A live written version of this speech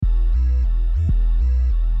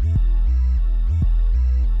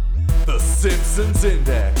Simpsons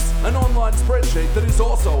Index, an online spreadsheet that is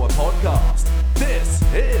also a podcast. This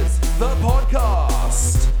is the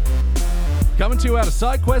podcast. Coming to you out of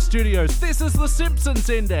SideQuest Studios, this is the Simpsons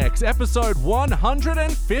Index, episode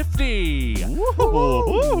 150.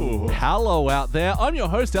 Woohoo! Hello out there, I'm your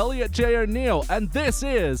host Elliot J. O'Neill, and this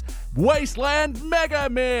is Wasteland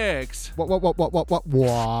Megamix. What?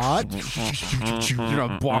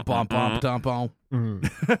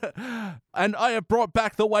 And I have brought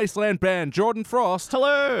back the Wasteland band, Jordan Frost.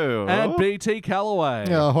 Hello. And BT Calloway.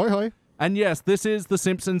 Hoi hoi. And yes, this is the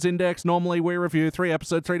Simpsons Index. Normally we review 3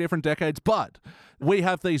 episodes, 3 different decades, but we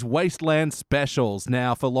have these Wasteland specials.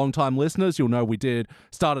 Now, for long-time listeners, you'll know we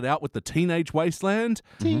started out with the Teenage Wasteland.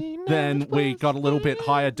 Then we got a little bit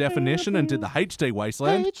higher definition and did the HD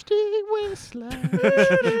Wasteland. HD Wasteland.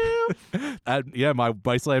 And yeah, my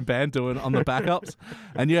Wasteland band doing on the backups.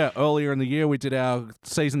 And yeah, earlier in the year we did our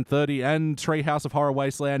season 30 and Treehouse of Horror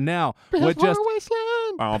Wasteland. Now we're just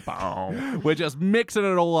mixing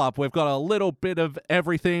it all up. We've got a little bit of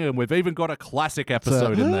everything, and we've even got a classic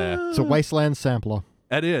episode in there. It's a Wasteland sampler.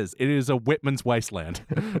 It is. It is a Whitman's Wasteland.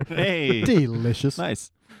 Hey. Delicious.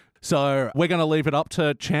 Nice. So we're going to leave it up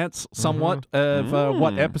to chance somewhat of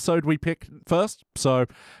what episode we pick first. So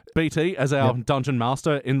BT, as our dungeon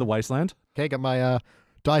master in the Wasteland. Okay, got my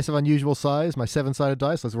dice of unusual size, my 7-sided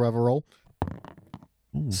dice. Let's have a roll.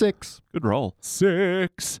 Ooh. 6. Good roll.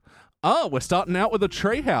 6. Oh, we're starting out with a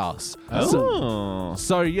treehouse. Oh.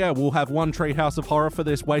 So yeah, we'll have one Treehouse of Horror for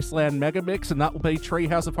this Wasteland Mega Mix, and that will be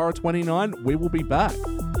Treehouse of Horror 29. We will be back.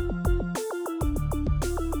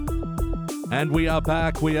 And we are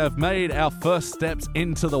back. We have made our first steps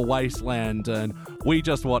into the Wasteland, and we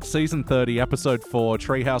just watched Season 30, Episode 4,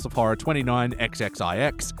 Treehouse of Horror 29,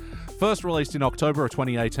 XXIX. First released in October of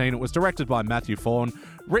 2018, it was directed by Matthew Vaughn,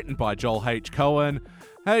 written by Joel H. Cohen.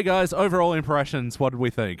 Hey guys, overall impressions, what did we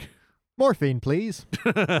think? Morphine, please.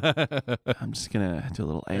 I'm just going to do a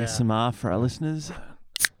little ASMR for our listeners.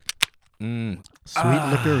 Sweet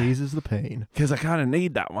liquor eases the pain. Because I kind of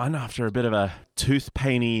need that one after a bit of a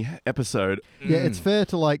tooth-painy episode. Yeah, it's fair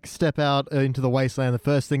to step out into the Wasteland. The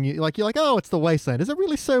first thing you're like, oh, it's the Wasteland. Is it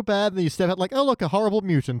really so bad? And then you step out like, oh, look, a horrible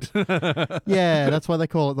mutant. Yeah, that's why they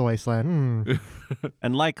call it the Wasteland.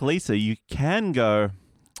 And like Lisa, you can go,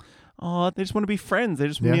 oh, they just want to be friends. They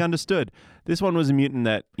just want to be understood. This one was a mutant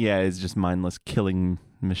that, is just mindless killing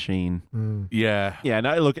machine. Yeah. Yeah,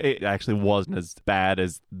 no, look, it actually wasn't as bad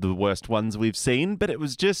as the worst ones we've seen, but it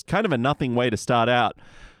was just kind of a nothing way to start out.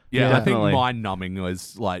 Yeah, Definitely. I think mind-numbing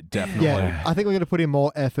was definitely. Yeah, I think we're going to put in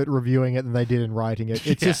more effort reviewing it than they did in writing it.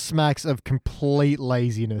 It just smacks of complete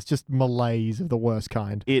laziness, just malaise of the worst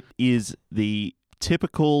kind. It is the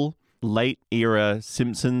typical late-era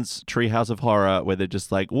Simpsons Treehouse of Horror where they're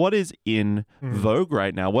just like, what is in vogue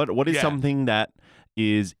right now? What is something that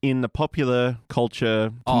is in the popular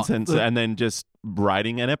culture consensus, and then just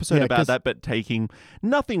writing an episode about that, but taking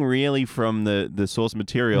nothing really from the source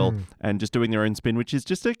material and just doing their own spin, which is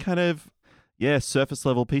just a kind of surface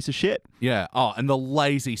level piece of shit. Yeah. Oh, and the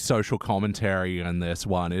lazy social commentary in this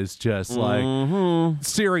one is just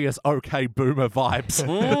serious okay boomer vibes.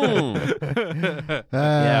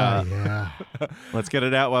 Yeah. Let's get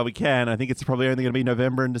it out while we can. I think it's probably only going to be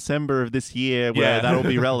November and December of this year where that'll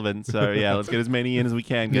be relevant. So let's get as many in as we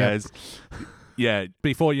can, guys. Yeah,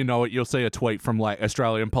 before you know it, you'll see a tweet from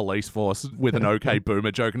Australian Police Force with an okay boomer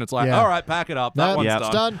joke, and it's like, all right, pack it up. That one's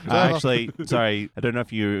done. Actually, sorry, I don't know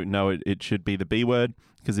if you know it should be the B word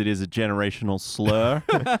because it is a generational slur.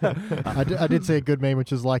 I did see a good meme,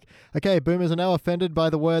 which is like, okay, boomers are now offended by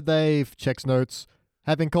the word they've, checks notes,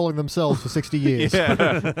 have been calling themselves for 60 years. All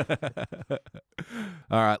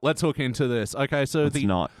right, let's hook into this. Okay, so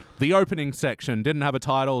the opening section didn't have a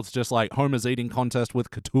title. It's just like Homer's eating contest with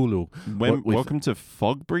Cthulhu. Welcome to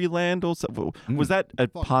Fogbury Land or something. Was that a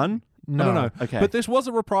pun? No. Okay. But this was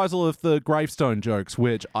a reprisal of the gravestone jokes,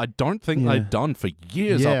 which I don't think they'd done for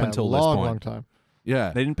years up until this point. Long time.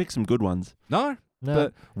 Yeah. They didn't pick some good ones. No.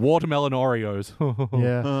 But watermelon Oreos.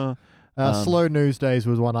 Slow News Days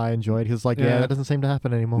was one I enjoyed because, that doesn't seem to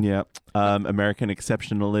happen anymore. Yeah. American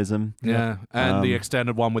exceptionalism. Yeah. And the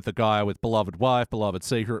extended one with the guy with beloved wife, beloved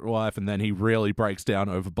secret wife, and then he really breaks down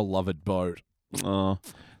over beloved boat. Oh,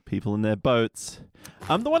 people in their boats.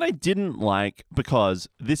 The one I didn't like, because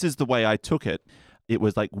this is the way I took it, it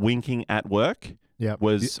was like winking at work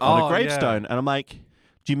was on a gravestone. And I'm like,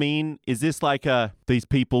 do you mean, is this like these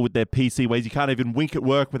people with their PC ways? You can't even wink at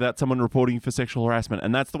work without someone reporting for sexual harassment.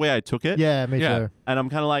 And that's the way I took it. Yeah, me too. And I'm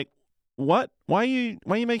kind of like, what? Why are you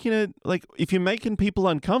making it, if you're making people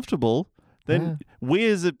uncomfortable, then we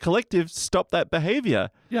as a collective stop that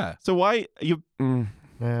behavior. Yeah. So why you...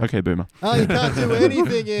 Yeah. Okay, boomer. Oh, you can't do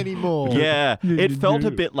anything anymore. Yeah, it felt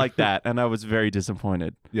a bit like that, and I was very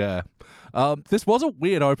disappointed. Yeah. This was a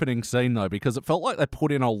weird opening scene, though, because it felt like they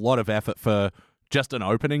put in a lot of effort for just an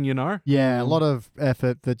opening, you know? Yeah, a lot of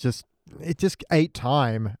effort that just ate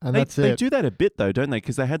time, and that's it. They do that a bit, though, don't they?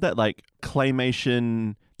 Because they had that, like,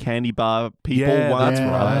 claymation candy bar people Yeah, one that's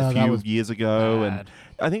right. a That few was years ago. bad. And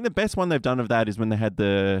I think the best one they've done of that is when they had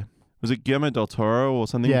was it Guillermo del Toro or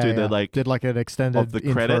something? Yeah, do yeah. the, like, Did like an extended of the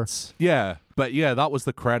intro. credits? Yeah, but yeah, that was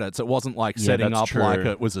the credits. It wasn't like Yeah, setting that's up true. like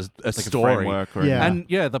it was a Like story. a framework or Yeah. And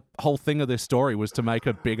yeah, the whole thing of this story was to make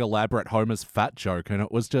a big elaborate Homer's fat joke, and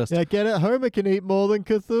it was just Yeah, get it. Homer can eat more than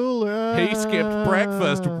Cthulhu. he skipped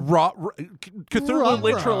breakfast. Cthulhu Ruh-roh.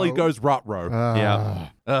 literally goes rut-row. Yeah.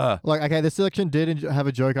 Like, okay, this section did have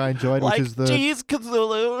a joke I enjoyed, Like, which is the geez,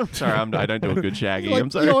 Cthulhu. Sorry, I don't do a good Shaggy. like, I'm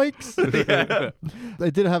sorry. Yikes.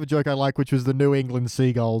 They did have a joke I like, which was the New England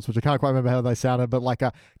Seagulls, which I can't quite remember how they sounded, but like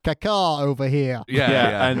a caca over here.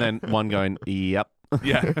 Yeah. And then one going, yep.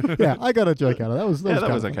 Yeah. Yeah, I got a joke out of that. That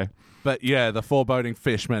was kinda okay. But yeah, the foreboding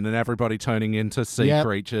fishmen and everybody turning into sea Yep,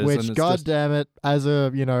 creatures. Which, and it's god just, damn it, as a,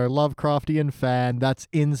 Lovecraftian fan, that's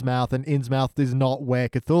Innsmouth, and Innsmouth is not where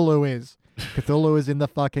Cthulhu is. Cthulhu is in the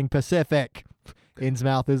fucking Pacific.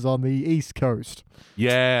 Innsmouth is on the East Coast.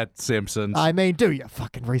 yeah, Simpsons. I mean, do your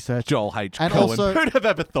fucking research. Joel H. And Cohen. also, Who'd have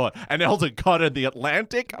ever thought an elder god in the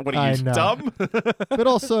Atlantic? What are I you, know. dumb? but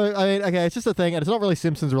also, I mean, okay, it's just a thing, and it's not really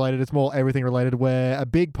Simpsons related, it's more everything related, where a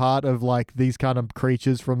big part of, like, these kind of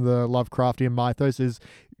creatures from the Lovecraftian mythos is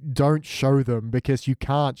don't show them, because you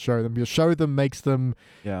can't show them. You show them makes them,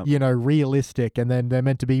 Yeah. realistic, and then they're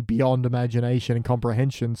meant to be beyond imagination and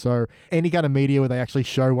comprehension. So any kind of media where they actually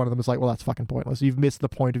show one of them is like, well, that's fucking pointless. You've missed the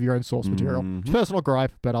point of your own source material. Mhm. It's a personal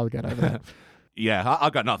gripe, but I'll get over that. yeah, I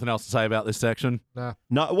got nothing else to say about this section. Nah.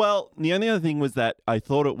 No, well, the only other thing was that I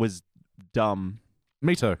thought it was dumb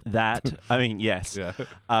Me too. that, I mean, yes. Yeah.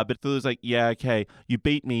 But it was like, yeah, okay, you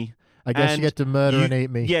beat me. I guess And you get to murder you- and eat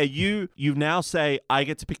me. Yeah, you now say I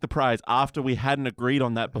get to pick the prize after we hadn't agreed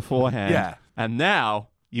on that beforehand. Yeah. And now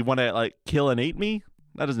you want to, like, kill and eat me?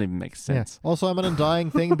 That doesn't even make Yeah. sense. Also, I'm an undying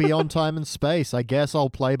thing beyond time and space. I guess I'll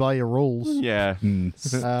play by your rules. Yeah. Mm.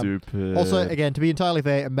 Stupid. Also, again, to be entirely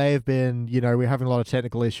fair, it may have been, we're having a lot of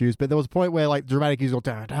technical issues, but there was a point where, like, dramatic music will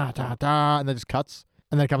da da da da, and then just cuts,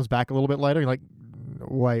 and then it comes back a little bit later. You're like,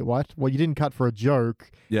 wait, what? Well, you didn't cut for a joke.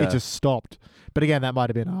 Yeah. It just stopped. But again, that might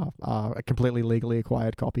have been a completely legally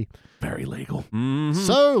acquired copy. Very legal. Mhm.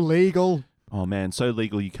 So legal. Oh, man, so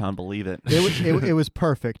legal you can't believe it. It was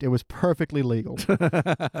perfect. It was perfectly legal.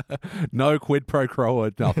 No quid pro quo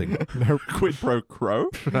or nothing. No, Quid pro quo?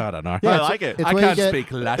 I don't know. Yeah, I it's- like it. it's I where you can't get-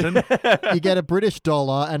 speak Latin. you get a British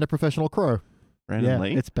dollar and a professional crow.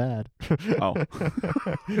 Randomly? Yeah, it's bad. Oh.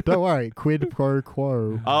 Don't worry. Quid pro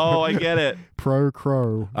quo. Oh, I get it. Pro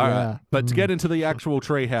crow. All yeah. right. But to get into the actual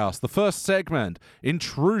treehouse, the first segment,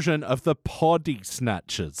 intrusion of the poddy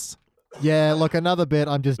snatchers. Yeah, look, another bit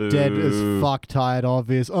I'm just dead as Boo. fuck tired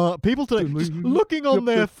of is people today just looking on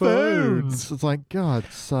their phones. It's like,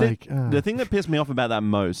 God's sake. The thing that pissed me off about that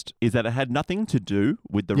most is that it had nothing to do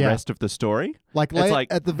with the Yeah. rest of the story. Like, it's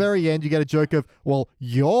like- at the very end, you get a joke of, well,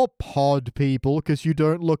 you're pod people because you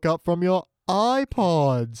don't look up from your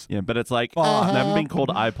iPods. Yeah, but it's like, Uh-huh. they haven't been called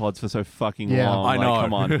iPods for so fucking Yeah. long. I know. Like,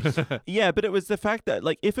 come on. Yeah, but it was the fact that,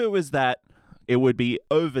 like, if it was that, it would be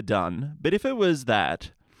overdone. But if it was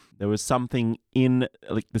that, there was something in,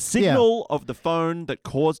 like, the signal of the phone that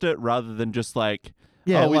caused it rather than just, like,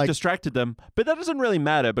 Yeah, we've like, distracted them. But that doesn't really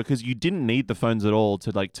matter because you didn't need the phones at all to,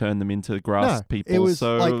 like, turn them into grass no, people. it was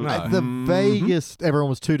so, like No. at the Mhm. vaguest, everyone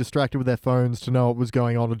was too distracted with their phones to know what was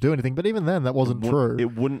going on or do anything. But even then, that wasn't true.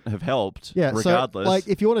 It wouldn't have helped. Yeah, regardless. so, like,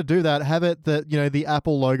 if you want to do that, have it that, the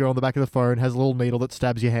Apple logo on the back of the phone has a little needle that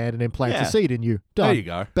stabs your hand and implants Yeah. a seed in you. Done. There you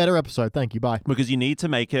go. Better episode. Thank you. Bye. Because you need to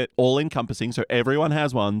make it all encompassing so everyone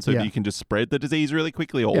has one so Yeah. that you can just spread the disease really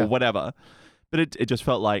quickly or Yeah. whatever. But it just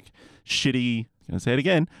felt like shitty, I'm going to say it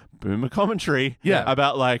again, boomer commentary Yeah.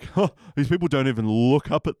 about like, these people don't even look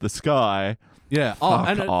up at the sky. Yeah. Fuck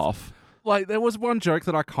and off. like there was one joke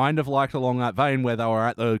that I kind of liked along that vein where they were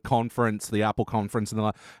at the conference, the Apple conference, and they're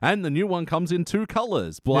like, and the new one comes in 2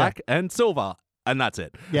 colors, black and silver, and that's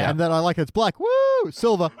it. Yeah, and then I like it's black. Woo!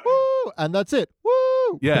 Silver. Woo! And that's it.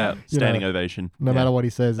 Woo! Yeah. Standing ovation. No Yeah. matter what he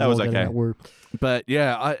says, That it's was all getting okay. that woo. But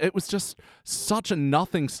yeah, it was just such a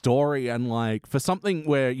nothing story. And like for something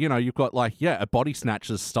where, you've got like, a body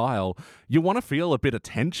snatchers style, you want to feel a bit of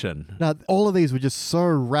tension. Now, all of these were just so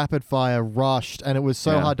rapid fire rushed, and it was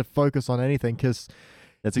so Yeah. hard to focus on anything because,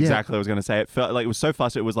 That's exactly what I was going to say. It felt like it was so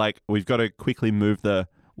fast. It was like, we've got to quickly move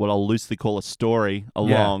what I'll loosely call a story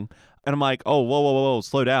along. And I'm like, oh, whoa,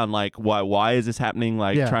 slow down. Like, why is this happening?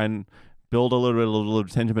 Like, try and build a little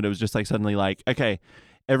tension. But it was just like suddenly like, okay,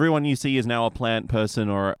 everyone you see is now a plant person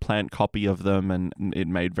or a plant copy of them, and it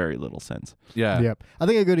made very little sense. Yeah. Yep. I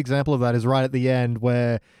think a good example of that is right at the end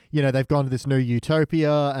where, they've gone to this new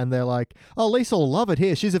utopia and they're like, oh, Lisa will love it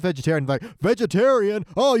here. She's a vegetarian. Like, vegetarian?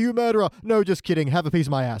 Oh, you murderer. No, just kidding. Have a piece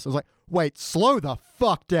of my ass. I was like, wait, slow the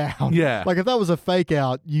fuck down. Yeah. Like, if that was a fake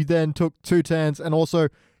out, you then took 2 turns and also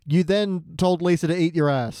you then told Lisa to eat your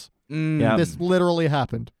ass. Yeah. This literally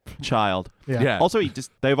happened. Child. Yeah. Also,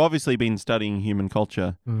 they've obviously been studying human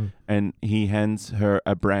culture, and he hands her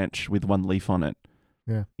a branch with 1 leaf on it.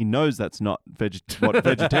 Yeah. He knows that's not what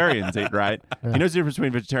vegetarians eat, right? Yeah. He knows the difference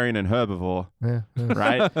between vegetarian and herbivore, Yeah.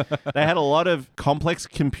 right? They had a lot of complex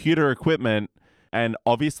computer equipment and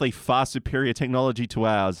obviously far superior technology to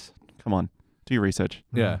ours. Come on, do your research.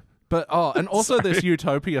 Yeah. But, and also this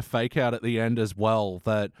utopia fake out at the end as well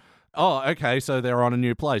that, okay, so they're on a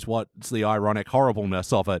new place. What's the ironic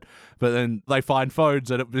horribleness of it? But then they find phones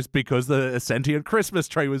and it was because the sentient Christmas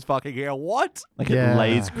tree was fucking here. What? Like it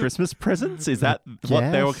lays Christmas presents? Is that what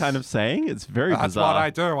they were kind of saying? It's very That's bizarre. what I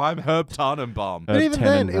do. I'm Herb Tannenbaum. But even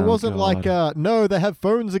then, it wasn't God. like, no, they have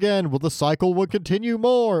phones again. Well, the cycle will continue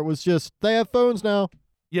more. It was just, they have phones now.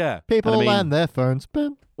 Yeah. People And I mean- land their phones.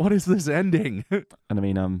 Bam. What is this ending? And I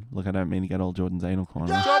mean, look, I don't mean to get all Jordan's anal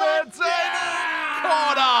corner. Corner!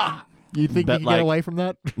 You think But you can like- get away from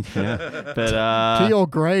that? Yeah. But To your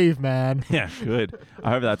grave, man. yeah, good.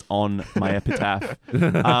 I hope that's on my epitaph.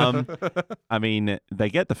 I mean, they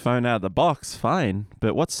get the phone out of the box, fine.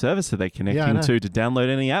 But what service are they connecting I know. to download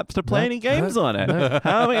any apps to play any games on it?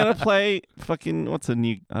 How am I going to play fucking, what's a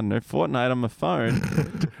new, I don't know, Fortnite on my phone?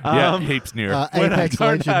 Yeah, heaps new. when I Apex don't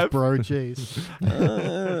Legends, have- bro. Jeez.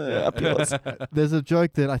 Up yours. There's a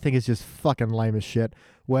joke that I think is just fucking lame as shit,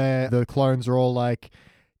 where the clones are all like,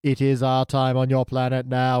 it is our time on your planet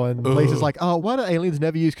now. And Lisa's like, oh, why do aliens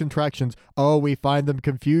never use contractions? Oh, we find them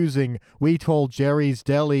confusing. We call Jerry's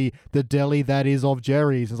Deli the deli that is of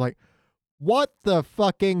Jerry's. It's like, what the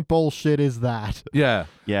fucking bullshit is that? Yeah.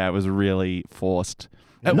 Yeah, it was really forced.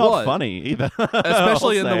 It Not was. funny either.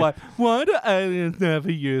 Especially in I'll the say. way, why do aliens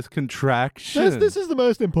never use contractions? This is the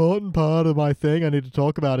most important part of my thing I need to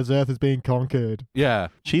talk about is Earth is being conquered. Yeah.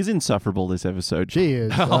 She's insufferable this episode. She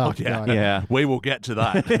is. Oh, yeah. God. Yeah. We will get to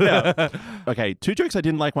that. Okay, 2 jokes I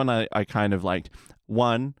didn't like, one I kind of liked.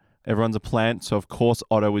 One, everyone's a plant, so of course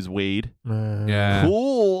Otto is weed. Yeah.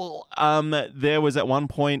 Cool. There was at one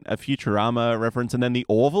point a Futurama reference, and then the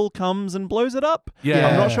Orville comes and blows it up. Yeah.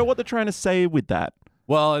 I'm not sure what they're trying to say with that.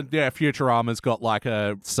 Well, yeah, Futurama's got like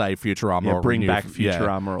a save Futurama Yeah, or bring new- back yeah.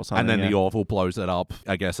 Futurama or something. And then yeah. the Orville blows it up.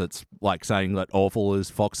 I guess it's like saying that Orville is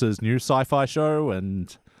Fox's new sci-fi show,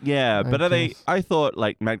 and Yeah, but I are they? guess. I thought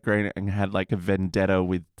like Matt Groening had like a vendetta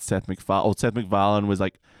with Seth MacFarlane, or Seth MacFarlane was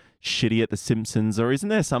like shitty at The Simpsons, or isn't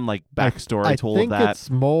there some like backstory I to all of think that?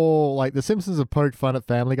 it's more like The Simpsons have poked fun at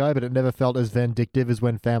Family Guy, but it never felt as vindictive as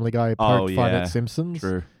when Family Guy poked fun yeah. at Simpsons.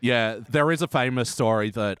 True. yeah, there is a famous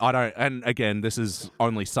story that I don't. And again, this is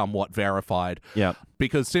only somewhat verified. Yeah.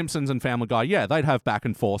 Because Simpsons and Family Guy, yeah, they'd have back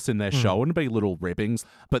and forths in their show and be little ribbings.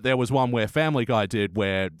 But there was one where Family Guy did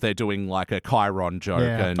where they're doing like a Chiron joke.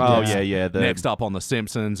 Yeah. And Oh it's yeah. The, next up on The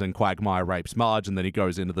Simpsons, and Quagmire rapes Marge, and then he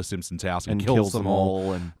goes into the Simpsons house and, and kills them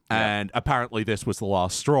all. And apparently this was the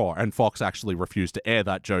last straw, and Fox actually refused to air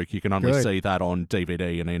that joke. You can only Good. see that on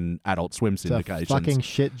DVD and in Adult Swim It's a syndications. fucking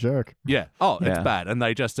shit joke. Yeah. Oh, it's Yeah. bad. And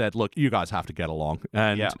they just said, look, you guys have to get along.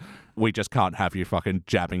 And Yeah. we just can't have you fucking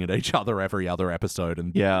jabbing at each other every other episode.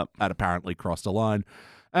 And Yeah. that apparently crossed a line.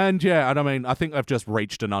 And yeah, and I mean, I think they've just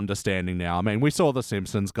reached an understanding now. I mean, we saw the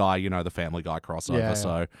Simpsons guy, the Family Guy crossover. Yeah.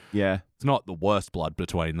 So Yeah. it's not the worst blood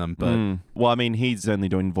between them. But Well, I mean, he's only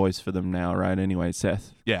doing voice for them now, right? Anyway,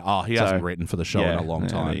 Seth. yeah, he hasn't written for the show in a long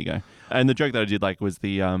time. There you go. And the joke that I did like was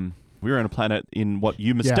the we were on a planet in what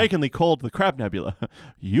you mistakenly called the Crab Nebula.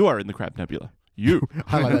 You are in the Crab Nebula. You.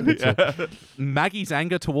 I like that picture. Maggie's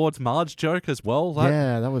anger towards Marge joke as well. That,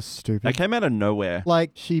 Yeah, that was stupid. That came out of nowhere.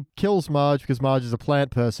 Like, she kills Marge because Marge is a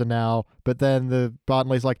plant person now, but then the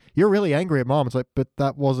Bartlett's like, you're really angry at Mom. It's like, but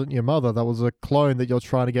that wasn't your mother. That was a clone that you're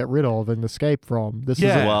trying to get rid of and escape from. This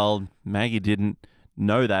Yeah. is Well, Maggie didn't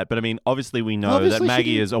know that, but I mean, obviously we know Obviously that she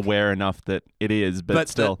Maggie did. is aware enough that it is, but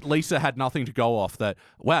still. Lisa had nothing to go off that,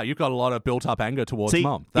 wow, you've got a lot of built-up anger towards See,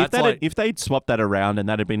 Mum. if, That's like... if they'd swapped that around and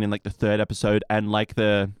that had been in like the 3rd episode and like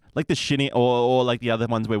the shinny or like the other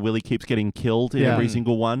ones where Willie keeps getting killed in Yeah. every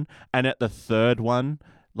single one, and at the 3rd one,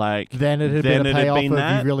 like then it had been a payoff of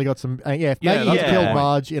that. you really got some. Yeah, if Yeah, Maggie had that's killed a point.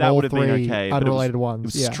 Marge in That all would have been 3 okay, but it was- unrelated It ones.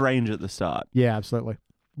 was Yeah. strange at the start. Yeah, absolutely.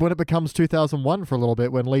 when it becomes 2001 for a little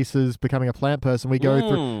bit, when Lisa's becoming a plant person, we go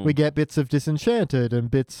through, we get bits of Disenchanted and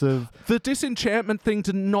bits of... The disenchantment thing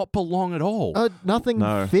did not belong at all. Nothing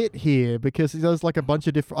fit here because there's like a bunch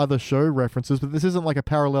of different other show references, but this isn't like a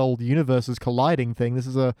parallel universes colliding thing. This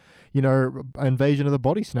is a, Invasion of the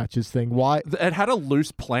Body Snatchers thing. Why? It had a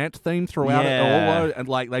loose plant theme throughout it all, though, and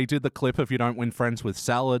like they did the clip of you don't win friends with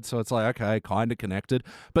salad, so it's like, okay, kind of connected.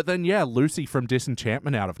 But then, Lucy from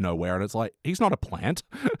Disenchantment out of nowhere, and it's like, he's not a plant.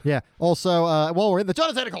 Yeah. Also, while we're in the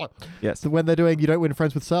Jonathan Color, yes, so when they're doing You Don't Win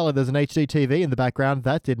Friends with Salad, there's an HD TV in the background.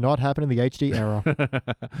 That did not happen in the HD era.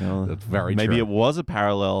 Well, that's very maybe true. it was a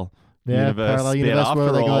parallel. Parallel universe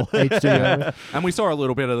where they got HD. And we saw a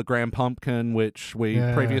little bit of the Grand Pumpkin, which we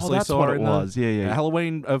previously that's saw what in it was. Yeah.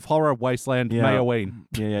 Halloween of Horror, Wasteland, Mayoween.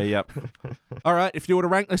 Yep. All right, if you were to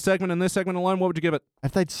rank this segment and this segment alone, what would you give it?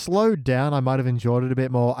 If they'd slowed down, I might have enjoyed it a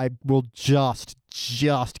bit more. I will just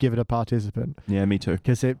give it a participant. Yeah, me too.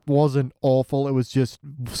 Because it wasn't awful. It was just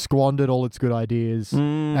squandered all its good ideas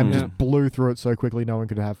and just blew through it so quickly no one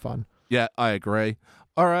could have fun. Yeah, I agree.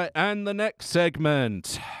 All right, and the next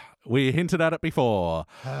segment... We hinted at it before.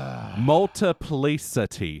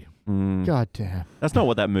 Multiplicity. God damn. That's not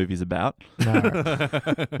what that movie's about.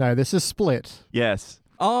 No, this is Split. Yes.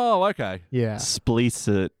 Oh, okay. Yeah.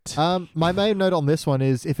 Splicit. My main note on this one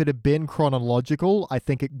is if it had been chronological, I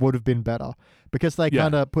think it would have been better. Because they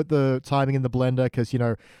kind of put the timing in the blender because,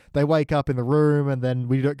 they wake up in the room and then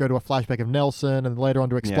we go to a flashback of Nelson and later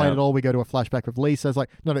on to explain it all, we go to a flashback of Lisa. It's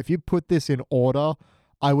like, no, if you put this in order,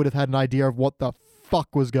 I would have had an idea of what the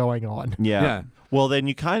fuck was going on. Yeah. Well, then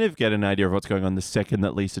you kind of get an idea of what's going on the second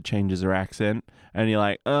that Lisa changes her accent, and you're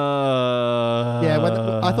like, Yeah,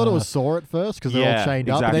 I thought it was Saw at first because they're all chained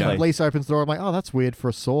up, and then Lisa opens the door. I'm like, oh, that's weird for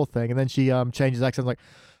a Saw thing, and then she changes accent. Like,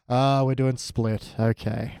 we're doing Split.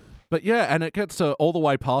 Okay. But and it gets all the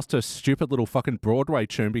way past her stupid little fucking Broadway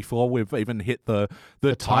tune before we've even hit the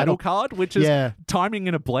title card, which is timing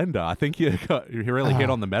in a blender. I think you really hit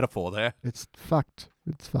on the metaphor there. It's fucked.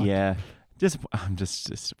 Yeah. I'm just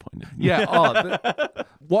disappointed. Yeah.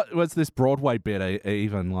 What was this Broadway bit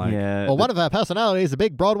even like? Yeah. Well, one of our personalities is a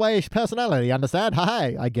big Broadway personality, understand?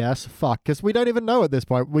 Hi, I guess. Fuck. Because we don't even know at this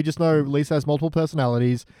point. We just know Lisa has multiple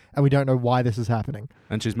personalities, and we don't know why this is happening.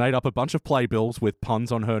 And she's made up a bunch of playbills with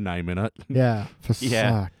puns on her name in it. Yeah.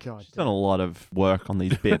 God. She's done a lot of work on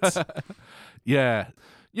these bits. Yeah.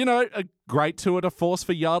 A great tour de force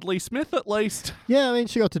for Yardley Smith, at least. Yeah, I mean,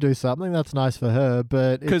 she got to do something. That's nice for her,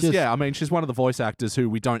 but... Because, she's one of the voice actors who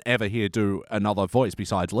we don't ever hear do another voice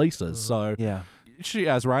besides Lisa's, so... Yeah. She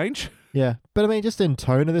has range. Yeah, but I mean, just in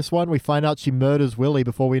tone of this one, we find out she murders Willie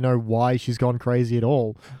before we know why she's gone crazy at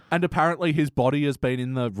all. And apparently his body has been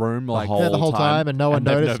in the room the whole time and no one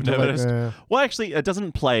noticed. Well, actually, it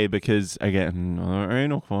doesn't play because, again,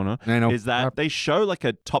 anal corner, is that they show like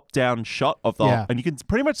a top-down shot of the and you can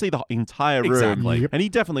pretty much see the entire room. Exactly. And he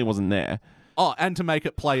definitely wasn't there. Oh, and to make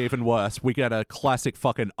it play even worse, we get a classic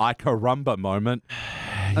fucking I carumba moment.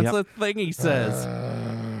 That's the thing he says.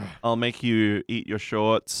 I'll make you eat your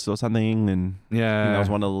shorts or something. And that was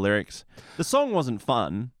one of the lyrics. The song wasn't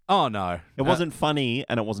fun. Oh, no. It wasn't funny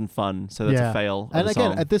and it wasn't fun. So that's a fail. And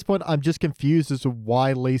again, at this point, I'm just confused as to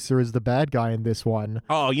why Lisa is the bad guy in this one.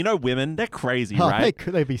 Oh, women, they're crazy, right?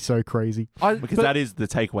 They be so crazy. Because that is the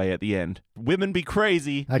takeaway at the end. Women be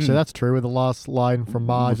crazy. Actually, that's true with the last line from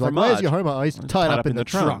Marge. Where's your Homer? Oh, he's tied up in the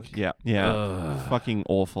trunk. Yeah. Fucking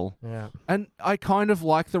awful. Yeah. And I kind of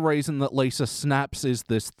like the reason that Lisa snaps is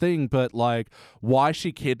this thing, but why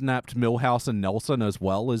she kidnapped Milhouse and Nelson as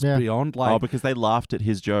well is beyond. Because they laughed at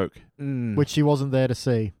his joke. Which she wasn't there to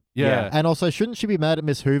see. Yeah. And also, shouldn't she be mad at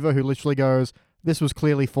Miss Hoover, who literally goes, this was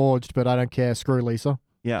clearly forged, but I don't care. Screw Lisa.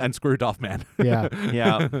 Yeah. And screw Duffman. Yeah.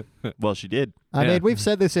 Yeah. Well, she did. I mean, we've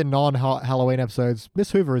said this in non-Halloween episodes.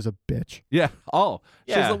 Miss Hoover is a bitch. Yeah. Oh,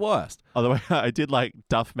 she's the worst. Although I did like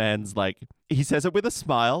Duffman's, he says it with a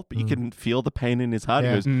smile, but you can feel the pain in his heart.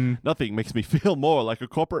 He goes, nothing makes me feel more like a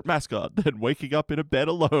corporate mascot than waking up in a bed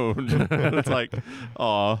alone. It's like,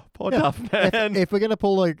 oh, poor Duffman. If we're going to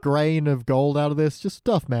pull a grain of gold out of this, just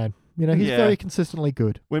Duffman. He's very consistently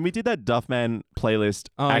good. When we did that Duffman playlist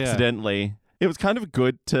accidentally... It was kind of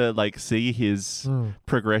good to see his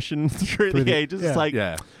progression through the ages.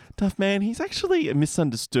 Yeah. It's Duffman, he's actually a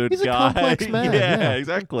misunderstood he's guy. He's a complex man. Yeah,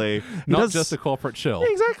 exactly. Not just a corporate shill.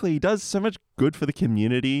 Yeah, exactly. He does so much good for the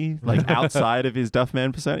community, outside of his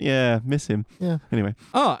Duffman persona. Yeah, miss him. Yeah. Anyway.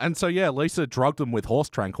 Oh, and so Lisa drugged them with horse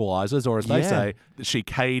tranquilizers, or as they say, she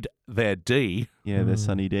K'd their D. Yeah, they're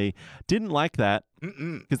Sunny D. Didn't like that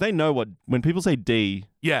because they know when people say D,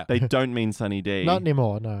 Yeah. they don't mean Sunny D. Not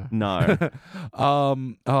anymore, no. No.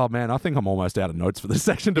 Oh man, I think I'm almost out of notes for this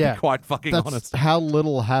section, to Yeah, be quite fucking That's honest. how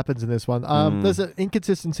little happens in this one. There's an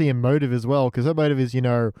inconsistency in motive as well, because her motive is,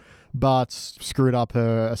 Bart's screwed up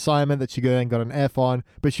her assignment that she got an F on,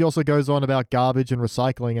 but she also goes on about garbage and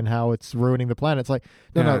recycling and how it's ruining the planet. It's like,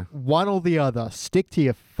 no, one or the other. Stick to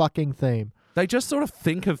your fucking theme. They just sort of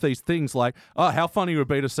think of these things like, oh, how funny it would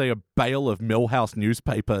be to see a bale of Millhouse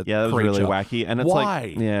newspaper Yeah, that was creature. really wacky. And it's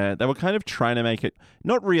Why? they were kind of trying to make it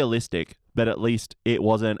not realistic, but at least it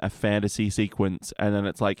wasn't a fantasy sequence. And then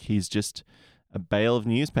it's like he's just a bale of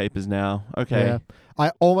newspapers now. Okay. Yeah.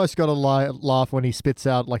 I almost got a laugh when he spits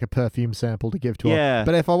out like a perfume sample to give to Yeah. her.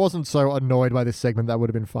 But if I wasn't so annoyed by this segment, that would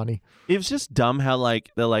have been funny. It was just dumb how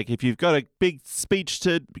they're like, if you've got a big speech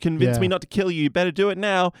to convince me not to kill you, you better do it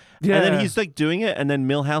now. Yeah. And then he's doing it, and then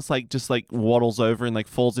Millhouse just waddles over and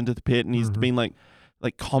falls into the pit, and he's being like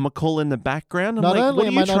comical in the background. I'm Not like, only what are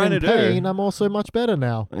am you I not trying to in do? pain, I'm also much better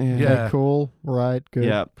now. Yeah. Cool. Right. Good.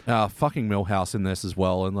 Yeah. Fucking Millhouse in this as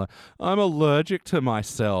well. And I'm allergic to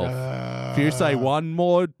myself. If you say one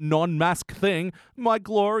more non-mask thing, my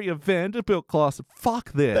Gloria Vanderbilt class,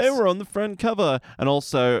 fuck this. They were on the front cover. And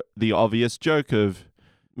also the obvious joke of,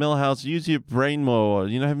 Millhouse, use your brain more.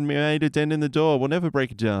 You haven't made a dent in the door. We'll never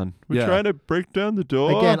break it down. We're trying to break down the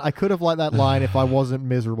door. Again, I could have liked that line if I wasn't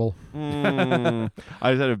miserable. I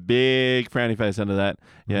just had a big frowny face under that.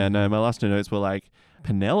 Yeah, no, my last two notes were like,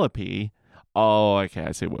 Penelope. Oh, okay,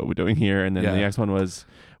 I see what we're doing here. And then the next one was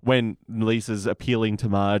when Lisa's appealing to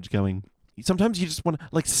Marge, going, sometimes you just want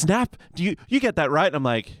to, snap. Do you get that right? And I'm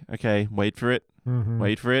like, okay, wait for it.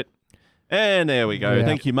 Wait for it. And there we go. Yeah.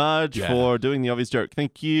 Thank you, Marge, for doing the obvious joke.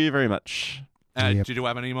 Thank you very much. Did you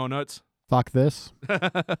have any more notes? Fuck this.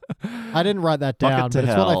 I didn't write that Fuck it down, to but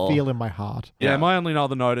it's what I hell. feel in my heart. Yeah, my only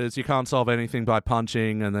other note is you can't solve anything by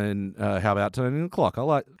punching, and then how about turning the clock?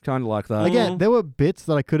 I kind of like that. Again, there were bits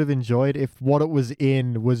that I could have enjoyed if what it was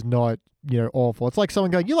in was not, awful. It's like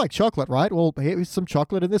someone going, you like chocolate, right? Well, here's some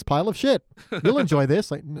chocolate in this pile of shit. You'll enjoy this.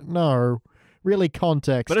 Like, no. Really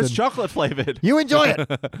context. But it's and chocolate flavored. you enjoy it.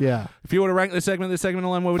 Yeah. If you were to rank this segment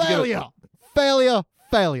alone, what would you give it? Failure.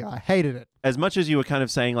 I hated it. As much as you were kind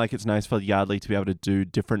of saying it's nice for Yardley to be able to do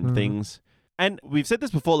different things. And we've said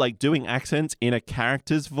this before, doing accents in a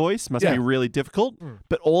character's voice must be really difficult.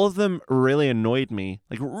 But all of them really annoyed me.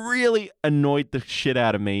 Really annoyed the shit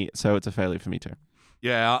out of me. So it's a failure for me too.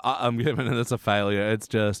 Yeah, I'm giving it a failure. It's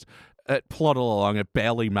just... It plodded along. It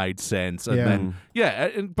barely made sense. And then,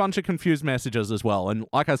 a bunch of confused messages as well. And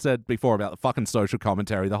like I said before about the fucking social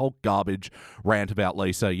commentary, the whole garbage rant about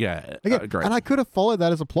Lisa, great. And I could have followed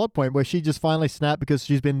that as a plot point where she just finally snapped because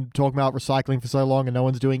she's been talking about recycling for so long and no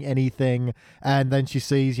one's doing anything. And then she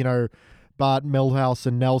sees, Bart, Millhouse,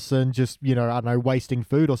 and Nelson just, I don't know, wasting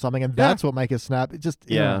food or something. And that's what makes her snap. It just,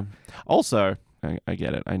 Also... I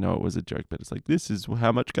get it. I know it was a joke, but it's this is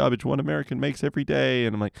how much garbage one American makes every day.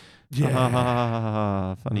 And I'm like,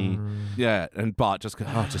 funny. Yeah, and Bart just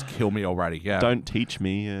kill me already. Yeah. Don't teach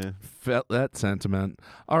me. Felt that sentiment.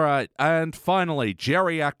 All right, and finally,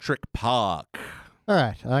 Geriatric Park. All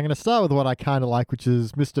right, I'm going to start with what I kind of like, which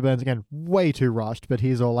is Mr. Burns, again, way too rushed, but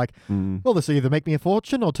he's all like, well, this will either make me a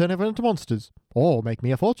fortune or turn everyone into monsters, or make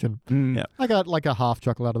me a fortune. Yeah. I got a half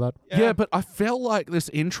chuckle out of that. Yeah, but I felt like this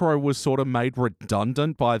intro was sort of made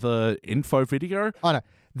redundant by the info video. I know.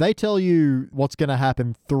 They tell you what's going to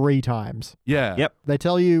happen 3 times. Yeah. Yep. They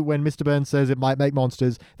tell you when Mr. Burns says it might make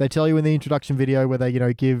monsters. They tell you in the introduction video where they,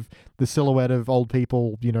 give the silhouette of old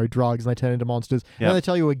people, drugs and they turn into monsters. And then they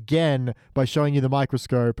tell you again by showing you the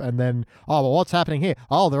microscope and then, oh, well, what's happening here?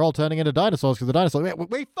 Oh, they're all turning into dinosaurs because the dinosaurs...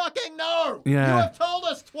 We fucking know! Yeah. You have told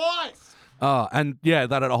us twice! And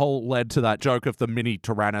that it all led to that joke of the mini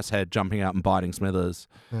Tyrannus head jumping out and biting Smithers.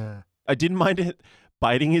 Yeah. I didn't mind it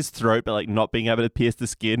biting his throat, but not being able to pierce the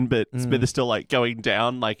skin, but Smithers still going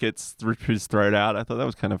down it's ripped his throat out. I thought that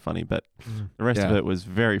was kind of funny, but the rest of it was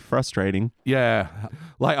very frustrating. Yeah.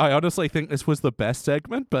 I honestly think this was the best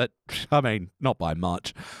segment, but I mean, not by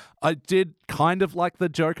much. I did kind of like the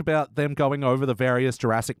joke about them going over the various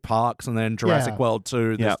Jurassic Parks and then Jurassic World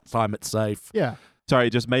 2, this time it's safe. Yeah. Sorry,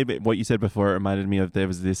 just maybe what you said before reminded me of there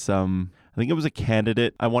was this I think it was a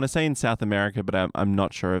candidate. I want to say in South America, but I'm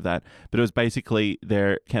not sure of that. But it was basically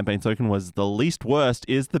their campaign slogan was "The least worst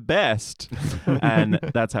is the best," and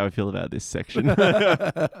that's how I feel about this section.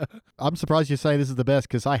 I'm surprised you say this is the best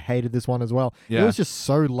because I hated this one as well. Yeah. It was just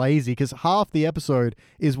so lazy because half the episode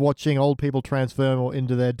is watching old people transform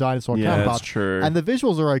into their dinosaur Yeah, counterparts. that's true. And the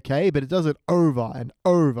visuals are okay, but it does it over and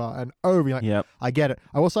over and over. You're like, Yep. I get it.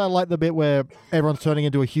 I also like the bit where everyone's turning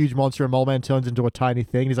into a huge monster and Mole Man turns into a tiny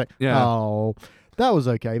thing. He's like, Yeah. oh, that was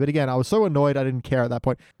okay. But again, I was so annoyed I didn't care at that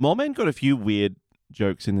point. Mole Man got a few weird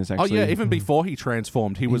jokes in this, Oh actually. yeah, even before he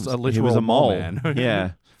transformed, he was a he literal was a mole. man.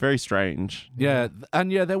 Yeah, very strange. Yeah,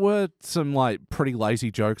 and yeah, there were some like pretty lazy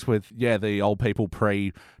jokes with the old people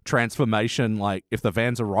pre-transformation, like if the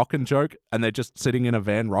van's a rockin' joke and they're just sitting in a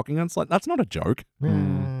van rocking, and it's like that's not a joke.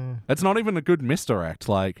 It's not even a good misdirect.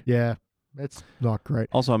 Like, Yeah, it's not great.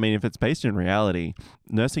 Also, I mean, if it's based in reality,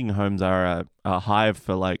 nursing homes are a hive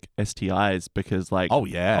for like STIs because like oh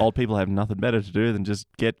yeah, old people have nothing better to do than just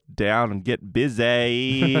get down and get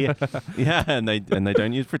busy. Yeah, and they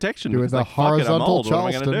don't use protection. Doing because, the like, fuck it, I'm horizontal old. What am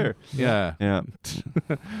I Charleston. going to do? yeah. Yeah.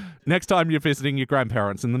 Next time you're visiting your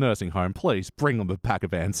grandparents in the nursing home, please bring them a pack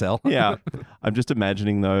of Ancel. Yeah. I'm just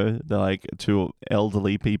imagining though, the like two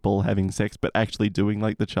elderly people having sex but actually doing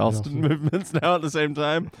like the Charleston movements now at the same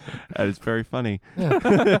time. And it's very funny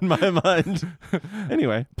in my mind.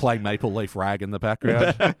 Anyway. Playing Maple Leaf Rag in the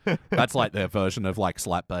background. That's like their version of like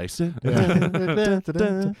slap bass.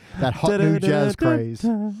 That hot new jazz craze.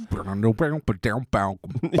 Yeah,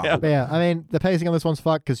 I mean, the pacing on this one's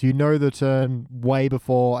fucked because you know the turn way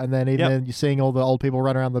before, and then even then you're seeing all the old people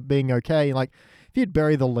run around being okay. And like, if you'd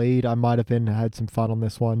bury the lead, I might have had some fun on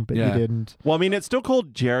this one, but you didn't. Well, I mean, it's still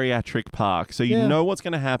called Geriatric Park, so you know what's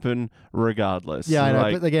going to happen regardless. Yeah, I know.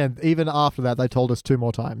 Like, But again, even after that, they told us 2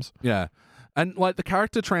 more times. Yeah. And like the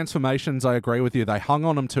character transformations, I agree with you. They hung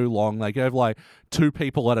on them too long. They gave like 2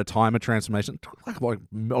 people at a time a transformation. It took like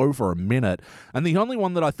over a minute. And the only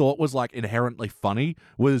one that I thought was like inherently funny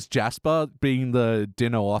was Jasper being the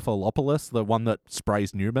Dinophalopoulos, the one that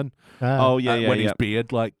sprays Newman. oh, yeah, when his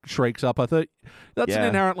beard like shrieks up. I thought that's an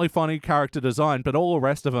inherently funny character design, but all the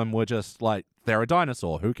rest of them were just like, they're a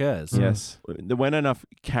dinosaur. Who cares? Yes. There weren't enough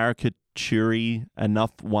caricature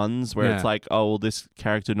enough ones where it's like, oh, well, this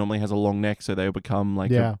character normally has a long neck, so they'll become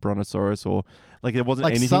like a brontosaurus, or like there wasn't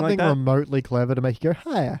Like anything something like that. remotely clever to make you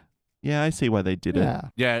go, higher. Yeah, I see why they did it. Yeah.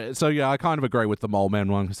 Yeah, so yeah, I kind of agree with the Mole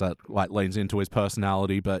Man one because that like leans into his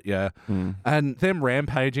personality, but yeah. And them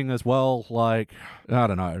rampaging as well, like, I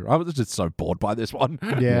don't know. I was just so bored by this one.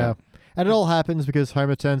 Yeah. And it all happens because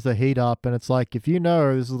Homer turns the heat up, and it's like, if you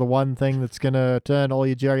know this is the one thing that's going to turn all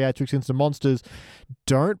your geriatrics into monsters,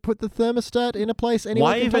 don't put the thermostat in a place anyone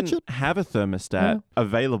Why can even touch it. have a thermostat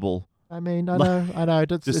available? I mean, I know. It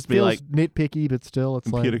Just be feels like nitpicky, but still, it's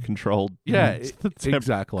Computer like... controlled. Yeah,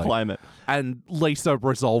 exactly. Climate. And Lisa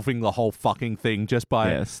resolving the whole fucking thing just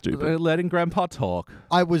by stupid. letting Grandpa talk.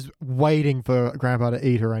 I was waiting for Grandpa to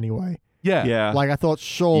eat her anyway. Yeah. Yeah. Like, I thought,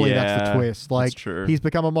 surely that's the twist. Like, true. he's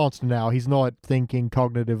become a monster now. He's not thinking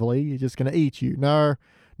cognitively. He's just going to eat you. No,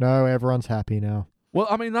 everyone's happy now. Well,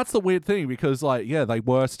 I mean, that's the weird thing because, like, yeah, they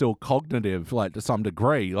were still cognitive, like, to some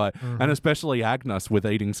degree. Like, and especially Agnes with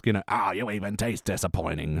eating Skinner. You even taste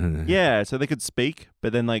disappointing. Yeah, so they could speak,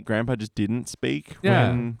 but then, like, Grandpa just didn't speak.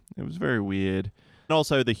 Yeah. It was very weird. And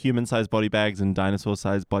also the human-sized body bags and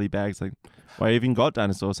dinosaur-sized body bags. Like, why even got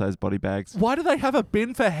dinosaur-sized body bags? Why do they have a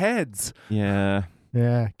bin for heads? Yeah.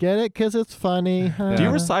 Yeah, get it? Because it's funny. Do you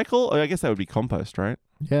recycle? Oh, I guess that would be compost, right?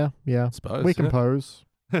 Yeah. Suppose. We compose.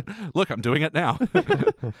 Look, I'm doing it now.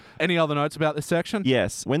 Any other notes about this section?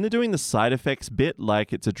 Yes. When they're doing the side effects bit,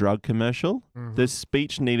 like it's a drug commercial, the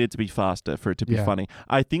speech needed to be faster for it to be funny.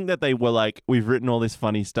 I think that they were like, we've written all this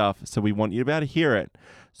funny stuff, so we want you to be able to hear it.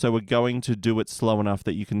 So we're going to do it slow enough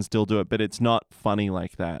that you can still do it, but it's not funny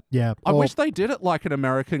like that. Yeah. I wish they did it like an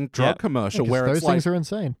American drug commercial where those it's things like, are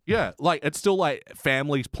insane. yeah, like it's still like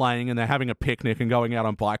families playing and they're having a picnic and going out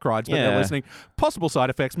on bike rides, but they're listening. Possible side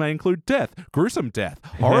effects may include death, gruesome death,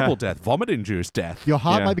 horrible death, vomit-induced death. Your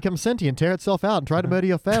heart might become sentient, tear itself out, and try to murder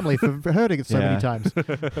your family for hurting it so many times.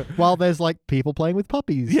 While there's like people playing with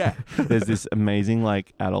puppies. Yeah. There's this amazing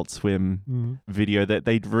like Adult Swim video that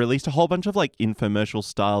they released a whole bunch of like infomercial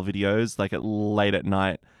style videos like at late at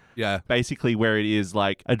night. Yeah. Basically where it is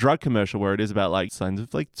like a drug commercial where it is about like signs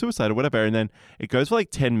of like suicide or whatever, and then it goes for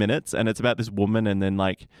like 10 minutes and it's about this woman, and then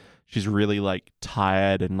like she's really like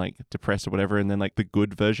tired and like depressed or whatever, and then like the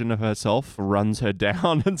good version of herself runs her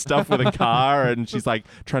down and stuff with a car, and she's like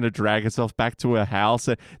trying to drag herself back to her house.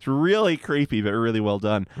 It's really creepy, but really well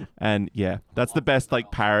done. And yeah, that's the best like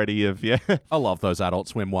parody of I love those Adult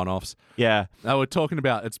Swim one-offs. yeah. We're talking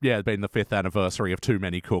about it's been the 5th anniversary of Too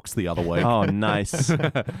Many Cooks the other week. Oh, nice.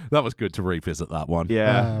 That was good to revisit that one.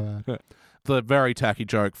 Yeah. The very tacky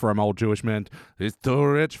joke from Old Jewish Men. He's too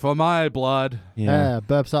rich for my blood. Yeah,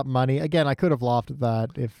 burps up money. Again, I could have laughed at that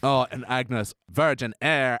if. Oh, and Agnes, virgin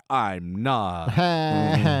air, I'm not.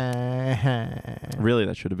 Really,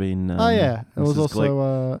 that should have been. Oh yeah, it was Mrs. also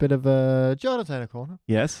Glick. a bit of a Jonathan corner.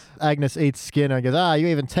 Yes. Agnes eats skin and goes, you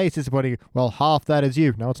even taste disappointing. Well, half that is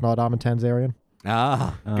you. No, it's not. I'm a Tanzarian.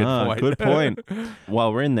 Good point. Good point.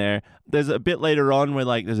 While we're in there, there's a bit later on where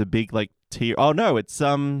like there's a big like tear. Oh no, it's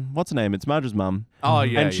what's her name? It's Marge's mum. Oh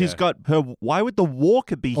yeah, and she's got her. Why would the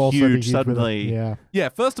walker be Also huge be huge with suddenly? it. Yeah,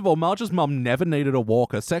 first of all, Marge's mum never needed a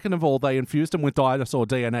walker. Second of all, they infused them with dinosaur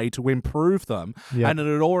DNA to improve them. Yep. And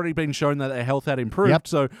it had already been shown that their health had improved. Yep.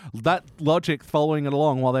 So that logic following it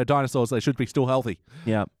along, while they're dinosaurs, they should be still healthy.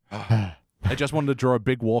 Yeah. They just wanted to draw a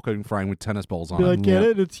big walking frame with tennis balls on Be it. like, get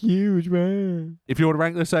it? It's huge, man. If you were to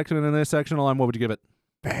rank this section in their sectional line, what would you give it?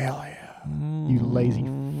 Failure. You lazy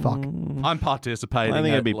fuck. I'm participating. I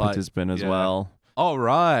think I'd at, be like, participant as yeah. well. All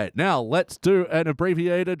right. Now, let's do an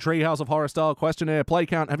abbreviated Treehouse of Horror style questionnaire play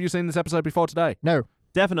count. Have you seen this episode before today? No.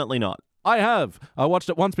 Definitely not. I have. I watched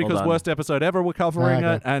it once because done. worst episode ever we're covering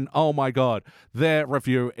Okay. it, and oh my god, their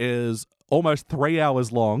review is almost 3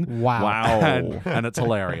 hours long. Wow. And it's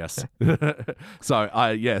hilarious.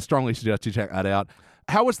 So, strongly suggest you check that out.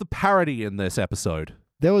 How was the parody in this episode?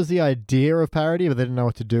 There was the idea of parody, but they didn't know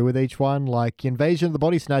what to do with each one. Like, Invasion of the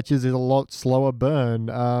Body Snatchers is a lot slower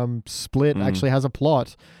burn. Split actually has a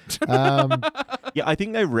plot. Yeah, I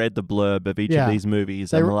think they read the blurb of each Yeah. of these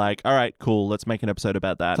movies They and re- were like, all right, cool, let's make an episode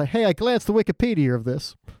about that. It's like, hey, I glanced the Wikipedia of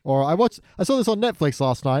this. Or I saw this on Netflix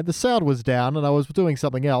last night. The sound was down and I was doing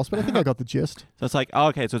something else, but I think I got the gist. So it's like, oh,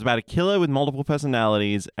 okay, so it's about a killer with multiple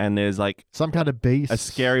personalities and there's like Some kind of beast. a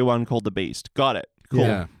scary one called the Beast. Got it. Cool.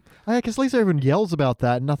 Yeah. Because at least everyone yells about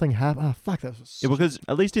that and nothing happens. Oh, fuck, that was Yeah, because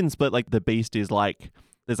at least in Split, like the Beast is like,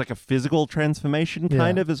 there's like a physical transformation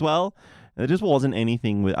kind Yeah. of as well. There just wasn't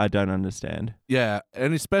anything I don't understand. Yeah,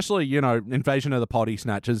 and especially, Invasion of the Body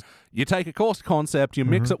Snatchers, you take a course concept, you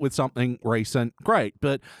mix it with something recent, great.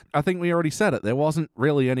 But I think we already said it. There wasn't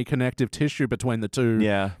really any connective tissue between the two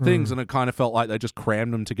things, and it kind of felt like they just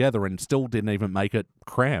crammed them together and still didn't even make it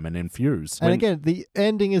cram and infuse. And again, the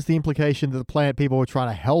ending is the implication that the plant people were trying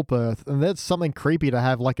to help Earth, and that's something creepy to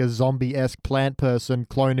have like a zombie-esque plant person,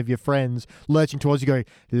 clone of your friends, lurching towards you going,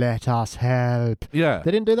 let us help. Yeah.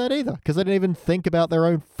 They didn't do that either, because they didn't even think about their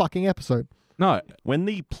own fucking episode. No. When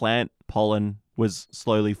the plant pollen was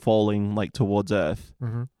slowly falling like towards Earth,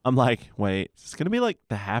 I'm like, wait, is this going to be like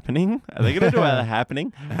The Happening? Are they going to do The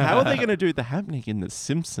Happening? How are they going to do The Happening in The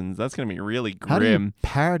Simpsons? That's going to be really How do you grim.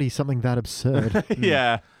 parody something that absurd?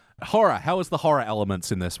 Yeah. Horror. How was the horror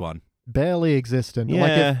elements in this one? Barely existent. Yeah.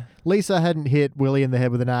 Like if Lisa hadn't hit Willie in the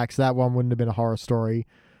head with an axe, that one wouldn't have been a horror story.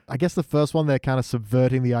 I guess the first one, they're kind of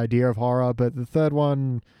subverting the idea of horror, but the third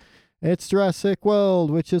one, it's Jurassic World,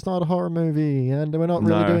 which is not a horror movie, and we're not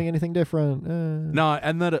really doing anything different. No,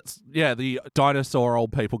 and then it's, the dinosaur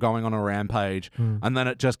old people going on a rampage, and then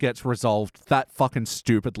it just gets resolved that fucking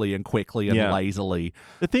stupidly and quickly and lazily.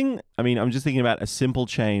 The thing, I'm just thinking about a simple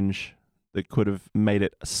change that could have made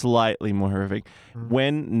it slightly more horrific.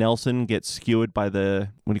 When Nelson gets skewered by the,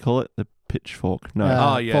 what do you call it? The pitchfork? No.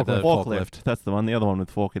 The forklift. That's the one. The other one with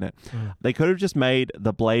fork in it. They could have just made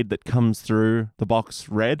the blade that comes through the box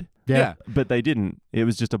red. Yeah. But they didn't. It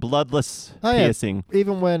was just a bloodless Oh, yeah. piercing.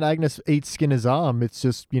 Even when Agnes eats Skinner's arm, it's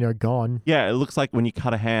just, gone. Yeah, it looks like when you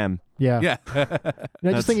cut a ham. Yeah. Yeah.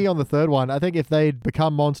 Just thinking on the third one, I think if they'd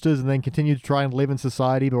become monsters and then continue to try and live in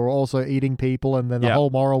society, but were also eating people, and then the whole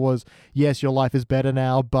moral was, yes, your life is better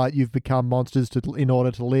now, but you've become monsters in order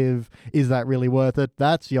to live. Is that really worth it?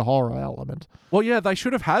 That's your horror element. Well, yeah, they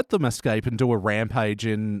should have had them escape and do a rampage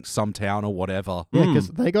in some town or whatever. Yeah, because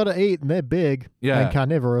they got to eat and they're big and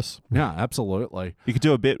carnivorous. Yeah, absolutely. You could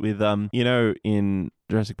do a bit with, in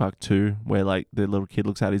Jurassic Park 2, where like the little kid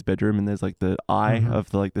looks out his bedroom and there's like the eye of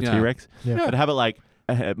the T-Rex. Yeah. But have it like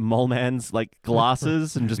Mole Man's like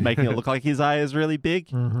glasses and just making it look like his eye is really big.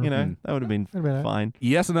 That would have been fine.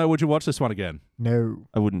 Yes or no, would you watch this one again? No.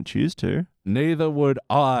 I wouldn't choose to. Neither would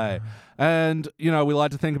I. And, we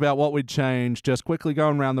like to think about what we'd change. Just quickly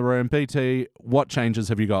going around the room. BT, what changes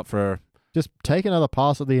have you got for Just take another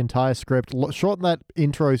pass at the entire script. Shorten that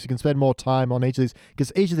intro so you can spend more time on each of these,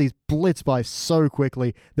 because each of these blitzed by so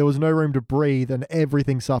quickly. There was no room to breathe, and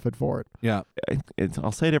everything suffered for it. Yeah.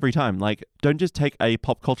 I'll say it every time. Like, don't just take a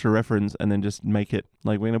pop culture reference and then just make it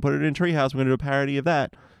like, we're going to put it in Treehouse, we're going to do a parody of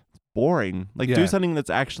that. It's boring. Like, do something that's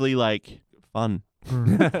actually like fun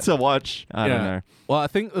to watch. I don't know. Well, I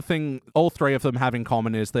think the thing all three of them have in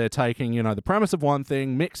common is they're taking, the premise of one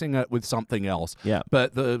thing, mixing it with something else. Yeah.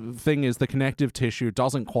 But the thing is the connective tissue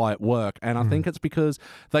doesn't quite work. And I think it's because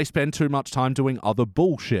they spend too much time doing other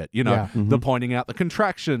bullshit. The pointing out the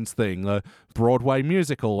contractions thing, the Broadway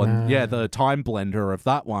musical, and the time blender of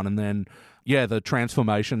that one. And then the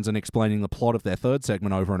transformations and explaining the plot of their third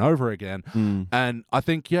segment over and over again. And I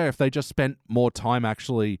think, if they just spent more time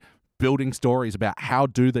actually building stories about how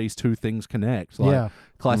do these two things connect, like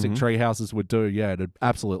classic Treehouses would do, it'd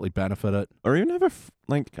absolutely benefit it. Or even have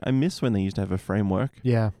I miss when they used to have a framework.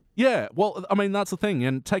 Yeah. Yeah, well, I mean, that's the thing.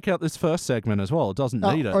 And take out this first segment as well. It doesn't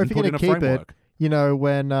need it. Or if and you're put going in to a keep framework. it,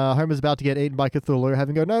 when Homer's about to get eaten by Cthulhu, have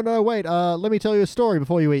him go, no, wait, let me tell you a story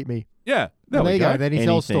before you eat me. Yeah, There you go. Then he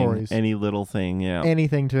tells Anything, stories. Any little thing,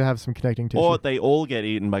 Anything to have some connecting tissue. Or they all get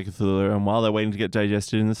eaten by Cthulhu, and while they're waiting to get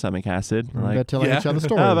digested in the stomach acid, they're telling each other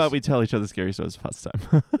stories. How about we tell each other scary stories first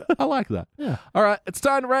time? I like that. Yeah. All right, it's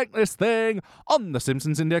time to rank this thing. On the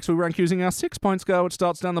Simpsons Index, we rank using our 6-point scale, which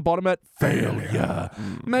starts down the bottom at failure.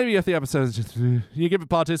 Maybe if the episode is just, you give it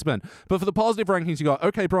participant. But for the positive rankings, you got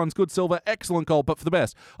okay bronze, good silver, excellent gold, but for the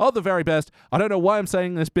best, the very best. I don't know why I'm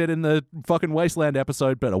saying this bit in the fucking Wasteland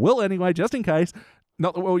episode, but I will anyway, just in case.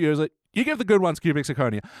 Not that we'll use it. You give the good ones cubic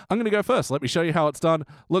zirconia. I'm going to go first. Let me show you how it's done.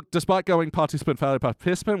 Look, despite going participant, failure,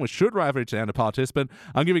 participant, which should average down to participant,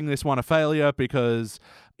 I'm giving this one a failure because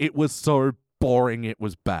it was so boring it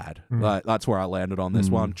was bad. That's where I landed on this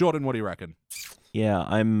one. Jordan, what do you reckon? Yeah,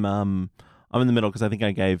 I'm in the middle because I think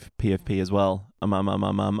I gave PFP as well.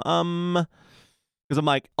 Because I'm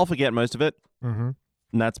like, I'll forget most of it, and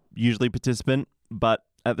that's usually participant, but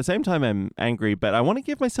at the same time, I'm angry, but I want to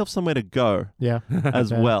give myself somewhere to go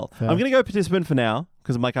as well. Fair. I'm going to go participant for now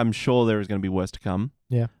because I'm sure there is going to be worse to come.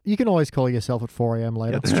 Yeah. You can always call yourself at 4 a.m.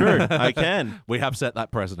 later. That's true. I can. We have set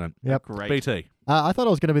that precedent. Yep. Great. BT. I thought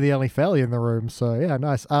I was going to be the only failure in the room, so yeah,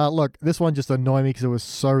 nice. Look, this one just annoyed me because it was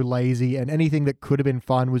so lazy, and anything that could have been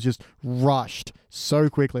fun was just rushed so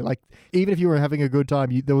quickly. Like, even if you were having a good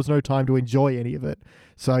time, there was no time to enjoy any of it.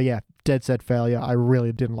 So yeah, dead set failure. I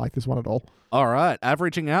really didn't like this one at all. All right,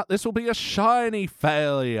 averaging out, this will be a shiny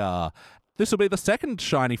failure. This will be the second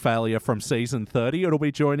shiny failure from season 30. It'll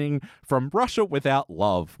be joining From Russia Without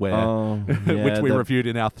Love, which we reviewed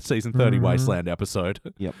in our season 30 Wasteland episode.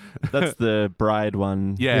 Yep. That's the bride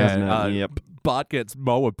one. Yeah. Isn't it? Yep. Bart gets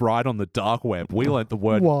Mo a bride on the dark web. We learnt the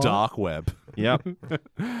word What? dark web. Yep.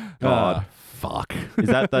 God. Fuck. Is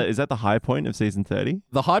that the high point of season 30?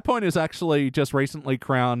 The high point is actually just recently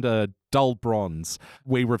crowned a dull bronze.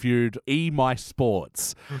 We reviewed My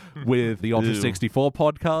Sports with the Office 64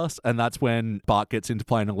 podcast, and that's when Bart gets into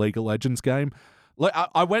playing a League of Legends game. Like,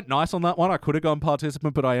 I went nice on that one. I could have gone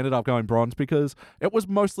participant, but I ended up going bronze because it was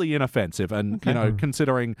mostly inoffensive. And,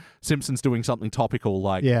 considering Simpsons doing something topical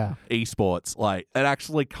like esports, like, it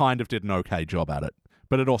actually kind of did an okay job at it.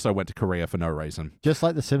 But it also went to Korea for no reason. Just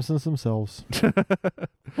like the Simpsons themselves.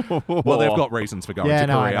 Well, they've got reasons for going to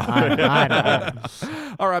Korea. I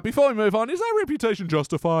know. All right, before we move on, is that reputation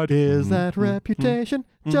justified? Is that reputation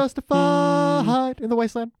justified in the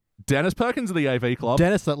Wasteland? Dennis Perkins of the AV Club.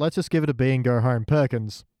 Dennis, let's just give it a B and go home.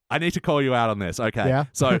 Perkins. I need to call you out on this. Okay. Yeah.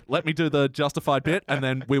 So let me do the justified bit, and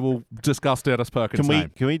then we will discuss Dennis Perkins'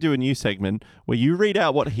 name. Can we do a new segment where you read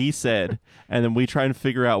out what he said, and then we try and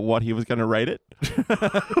figure out what he was going to rate it?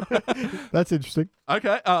 That's interesting.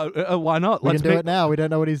 Okay. Why not? We can do it now. We don't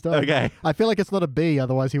know what he's done. Okay. I feel like it's not a B,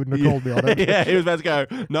 otherwise he wouldn't have called me on it. Yeah, he was about to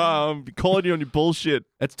go, no, I'm calling you on your bullshit.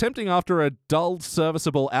 It's tempting after a dull,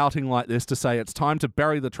 serviceable outing like this to say it's time to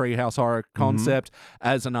bury the Treehouse horror concept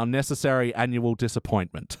as an unnecessary annual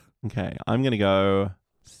disappointment. Okay, I'm going to go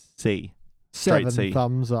C. 7 C.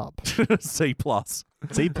 thumbs up. C+.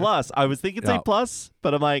 C+. I was thinking C+,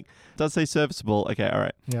 but I'm like, it does say serviceable. Okay, all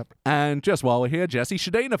right. Yep. And just while we're here, Jesse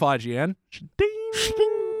Shadeen of IGN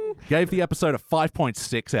gave the episode a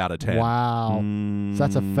 5.6 out of 10. Wow. So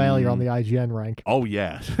that's a failure on the IGN rank. Oh,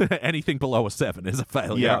 yeah. Anything below a 7 is a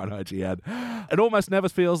failure on IGN. It almost never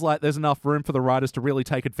feels like there's enough room for the writers to really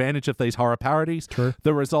take advantage of these horror parodies. True.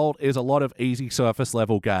 The result is a lot of easy surface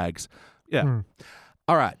level gags. Yeah.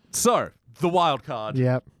 All right. So, the wild card.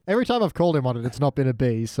 Yep. Every time I've called him on it, it's not been a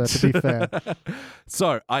B, so to be fair.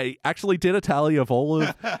 So, I actually did a tally of all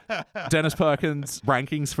of Dennis Perkins'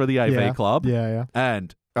 rankings for the AV Club. Yeah.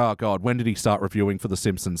 And oh God, when did he start reviewing for The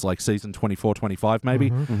Simpsons? Like season 24, 25 maybe?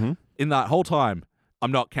 Mm-hmm. In that whole time,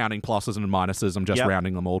 I'm not counting pluses and minuses. I'm just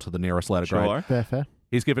rounding them all to the nearest letter grade. Fair.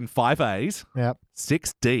 He's given 5 A's, Yep.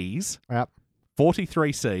 6 D's, Yep.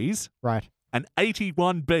 43 C's, Right. and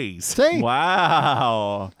 81 B's. See?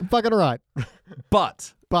 Wow. I'm fucking right.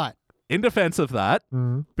 But But. in defense of that,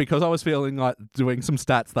 because I was feeling like doing some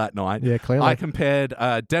stats that night, Yeah, clearly. I compared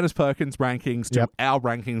Dennis Perkins' rankings to our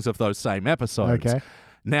rankings of those same episodes. Okay.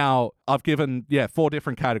 Now, I've given, 4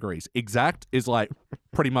 different categories. Exact is like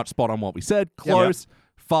pretty much spot on what we said. Close,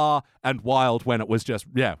 far, and wild when it was just,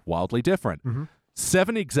 wildly different.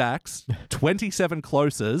 7 exacts, 27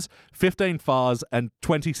 closes, 15 fars, and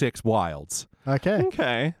 26 wilds. Okay.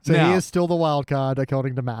 Okay. So Now- he is still the wild card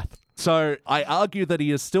according to math. So I argue that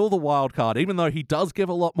he is still the wild card, even though he does give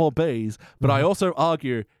a lot more Bs. But I also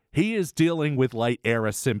argue he is dealing with late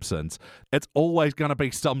era Simpsons. It's always going to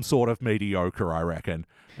be some sort of mediocre, I reckon.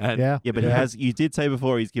 And Yeah. Yeah, but he has. You did say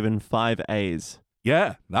before he's given 5 A's.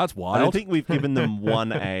 yeah, that's wild. I don't think we've given them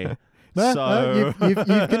 1 A. No, So you've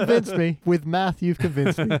convinced me. With math, you've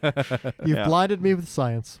convinced me. You've blinded me with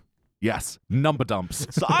science. Yes, number dumps.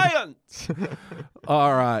 science.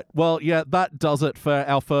 All right. Well, yeah, that does it for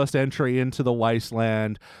our first entry into the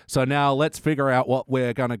Wasteland. So now let's figure out what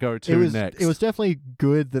we're going to go to next. It was definitely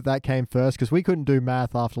good that came first because we couldn't do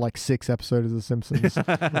math after like 6 episodes of The Simpsons.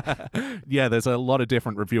 Yeah, there's a lot of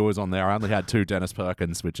different reviewers on there. I only had 2 Dennis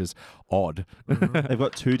Perkins, which is odd. They've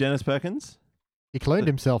got 2 Dennis Perkins. He cloned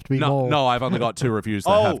himself to be No, more. no, I've only got 2 reviews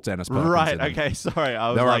that have Dennis Perkins right. in them. Okay, sorry. I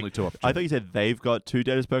was There are like, only 2 I options. thought you said they've got 2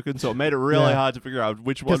 Dennis Perkins, so it made it really hard to figure out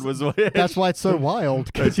which one was which. That's why it's so wild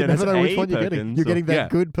because you Dennis never know which A. one you're getting. Perkins You're getting that Yeah.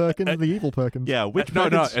 good Perkins and the evil Perkins. Yeah, which No,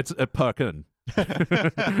 Perkins? it's a Perkin.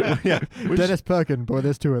 yeah, which, Dennis Perkin, boy,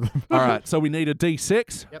 there's 2 of them. All right, so we need a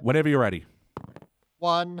D6 whenever you're ready.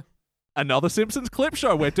 1. Another Simpsons clip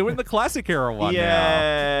show. We're doing the classic era one now.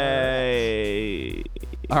 Yay!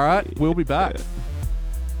 All right, we'll be back.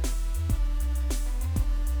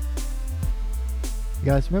 You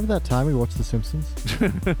guys, remember that time we watched The Simpsons?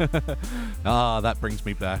 That brings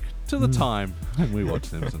me back to the time when we watched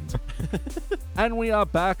Simpsons. And we are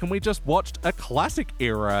back, and we just watched a classic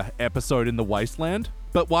era episode in the Wasteland.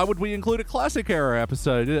 But why would we include a classic era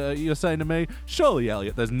episode? You're saying to me, surely,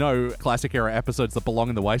 Elliot, there's no classic era episodes that belong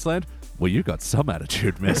in the Wasteland? Well, you got some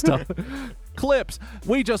attitude, mister. Clips.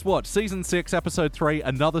 We just watched Season 6, Episode 3,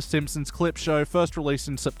 another Simpsons clip show, first released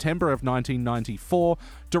in September of 1994,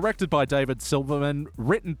 directed by David Silverman,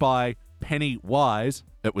 written by Penny Wise.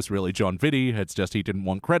 It was really John Vitti. It's just he didn't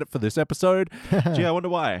want credit for this episode. Gee, I wonder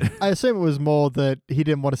why. I assume it was more that he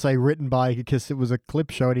didn't want to say written by because it was a clip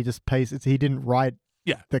show and he just pasted. He didn't write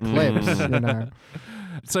the clips, you know.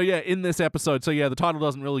 So yeah, in this episode, the title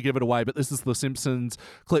doesn't really give it away, but this is the Simpsons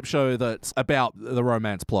clip show that's about the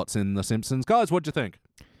romance plots in the Simpsons. Guys, what'd you think?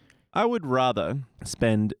 I would rather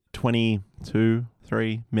spend 22,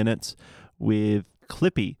 3 minutes with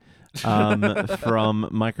Clippy from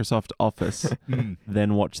Microsoft Office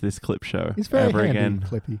than watch this clip show He's very ever handy, again.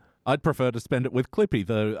 Clippy. I'd prefer to spend it with Clippy,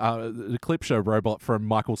 the clip show robot from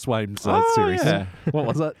Michael Swaim's series. Yeah. What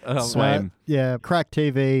was it? Swaim. Yeah, crack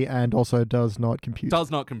TV and also does not compute.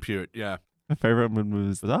 Does not compute, yeah. My favorite one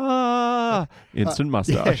was instant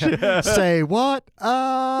mustache. Yeah. Say what?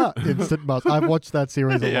 Instant must. I've watched that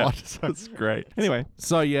series a lot. So. That's great. Anyway,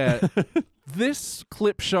 So yeah, this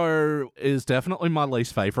clip show is definitely my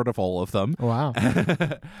least favorite of all of them. Wow.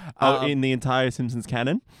 in the entire Simpsons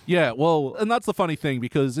canon. Yeah, well, and that's the funny thing,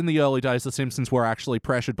 because in the early days, The Simpsons were actually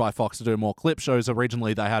pressured by Fox to do more clip shows.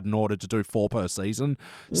 Originally, they had an order to do 4 per season.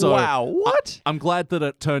 So wow, what? I'm glad that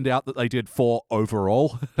it turned out that they did 4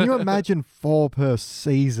 overall. Can you imagine 4 per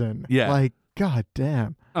season? Yeah. Like, god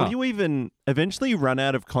damn. What do you even eventually run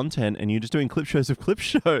out of content and you're just doing clip shows of clip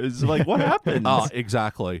shows? Like, what happens? Oh,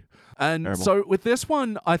 exactly. And Terrible. so with this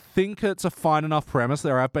one, I think it's a fine enough premise.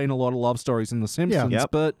 There have been a lot of love stories in The Simpsons, Yep.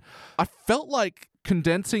 but I felt like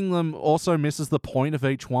condensing them also misses the point of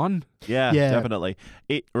each one. Yeah, Yeah. definitely.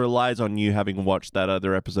 It relies on you having watched that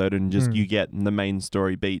other episode and just you get the main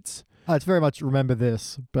story beats. It's very much remember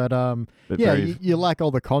this, but But yeah, very- you lack all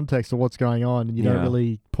the context of what's going on, and you don't Yeah.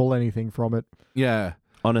 really pull anything from it. Yeah.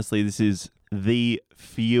 Honestly, this is the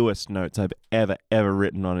fewest notes I've ever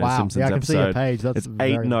written on a Wow, Simpsons yeah, I can episode. see a page. That's It's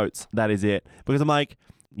 8 very- notes. That is it. Because I'm like,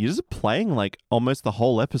 you're just playing like almost the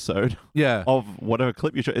whole episode Yeah. of whatever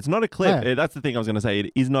clip you show. It's not a clip. Yeah. That's the thing I was going to say.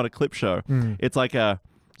 It is not a clip show. Mm. It's like a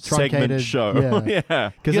Truncated, segment show. Yeah.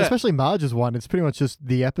 Because Yeah. especially Marge's one, it's pretty much just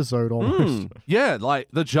the episode almost. Mm. Yeah, like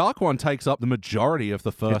the Jark one takes up the majority of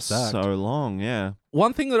the first It's act. so long, yeah.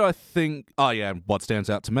 One thing that I think, what stands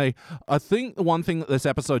out to me, I think the one thing that this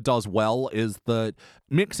episode does well is that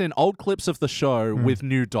mix in old clips of the show with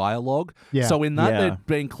new dialogue. Yeah. So in that, they're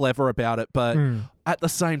being clever about it, but at the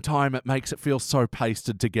same time, it makes it feel so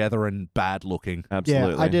pasted together and bad looking.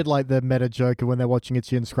 Absolutely. Yeah, I did like the meta joke of when they're watching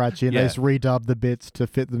Itchy and Scratchy and they just redub the bits to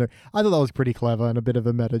fit the new. I thought that was pretty clever and a bit of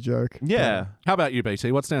a meta joke. Yeah. How about you,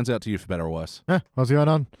 BT? What stands out to you for better or worse? What's going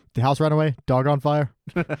on? The house ran away, dog on fire.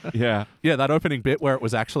 Yeah. Yeah, that opening bit where it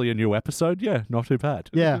was actually a new episode, not too bad.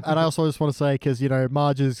 Yeah, and I also just want to say, because,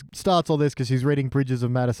 Marge starts all this because she's reading Bridges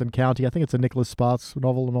of Madison County. I think it's a Nicholas Sparks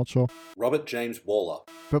novel, I'm not sure. Robert James Waller.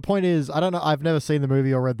 But point is, I don't know, I've never seen the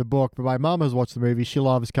movie or read the book, but my mum has watched the movie. She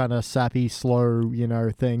loves kind of sappy, slow,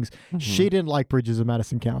 things. She didn't like Bridges of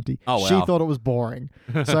Madison County. Oh, wow. She thought it was boring.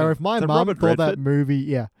 So if my mum thought that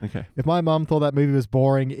movie, Okay. if my mum thought that movie was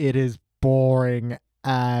boring, it is boring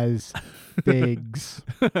as figs.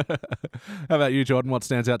 How about you, Jordan? What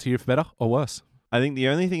stands out to you for better or worse? I think the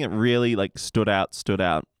only thing that really stood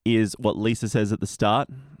out is what Lisa says at the start.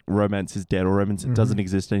 Romance is dead, or romance doesn't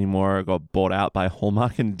exist anymore. It got bought out by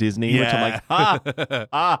Hallmark and Disney, which I'm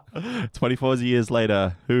like, 24 years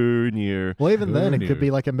later, who knew? Well, even then, it could be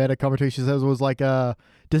like a meta commentary. She says it was like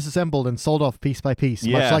disassembled and sold off piece by piece,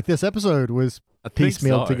 much like this episode was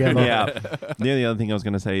piecemealed together. Yeah. The only other thing I was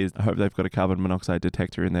going to say is I hope they've got a carbon monoxide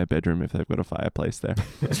detector in their bedroom if they've got a fireplace there.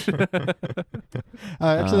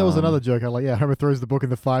 Actually, there was another joke. I'm like, Homer throws the book in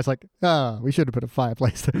the fire. It's like, we should have put a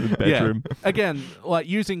fireplace there. Bedroom. Yeah. Again,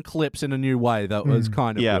 using clips in a new way, that was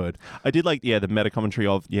kind of good. I did like, the meta commentary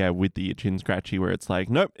of, with the Itchy and Scratchy, where it's like,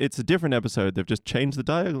 nope, it's a different episode. They've just changed the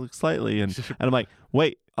dialogue slightly. And I'm like,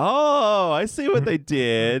 wait, I see what they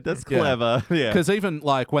did. That's clever. Yeah. Because even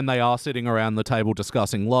when they are sitting around the table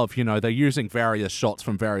discussing love, they're using various shots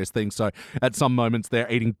from various things. So at some moments they're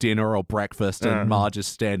eating dinner or breakfast and Marge is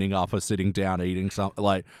standing up or sitting down eating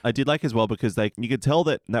something. I did like as well because you could tell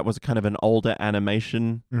that was kind of an older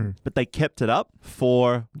animation, but they kept it up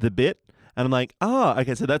for the bit. And I'm like,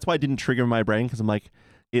 okay, so that's why it didn't trigger my brain, because I'm like,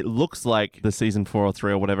 it looks like the season 4 or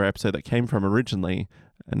 3 or whatever episode that came from originally.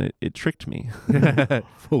 And it tricked me.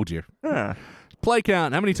 Fooled you. Play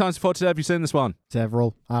count. How many times before today have you seen this one?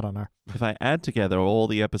 Several. I don't know. If I add together all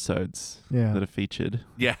the episodes that are featured.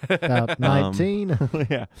 Yeah. About 19.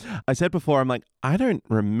 Yeah. I said before, I'm like, I don't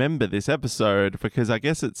remember this episode because I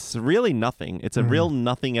guess it's really nothing. It's a real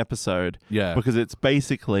nothing episode. Yeah. Because it's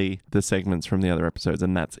basically the segments from the other episodes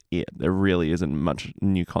and that's it. There really isn't much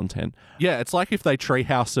new content. Yeah, it's like if they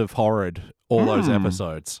Treehouse of Horrored all those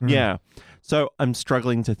episodes. Yeah. So I'm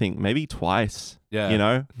struggling to think, maybe twice.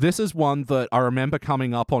 Yeah. This is one that I remember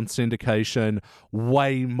coming up on syndication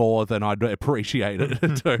way more than I'd appreciated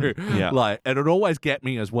it to. Yeah. And it'd always get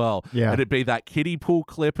me as well. Yeah. And it'd be that kiddie pool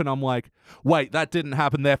clip and I'm like, wait, that didn't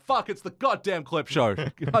happen there. Fuck, it's the goddamn clip show.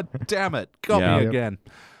 God damn it. Got me again.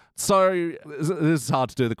 So this is hard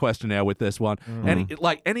to do the questionnaire with this one.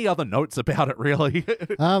 Any other notes about it, really?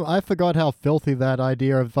 I forgot how filthy that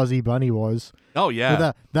idea of Fuzzy Bunny was. Oh,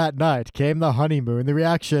 yeah. That night came the honeymoon, the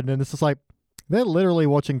reaction, and it's just like, they're literally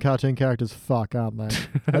watching cartoon characters fuck, aren't they?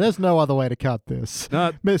 And there's no other way to cut this.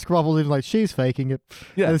 Miss Crumple's even like, she's faking it.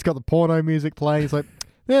 Yeah. And it's got the porno music playing. It's like,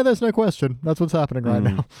 yeah, there's no question. That's what's happening right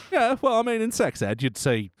now. Yeah, well, I mean, in sex ed, you'd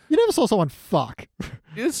see... You never saw someone fuck.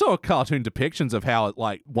 You saw cartoon depictions of how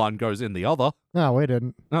one goes in the other. No, we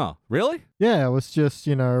didn't. Oh, really? Yeah, it was just,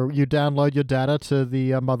 you download your data to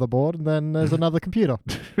the motherboard and then there's another computer.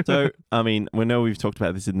 So, I mean, we know we've talked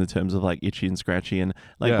about this in the terms of Itchy and Scratchy and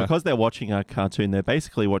because they're watching a cartoon, they're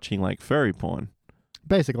basically watching furry porn.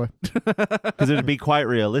 Basically. Because it'd be quite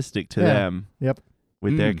realistic to them. Yep.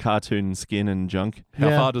 With their cartoon skin and junk. How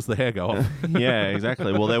far does the hair go off? Yeah,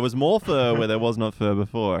 exactly. Well, there was more fur where there was not fur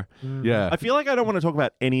before. Yeah. I feel like I don't want to talk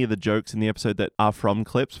about any of the jokes in the episode that are from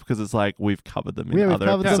clips because it's like we've covered them in other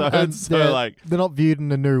episodes. So they're not viewed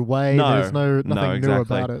in a new way. There's nothing new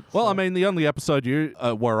about it. Well, I mean, the only episode you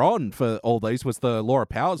were on for all these was the Laura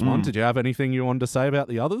Powers one. Did you have anything you wanted to say about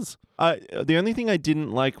the others? The only thing I didn't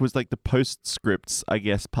like was the postscripts, I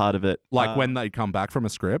guess, part of it. When they come back from a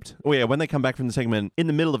script? Oh, yeah, when they come back from the segment, in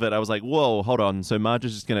the middle of it, I was like, whoa, hold on. So Marge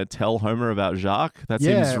is just going to tell Homer about Jacques? That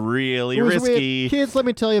seems really risky. Weird. Kids, let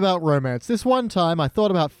me tell you about romance. This one time, I thought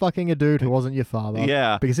about fucking a dude who wasn't your father.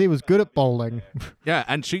 Yeah. Because he was good at bowling. Yeah,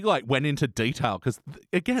 and she went into detail because,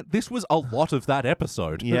 again, this was a lot of that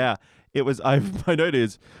episode. Yeah. my note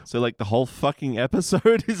is, so like the whole fucking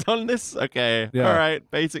episode is on this? Okay. Yeah. All right.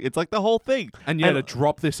 Basic. It's like the whole thing. And to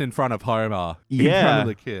drop this in front of Homer, in Yeah. front of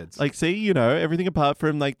the kids. Like, see, everything apart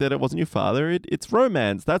from like that it wasn't your father, it's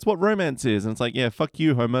romance. That's what romance is. And it's like, yeah, fuck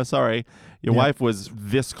you, Homer. Sorry. Your wife was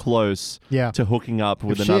this close to hooking up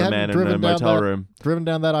with If she another hadn't man in a driven down motel that- room. Driven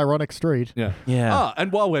down that ironic street. Yeah. Yeah.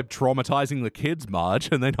 And while we're traumatizing the kids, Marge,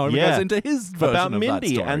 and then Homer Yeah. goes into his version About of Mindy.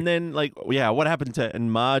 that story. And then, like, what happened to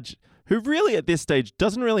and Marge, who really at this stage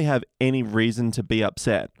doesn't really have any reason to be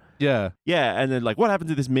upset. Yeah. Yeah, and then like, what happened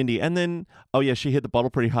to this Mindy? And then, she hit the bottle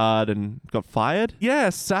pretty hard and got fired. Yeah,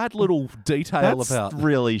 sad little detail That's about...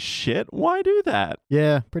 really shit. Why do that?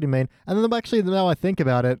 Yeah, pretty mean. And then actually, now I think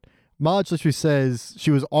about it, Marge literally says she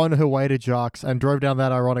was on her way to Jock's and drove down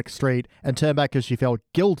that ironic street and turned back because she felt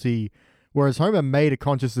guilty, whereas Homer made a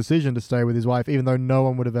conscious decision to stay with his wife, even though no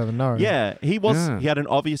one would have ever known. Yeah, he had an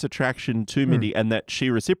obvious attraction to Mindy and that she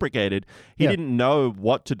reciprocated. He didn't know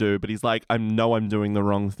what to do, but he's like, I know I'm doing the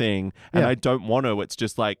wrong thing and I don't want to. It's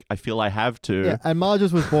just like, I feel I have to. Yeah, and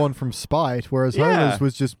Marge's was born from spite, whereas Homer's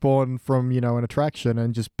was just born from, an attraction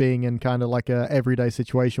and just being in kind of like a everyday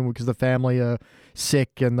situation because the family are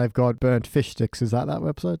sick and they've got burnt fish sticks. Is that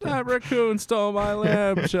episode? That raccoon stole my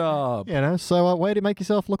lamb chop. So way to make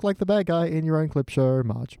yourself look like the bad guy in your own clip show,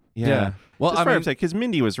 Marge. Yeah. Well, Just very upset because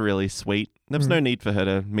Mindy was really sweet. There was no need for her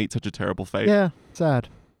to meet such a terrible fate. Yeah, sad.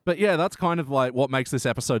 But yeah, that's kind of like what makes this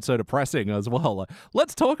episode so depressing as well. Like,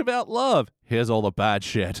 let's talk about love. Here's all the bad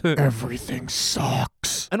shit. Everything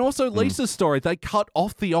sucks. And also Lisa's story, they cut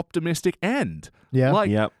off the optimistic end. Yeah. Like,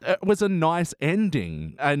 it was a nice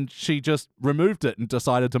ending, and she just removed it and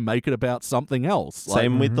decided to make it about something else.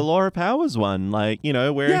 Same with the Laura Powers one, like,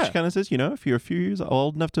 where she kind of says, if you're a few years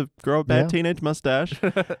old enough to grow a bad teenage mustache.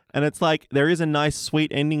 And it's like, there is a nice,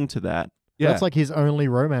 sweet ending to that. Yeah. That's like his only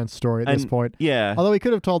romance story at this point. Yeah. Although he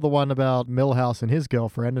could have told the one about Milhouse and his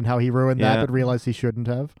girlfriend and how he ruined that but realized he shouldn't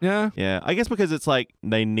have. Yeah. Yeah. I guess because it's like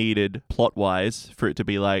they needed plot-wise for it to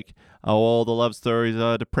be like, all the love stories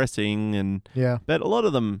are depressing but a lot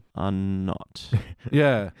of them are not.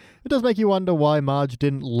 Yeah. It does make you wonder why Marge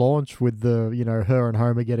didn't launch with the, her and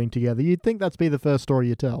Homer getting together. You'd think that'd be the first story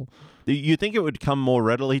you tell. You think it would come more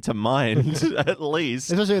readily to mind, at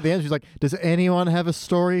least. Especially at the end, she's like, does anyone have a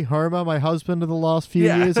story? Homer, my husband of the last few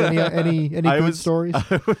years? Any good stories?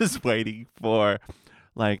 I was waiting for...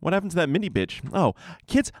 Like, what happened to that Mindy bitch? Oh,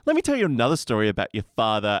 kids, let me tell you another story about your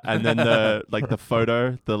father. And then the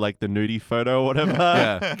photo, the nudie photo or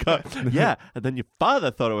whatever. Yeah. And then your father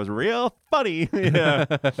thought it was real funny. Yeah.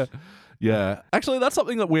 Yeah. Actually, that's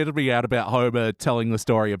something that weirded me out about Homer telling the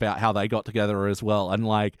story about how they got together as well. And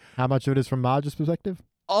like... How much of it is from Marge's perspective?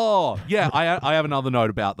 Oh, yeah, I have another note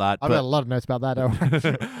about that. I've got a lot of notes about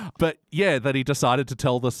that. But yeah, that he decided to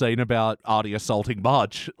tell the scene about Artie assaulting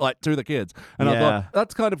Marge, like, to the kids. And I thought,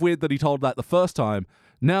 that's kind of weird that he told that the first time.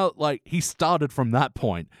 Now, like, he started from that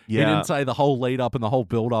point. Yeah. He didn't say the whole lead up and the whole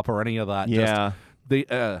build up or any of that. Yeah.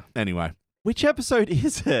 Just anyway. Which episode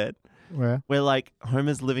is it? Where? Where, like,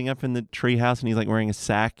 Homer's living up in the treehouse and he's, like, wearing a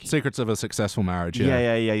sack. Secrets of a Successful Marriage,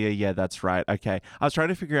 Yeah, that's right. Okay. I was trying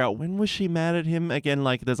to figure out when was she mad at him? Again,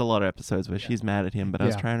 like, there's a lot of episodes where she's mad at him, but I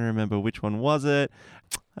was trying to remember which one was it.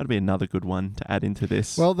 That'd be another good one to add into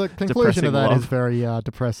this. Well, the conclusion of that is very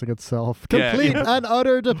depressing itself. Complete and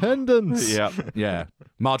utter dependence. Yeah.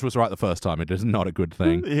 Marge was right the first time. It is not a good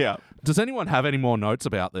thing. Yeah. Does anyone have any more notes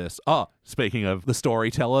about this? Oh, speaking of the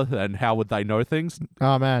storyteller and how would they know things?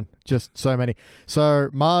 Oh, man. Just so many. So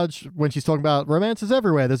Marge, when she's talking about romances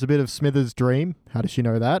everywhere, there's a bit of Smithers' dream. How does she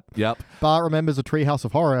know that? Yep. Bart remembers a Treehouse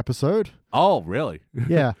of Horror episode. Oh, really?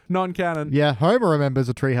 Yeah. Non-canon. Yeah, Homer remembers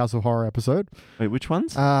a Treehouse of Horror episode. Wait, which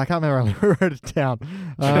ones? I can't remember. I wrote it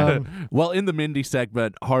down. Well, in the Mindy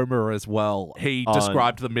segment, Homer as well, he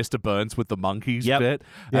described the Mr. Burns with the monkeys bit.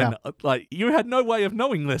 And like, you had no way of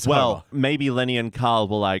knowing this, well, Homer. maybe Lenny and Carl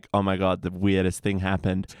were like, oh my God, the weirdest thing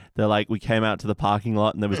happened. They're like, we came out to the parking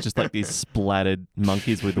lot and there was just like these splattered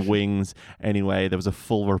monkeys with wings. Anyway, there was a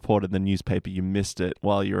full report in the newspaper. You missed it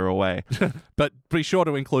while you were away. But be sure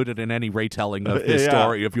to include it in any retelling of this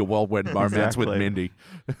story of your whirlwind romance with Mindy.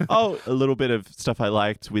 A little bit of stuff I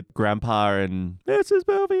liked with Grandpa and Mrs.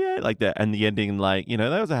 Bouvier, like that, and the ending, like,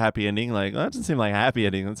 that was a happy ending. Like, that doesn't seem like a happy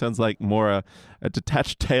ending. It sounds like more a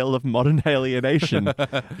detached tale of modern alienation,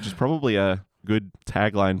 which is probably a Good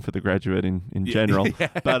tagline for The Graduate in general. Yeah.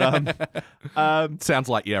 But sounds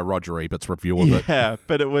like Roger Ebert's review of it. yeah,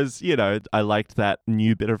 but it was, I liked that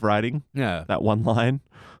new bit of writing. Yeah, That one line.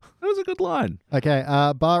 it was a good line. Okay,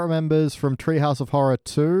 Bart remembers from Treehouse of Horror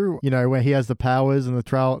 2, where he has the powers and the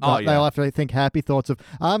trial. They'll have to think happy thoughts of,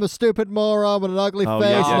 I'm a stupid moron with an ugly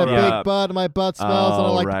face and a big butt and my butt smells and I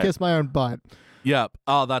like to kiss my own butt. Yep.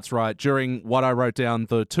 Oh, that's right. During what I wrote down,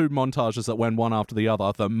 the two montages that went one after the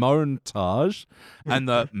other, the montage and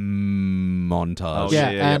the montage. Oh,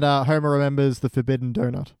 yeah. And Homer remembers the forbidden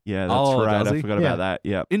donut. Yeah, that's right. Does he? I forgot about that.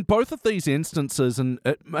 Yeah. In both of these instances, and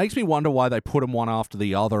it makes me wonder why they put them one after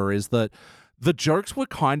the other, is that the jokes were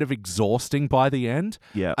kind of exhausting by the end.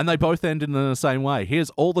 Yeah. And they both ended in the same way. Here's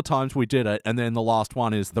all the times we did it, and then the last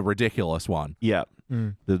one is the ridiculous one. Yeah.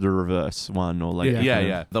 The reverse one, or like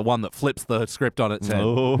Yeah. The one that flips the script on its head.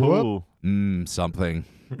 Oh. Something.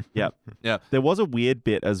 Yep. Yeah. There was a weird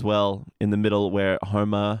bit as well in the middle where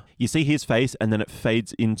Homer, you see his face and then it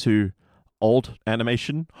fades into old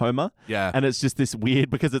animation Homer. Yeah. And it's just this weird,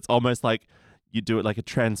 because it's almost like you do it like a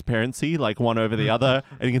transparency, like one over the other,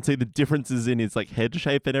 and you can see the differences in his like head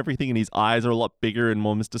shape and everything, and his eyes are a lot bigger and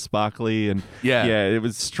more Mr. Sparkly, and yeah, it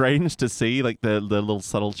was strange to see like the little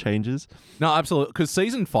subtle changes. No, absolutely, because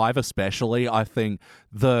season 5 especially, I think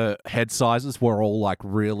the head sizes were all like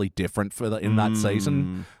really different in that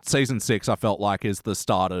season. Season 6, I felt like, is the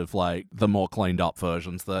start of like the more cleaned up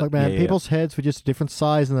versions. That Look, man, people's heads were just a different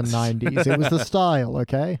size in the 90s. It was the style,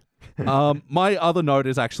 okay? My other note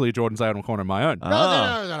is actually a Jordan's Anal Corner of my own.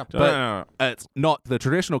 But it's not the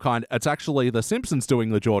traditional kind. It's actually the Simpsons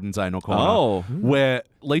doing the Jordan's Anal Corner. Where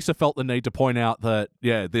Lisa felt the need to point out that,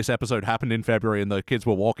 this episode happened in February and the kids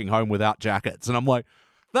were walking home without jackets. And I'm like,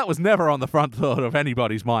 that was never on the front thought of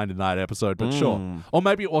anybody's mind in that episode, but sure. Or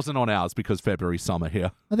maybe it wasn't on ours because February's summer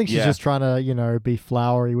here. I think she's just trying to, be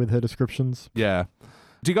flowery with her descriptions. Yeah.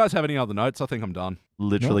 Do you guys have any other notes? I think I'm done.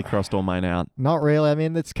 Literally crossed all mine out. Not really. I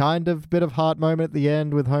mean, it's kind of a bit of heart moment at the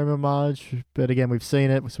end with Homer Marge, but again, we've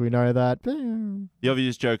seen it, so we know that. The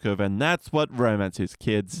obvious joke of, and that's what romance is,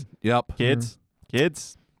 kids. Yep. Kids.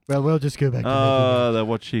 Well, we'll just go back to they're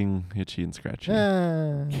watching Itchy and Scratchy.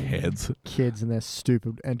 Kids and their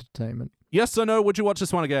stupid entertainment. Yes or no, would you watch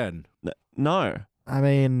this one again? No. I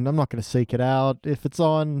mean, I'm not going to seek it out. If it's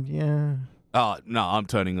on, yeah. Oh, no, I'm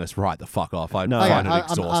turning this right the fuck off. I No. find it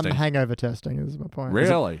exhausting. I'm hangover testing, is my point.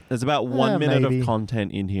 Really? There's about 1 minute maybe. of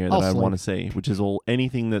content in here that I want to see, which is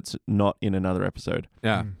anything that's not in another episode.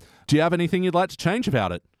 Yeah. Do you have anything you'd like to change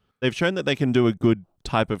about it? They've shown that they can do a good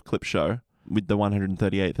type of clip show with the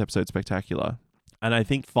 138th episode Spectacular. And I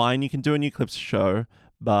think, fine, you can do a new clips show,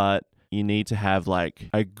 but you need to have like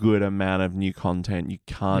a good amount of new content. You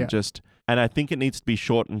can't just... And I think it needs to be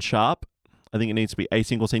short and sharp. I think it needs to be a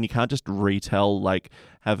single scene. You can't just retell, like,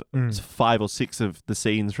 have 5 or 6 of the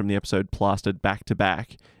scenes from the episode plastered back to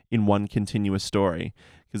back in one continuous story.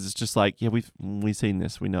 Because it's just like, we've seen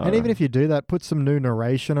this, we know. And even if you do that, put some new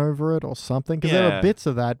narration over it or something. Because there are bits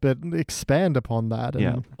of that, but expand upon that.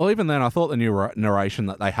 And Well, even then, I thought the new narration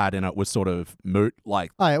that they had in it was sort of moot.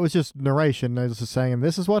 Like, it was just narration. They was just saying,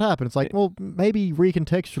 this is what happened. It's like, well, maybe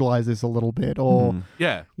recontextualize this a little bit or,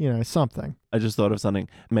 something. I just thought of something.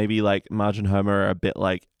 Maybe like Marge and Homer are a bit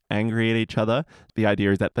like angry at each other. The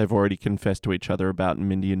idea is that they've already confessed to each other about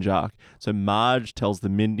Mindy and Jacques. So Marge tells the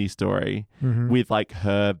Mindy story with like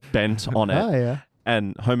her bent on it. Oh, yeah.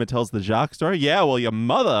 And Homer tells the Jacques story. Yeah, well, your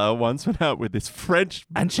mother once went out with this French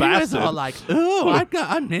and she bastard. was all like, "Ooh,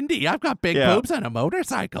 I'm Mindy. I've got big boobs and a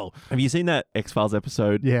motorcycle." Have you seen that X-Files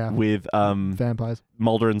episode? with vampires,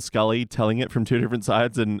 Mulder and Scully telling it from two different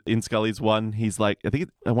sides? And in Scully's one, he's like, I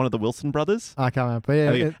think one of the Wilson brothers. I can't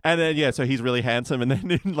remember. Yeah, and then so he's really handsome. And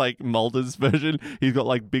then in like Mulder's version, he's got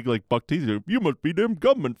like big like buck teeth. You must be them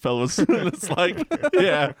government fellas. And it's like,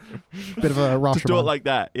 bit of a rush. Just do it like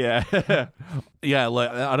that. Yeah. Yeah,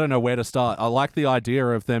 I don't know where to start. I like the idea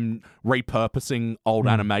of them repurposing old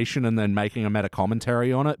animation and then making a meta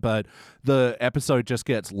commentary on it, but the episode just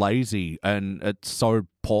gets lazy and it's so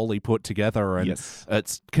poorly put together, and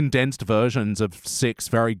it's condensed versions of 6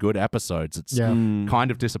 very good episodes. It's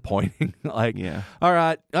kind of disappointing. All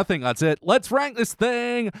right, I think that's it. Let's rank this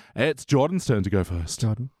thing. It's Jordan's turn to go first.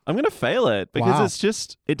 Jordan. I'm going to fail it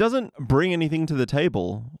because it doesn't bring anything to the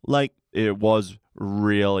table. Like, it was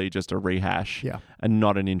really just a rehash and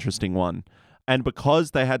not an interesting one. And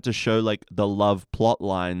because they had to show like the love plot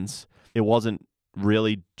lines, it wasn't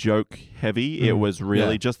really joke heavy. It was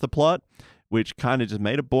really just the plot, which kind of just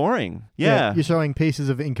made it boring. Yeah. You're showing pieces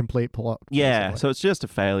of incomplete plot. Yeah. Basically. So it's just a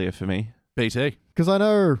failure for me. BT. Because I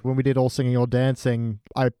know when we did All Singing All Dancing,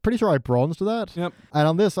 I'm pretty sure I bronzed that. Yep. And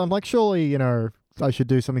on this, I'm like, surely, I should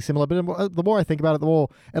do something similar. But the more I think about it, the more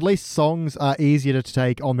at least songs are easier to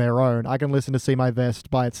take on their own. I can listen to See My Vest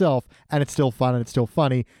by itself, and it's still fun and it's still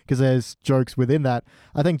funny because there's jokes within that.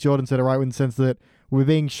 I think Jordan said it right in the sense that we're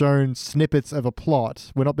being shown snippets of a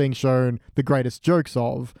plot. We're not being shown the greatest jokes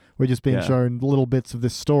of. We're just being shown little bits of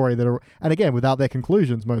this story that are, and again, without their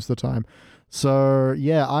conclusions most of the time. So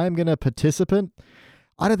yeah, I'm going to participant.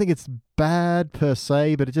 I don't think it's bad per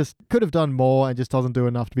se, but it just could have done more and just doesn't do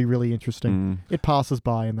enough to be really interesting. It passes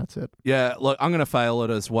by and that's it. Yeah, look, I'm going to fail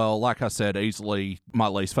it as well. Like I said, easily my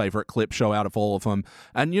least favorite clip show out of all of them.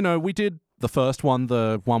 And, you know, we did the first one,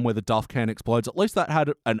 the one where the Duff can explodes, at least that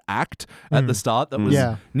had an act at the start that was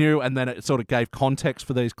new, and then it sort of gave context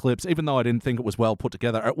for these clips, even though I didn't think it was well put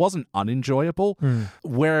together. It wasn't unenjoyable.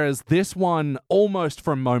 Whereas this one, almost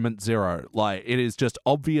from moment zero, like, it is just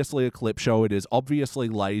obviously a clip show. It is obviously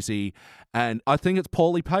lazy, and I think it's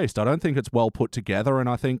poorly paced. I don't think it's well put together, and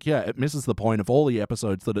I think, it misses the point of all the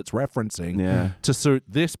episodes that it's referencing to suit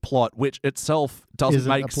this plot, which itself doesn't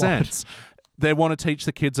make sense. They want to teach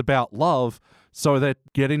the kids about love, so they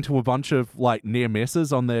get into a bunch of like near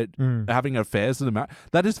misses on their having affairs with them.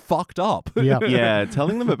 That is fucked up. Yeah,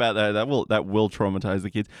 telling them about that will traumatize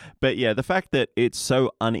the kids. But yeah, the fact that it's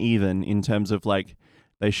so uneven in terms of like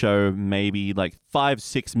they show maybe like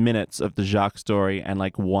 5-6 minutes of the Jacques story and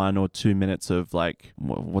like 1 or 2 minutes of like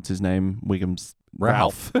what's his name, Wiggum's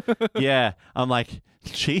Ralph. Yeah, I'm like,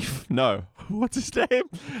 Chief? No. What's his name?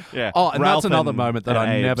 Yeah. Oh, and Ralph that's another moment that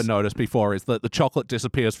I Abe's. never noticed before is that the chocolate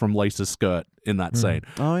disappears from Lisa's skirt in that scene.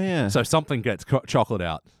 Oh, yeah. So something gets chocolate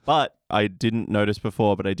out. But I didn't notice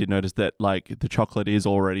before, but I did notice that like the chocolate is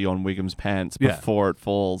already on Wiggum's pants before it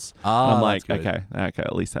falls. Ah, I'm like, that's good. okay,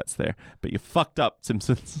 at least that's there. But you fucked up,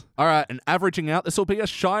 Simpsons. All right, and averaging out, this will be a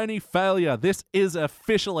shiny failure. This is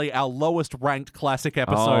officially our lowest ranked classic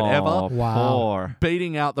episode ever. Wow. Poor.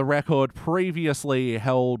 Beating out the record previously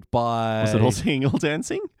held by... Was it All Singing, All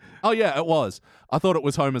Dancing? Oh, yeah, it was. I thought it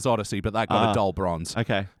was Homer's Odyssey, but that got a dull bronze.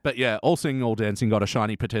 Okay. But yeah, All Singing, All Dancing got a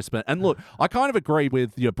shiny participant. And look, I kind of agree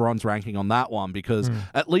with your bronze ranking on that one because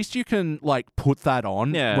at least you can like put that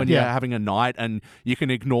on when you're having a night and you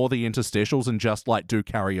can ignore the interstitials and just like do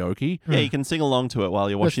karaoke. Yeah, you can sing along to it while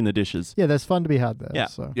you're washing the dishes. Yeah, there's fun to be had there. Yeah.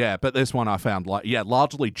 So. Yeah, but this one I found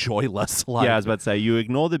largely joyless. Like, Yeah, I was about to say, you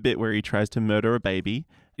ignore the bit where he tries to murder a baby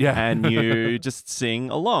and you just sing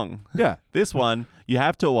along. Yeah. This one, you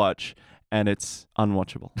have to watch and it's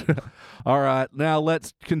unwatchable. All right, now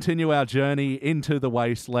let's continue our journey into the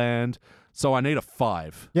Wasteland. So I need a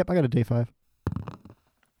 5. Yep, I got a D5.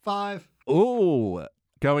 5. Ooh,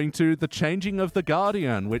 going to The Changing of the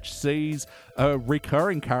Guardian, which sees a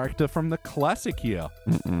recurring character from the classic year.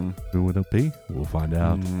 Who would it be? We'll find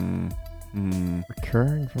out.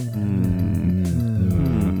 Recurring from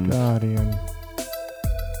Guardian.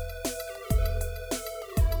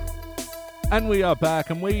 And we are back,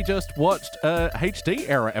 and we just watched a HD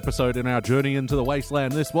era episode in our journey into the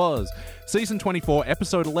Wasteland. This was Season 24,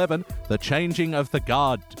 Episode 11, The Changing of the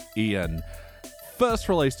Guardian. First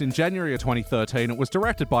released in January of 2013, it was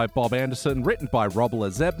directed by Bob Anderson, written by Rob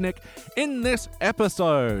Lezebnik. In this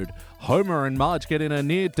episode, Homer and Marge get in a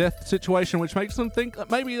near-death situation, which makes them think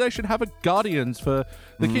that maybe they should have a guardians for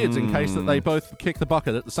the kids in case that they both kick the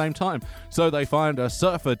bucket at the same time. So they find a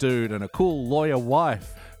surfer dude and a cool lawyer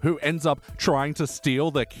wife who ends up trying to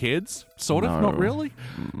steal the kids. Sort of, not really.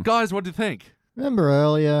 Guys, what do you think? Remember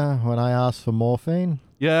earlier when I asked for morphine?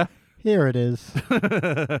 Yeah. Here it is.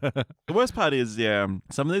 The worst part is,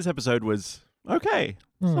 some of this episode was okay,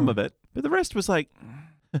 some of it, but the rest was like,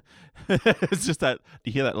 it's just that,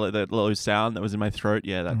 you hear that low sound that was in my throat?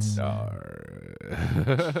 Yeah, that's...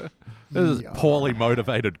 This is poorly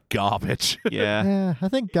motivated garbage. Yeah, I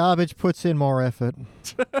think garbage puts in more effort.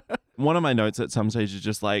 One of my notes at some stage is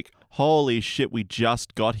just like, holy shit, we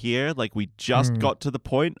just got here. Like, we just got to the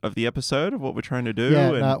point of the episode of what we're trying to do.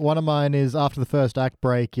 Yeah, one of mine is after the first act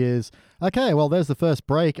break is, okay, well, there's the first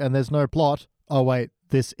break and there's no plot. Oh, wait,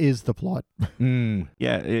 this is the plot.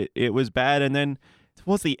 Yeah, it was bad. And then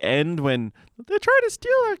towards the end when they're trying to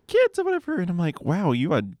steal our kids or whatever, and I'm like, wow,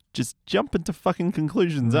 you are just jumping to fucking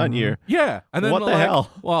conclusions, aren't you? Yeah. And then what the hell?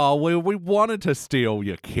 Well, we wanted to steal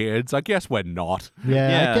your kids. I guess we're not.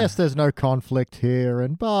 Yeah, I guess there's no conflict here,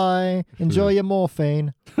 and bye. Enjoy your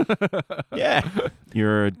morphine. Yeah.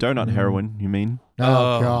 Your donut heroin, you mean?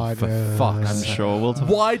 Oh, God. For fuck's I'm sake. sure we'll talk.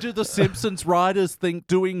 Why do the Simpsons writers think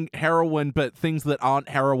doing heroin but things that aren't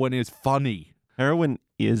heroin is funny? Heroin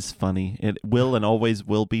is funny. It will and always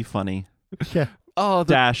will be funny. Yeah. Oh,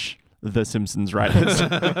 Dash the Simpsons writers.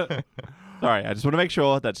 Sorry, I just want to make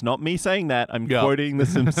sure that's not me saying that. I'm quoting the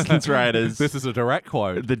Simpsons writers. This is a direct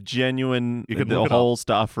quote. The genuine, You can the look it whole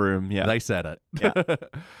staff room. Yeah. They said it. Yeah.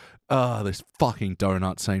 Oh, this fucking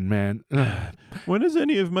donut scene, man. When has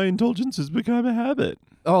any of my indulgences become a habit?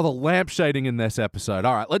 Oh, the lampshading in this episode.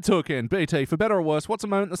 All right, let's hook in. BT, for better or worse, what's a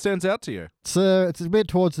moment that stands out to you? So it's a bit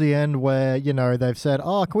towards the end where, they've said,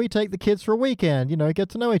 oh, can we take the kids for a weekend? Get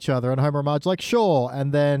to know each other. And Homer and Marge's like, sure.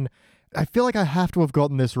 And then I feel like I have to have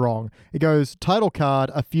gotten this wrong. It goes, title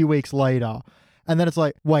card a few weeks later. And then it's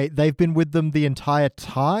like, wait, they've been with them the entire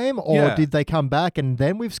time? Or did they come back and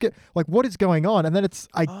then we've skipped? Like, what is going on? And then it's,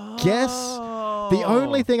 I guess, the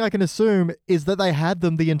only thing I can assume is that they had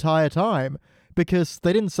them the entire time. Because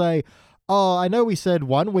they didn't say, oh, I know we said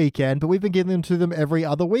one weekend, but we've been giving them to them every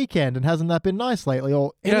other weekend, and hasn't that been nice lately,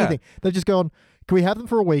 or anything. They've just gone, can we have them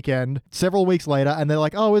for a weekend, several weeks later, and they're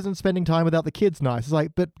like, oh, isn't spending time without the kids nice? It's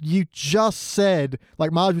like, but you just said,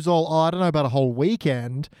 like, Marge was all, oh, I don't know about a whole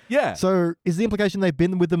weekend. Yeah. So is the implication they've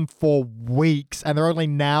been with them for weeks, and they're only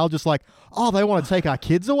now just like, oh, they want to take our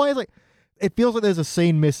kids away? It's like, it feels like there's a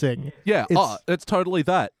scene missing. Yeah, it's totally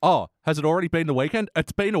that. Oh, has it already been the weekend?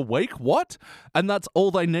 It's been a week? What? And that's all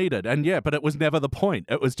they needed. And yeah, but it was never the point.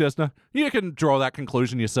 It was just, you can draw that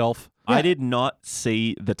conclusion yourself. Yeah. I did not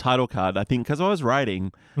see the title card, I think, because I was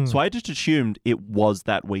writing. So I just assumed it was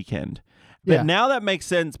that weekend. But now that makes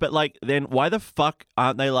sense. But like, then why the fuck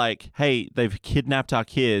aren't they like, hey, they've kidnapped our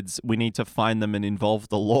kids. We need to find them and involve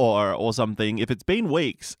the law or something. If it's been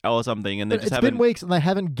weeks or something, and they just haven't. It's been weeks and they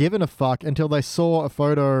haven't given a fuck until they saw a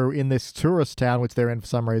photo in this tourist town, which they're in for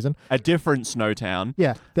some reason. A different snow town.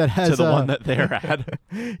 Yeah, that has to the one that they're at.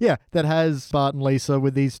 Yeah, that has Bart and Lisa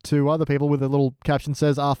with these two other people with a little caption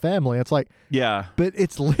says "our family." It's like, yeah, but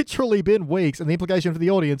it's literally been weeks, and the implication for the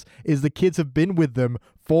audience is the kids have been with them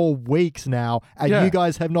for weeks now, and you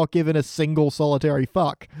guys have not given a single solitary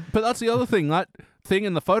fuck. But that's the other thing. That thing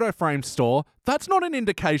in the photo frame store, that's not an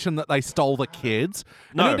indication that they stole the kids.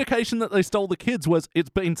 No. An indication that they stole the kids was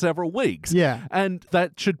it's been several weeks. Yeah. And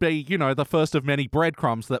that should be, the first of many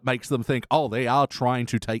breadcrumbs that makes them think, oh, they are trying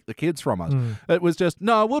to take the kids from us. It was just,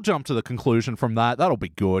 no, we'll jump to the conclusion from that. That'll be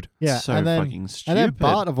good. Yeah. So and then, fucking stupid. And then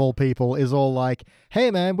Bart, of all people, is all like,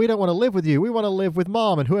 hey, man, we don't want to live with you. We want to live with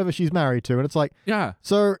mom and whoever she's married to. And it's like, yeah.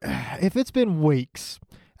 So if it's been weeks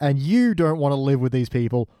and you don't want to live with these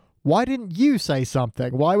people, why didn't you say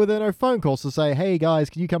something? Why were there no phone calls to say, hey,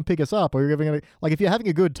 guys, can you come pick us up? Or you're giving like, if you're having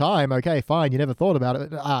a good time, okay, fine. You never thought about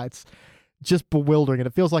it. It's just bewildering. And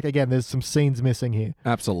it feels like, again, there's some scenes missing here.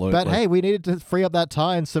 Absolutely. But hey, we needed to free up that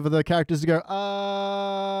time so for the characters to go,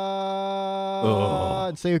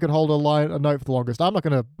 and see who can hold a note for the longest. I'm not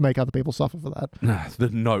going to make other people suffer for that. The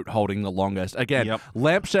note holding the longest. Again,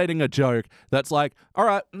 lampshading a joke that's like, all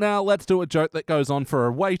right, now let's do a joke that goes on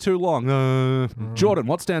for way too long. Jordan,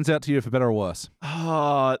 what stands out to you for better or worse?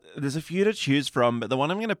 There's a few to choose from, but the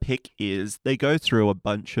one I'm going to pick is they go through a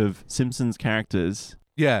bunch of Simpsons characters.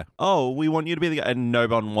 Yeah. Oh, we want you to be the guy, and no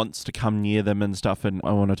one wants to come near them and stuff, and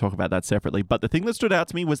I want to talk about that separately. But the thing that stood out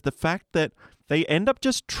to me was the fact that they end up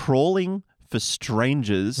just trawling for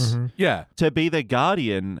strangers to be their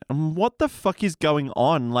guardian. And what the fuck is going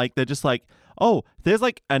on? Like, they're just like, oh, there's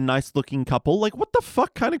like a nice looking couple. Like, what the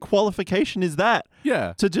fuck kind of qualification is that?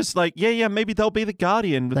 Yeah. To just like, maybe they'll be the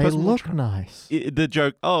guardian. They look nice. The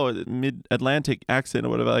joke, mid-Atlantic accent or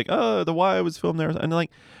whatever, like, oh, The Wire was filmed there. And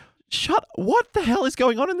like, what the hell is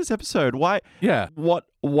going on in this episode? Why? Yeah.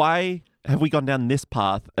 Why have we gone down this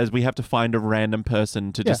path as we have to find a random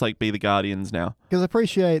person to just like be the guardians now? Because I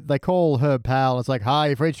appreciate they call Herb Powell. It's like, hi,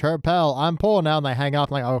 you've reached Herb Powell. I'm poor now. And they hang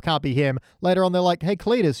up like, oh, it can't be him. Later on, they're like, hey,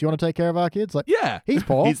 Cletus, you want to take care of our kids? Like, yeah. He's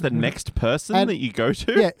poor. He's the next person that you go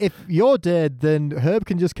to? Yeah. If you're dead, then Herb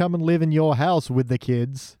can just come and live in your house with the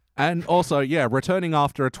kids. And also, returning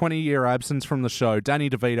after a 20-year absence from the show, Danny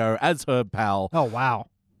DeVito as Herb Powell. Oh, wow.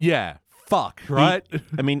 Yeah. Fuck, right?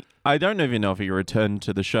 I don't even know if he returned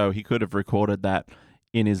to the show. He could have recorded that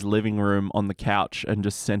in his living room on the couch and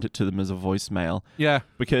just sent it to them as a voicemail. Yeah.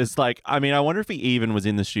 Because, I wonder if he even was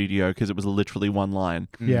in the studio because it was literally one line.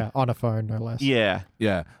 Yeah, on a phone, no less. Yeah.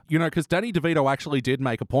 Yeah. Because Danny DeVito actually did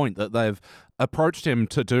make a point that they've approached him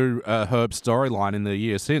to do Herb's storyline in the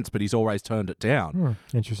year since, but he's always turned it down.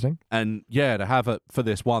 Interesting. And, to have it for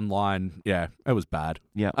this one line, it was bad.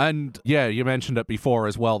 Yeah. And, you mentioned it before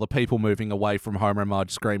as well, the people moving away from Homer and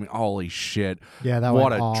Marge screaming, holy shit. Yeah, that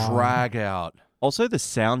what went a drag out. Also, the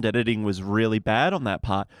sound editing was really bad on that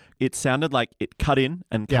part. It sounded like it cut in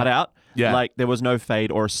and cut out. Yeah. Like, there was no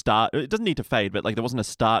fade or a start. It doesn't need to fade, but like there wasn't a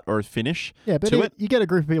start or a finish Yeah, but to it. you get a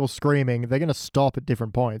group of people screaming, they're going to stop at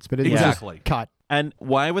different points, but it's Exactly. just cut. And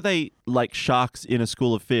why were they like sharks in a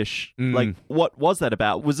school of fish? Like, what was that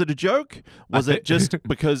about? Was it a joke? Was it just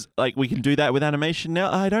because like we can do that with animation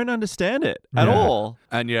now? I don't understand it at all.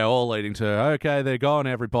 And yeah, all leading to, okay, they're gone,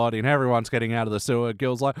 everybody, and everyone's getting out of the sewer.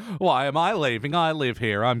 Gil's like, why am I leaving? I live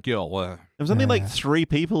here. I'm Gil. There was only like 3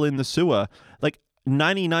 people in the sewer. Like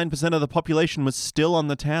 99% of the population was still on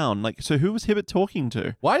the town. Like, so who was Hibbert talking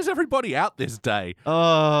to? Why is everybody out this day?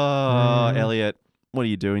 Oh, Elliot, what are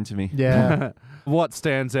you doing to me? Yeah. What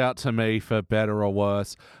stands out to me, for better or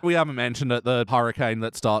worse, we haven't mentioned it, the hurricane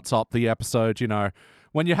that starts up the episode, you know,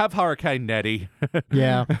 when you have Hurricane Nettie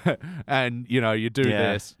Yeah. and, you know, you do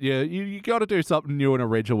this, you got to do something new and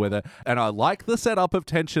original with it. And I like the setup of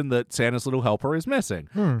tension that Santa's Little Helper is missing.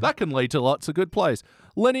 That can lead to lots of good plays.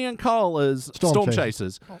 Lenny and Carl as Storm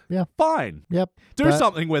Chasers. Yeah. Fine. Yep. Do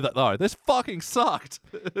something with it, though. This fucking sucked.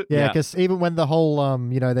 Yeah, because even when the whole,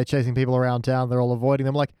 they're chasing people around town, they're all avoiding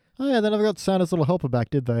them. Like, oh yeah, they never got Santa's Little Helper back,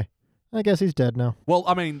 did they? I guess he's dead now. Well,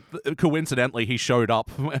 I mean, coincidentally, he showed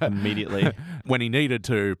up Immediately when he needed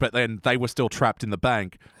to, but then they were still trapped in the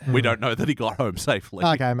bank. We don't know that he got home safely.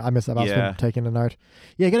 Okay, I missed that. I was taking a note.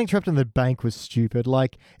 Yeah, getting trapped in the bank was stupid.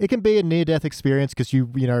 Like, it can be a near-death experience because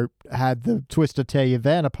you had the twister tear your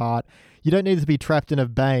van apart. You don't need to be trapped in a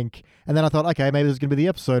bank. And then I thought, okay, maybe this is going to be the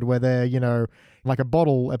episode where they're, like a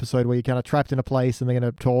bottle episode where you're kind of trapped in a place and they're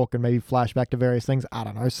going to talk and maybe flash back to various things. I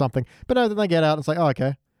don't know, something. But no, then they get out and it's like, oh,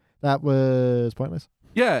 okay. That was pointless.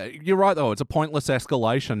 Yeah, you're right, though. It's a pointless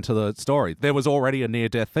escalation to the story. There was already a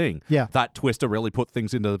near-death thing. Yeah. That twister really put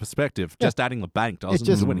things into perspective. Just adding the bank doesn't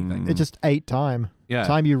do anything. It just ate time. Yeah.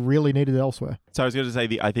 Time you really needed elsewhere. So I was going to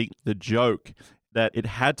say, I think the joke that it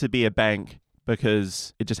had to be a bank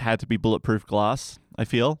because it just had to be bulletproof glass, I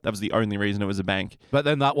feel. That was the only reason it was a bank. But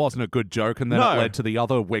then that wasn't a good joke, and then it led to the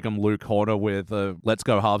other Wiggum Lou corner with let's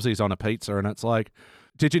go halvesies on a pizza, and it's like,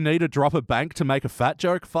 did you need to drop a bank to make a fat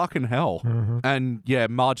joke? Fucking hell. And yeah,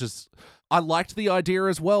 Marge is... I liked the idea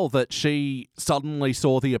as well that she suddenly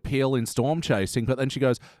saw the appeal in storm chasing, but then she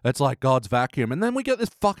goes, it's like God's vacuum. And then we get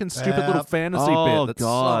this fucking stupid little fantasy bit. That's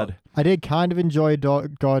God. I did kind of enjoy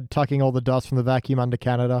God tucking all the dust from the vacuum under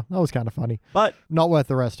Canada. That was kind of funny. But not worth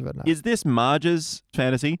the rest of it, no. Is this Marge's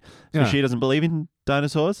fantasy? So Yeah. she doesn't believe in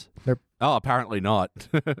dinosaurs? Oh, apparently not.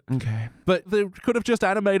 Okay. But they could have just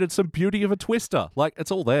animated some beauty of a twister. Like,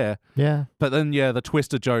 it's all there. Yeah. But then, the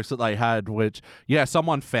twister jokes that they had, which,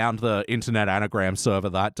 someone found the internet anagram server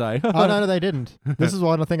that day. Oh, no, they didn't. This is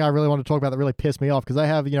one thing I really want to talk about that really pissed me off, because they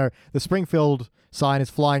have, the Springfield sign is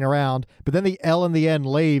flying around, but then the L and the N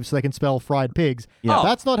leave so they can spell fried pigs. Yeah.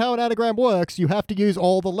 That's not how an anagram works. You have to use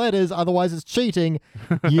all the letters, otherwise it's cheating.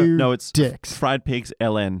 You No, it's dicks. Fried Pigs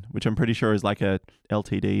LN, which I'm pretty sure is like a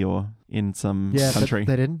LTD or in some country.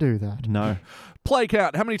 But they didn't do that. No. Play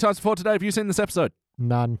count. How many times before today have you seen this episode?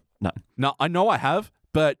 None. No, I know I have,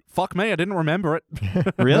 but fuck me, I didn't remember it.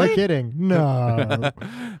 Really? No kidding. No.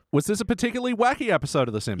 Was this a particularly wacky episode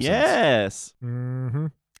of The Simpsons? Yes. Mm-hmm.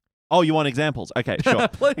 Oh, you want examples? Okay, sure.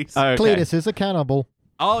 Please. Okay. Cletus is a cannibal.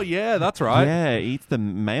 Oh, yeah, that's right. Yeah, eats the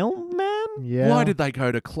mailman? Yeah. Why did they go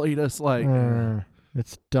to Cletus? Like,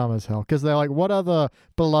 it's dumb as hell. Because they're like, what other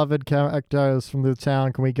beloved characters from the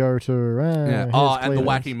town can we go to? yeah. Here's Oh, and the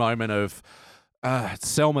Cletus. wacky moment of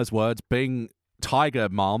Selma's words being tiger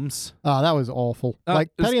moms. Oh, that was awful.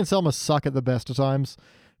 Patty and Selma suck at the best of times.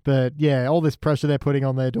 But yeah, all this pressure they're putting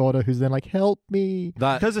on their daughter, who's then like, help me.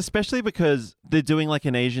 Especially because they're doing like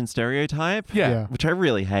an Asian stereotype. Yeah. Which I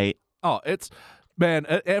really hate. Oh, it's... Man,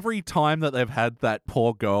 every time that they've had that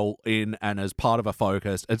poor girl in and as part of a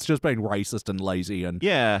focus, it's just been racist and lazy and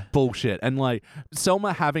bullshit. And like,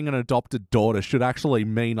 Selma having an adopted daughter should actually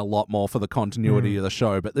mean a lot more for the continuity of the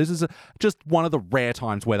show. But this is just one of the rare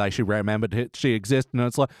times where they should remember she exists. And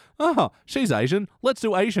it's like, oh, she's Asian. Let's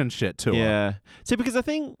do Asian shit to her. Yeah. See, because I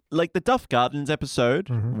think like the Duff Gardens episode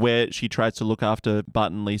where she tries to look after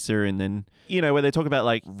Bart and Lisa, and then, where they talk about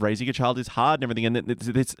like raising a child is hard and everything. And it's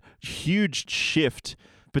this huge shift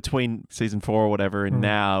between season 4 or whatever and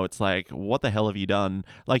now it's like, what the hell have you done?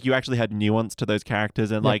 Like, you actually had nuance to those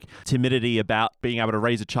characters and like timidity about being able to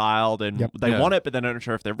raise a child, and they want it but they're not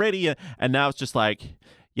sure if they're ready, and now it's just like,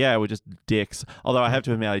 yeah, we're just dicks. Although I have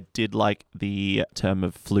to admit, I did like the term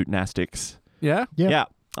of flute-nastics. Yeah? Yeah,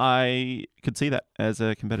 I could see that as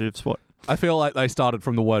a competitive sport. I feel like they started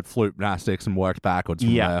from the word flute-nastics and worked backwards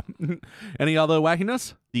from there. Any other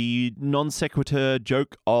wackiness? The non sequitur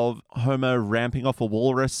joke of Homer ramping off a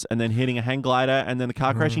walrus and then hitting a hang glider and then the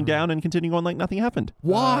car crashing down and continuing on like nothing happened.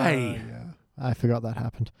 Why? I forgot that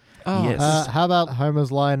happened. Oh, Yes. How about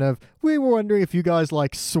Homer's line of, we were wondering if you guys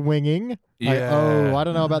like swinging? Like, Yeah. oh, I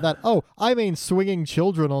don't know about that. Oh, I mean swinging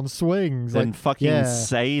children on swings. Then Like, fucking yeah,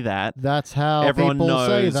 say that. that's how Everyone people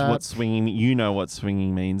say knows that. what swinging. You know what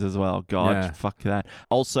swinging means as well. God, Yeah. fuck that.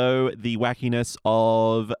 Also, the wackiness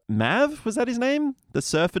of Mav, was that his name? The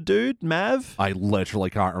surfer dude, Mav, I literally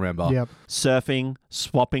can't remember. Yep. surfing,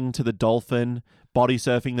 swapping to the dolphin, body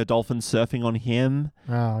surfing, the dolphin surfing on him.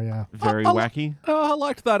 Oh, yeah. Very I- wacky. Oh, I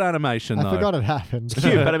liked that animation, I though. forgot it happened.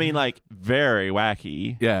 Cute, but I mean, like, very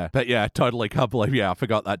wacky. Yeah, but yeah, totally can't believe. Yeah, I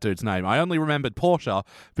forgot that dude's name. I only remembered Portia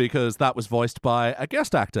because that was voiced by a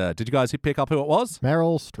guest actor. Did you guys pick up who it was?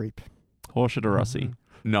 Meryl Streep. Portia de Rossi.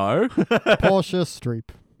 No, Portia Streep.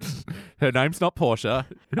 her name's not Portia.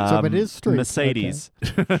 So it is Streep. Mercedes.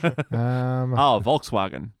 Oh,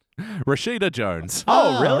 Volkswagen. Rashida Jones.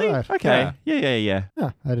 Oh, really? right. Okay. Yeah.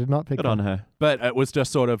 I did not pick Good that. on her. But it was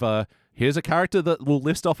just sort of here's a character that will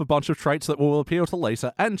list off a bunch of traits that will appeal to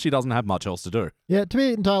Lisa, and she doesn't have much else to do. Yeah, to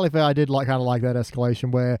be entirely fair, I did kind of like that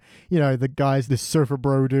escalation where, the guy's this surfer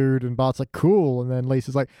bro dude, and Bart's like, cool, and then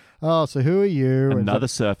Lisa's like, oh, so who are you? And Another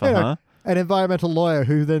it's like, surfer, huh? an environmental lawyer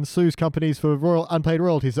who then sues companies for unpaid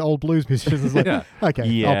royalties to old blues musicians. Is like, Yeah. okay, I'll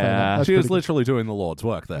pay Yeah. that. That's She was pretty literally doing the Lord's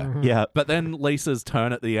work there. good. Yeah. But then Lisa's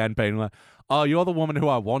turn at the end being like, oh, you're the woman who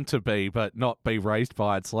I want to be, but not be raised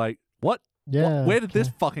by. It's like, what? Yeah. Where did this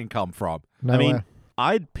fucking come from? No I mean, way.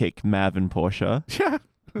 I'd pick Mav and Portia. Yeah.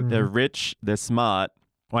 They're Mm-hmm. rich, they're smart.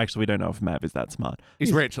 Well, actually, we don't know if Mav is that smart.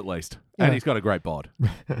 He's rich at least. Yeah. And he's got a great bod.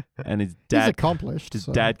 And his He's dad, accomplished. his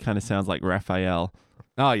so. dad kind of sounds like Raphael,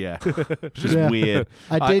 Oh, yeah. which is Yeah. weird.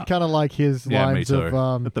 I did kind of like his Yeah, me lines of,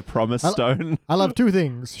 too. The Promise Stone. I love two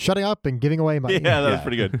things, shutting up and giving away money. Yeah, that was Yeah.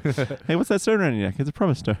 pretty good. Hey, what's that stone around your neck? It's a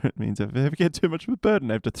Promise Stone. It means if I ever get too much of a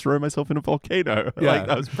burden, I have to throw myself in a volcano. Yeah. Like,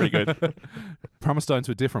 that was pretty good. Promise stones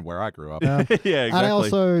were different where I grew up. Yeah. Yeah,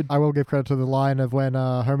 exactly. And I will give credit to the line of when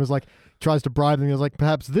Homer's like, tries to bribe them. He's like,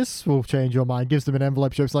 perhaps this will change your mind. Gives them an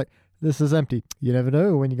envelope. Shows like, this is empty. You never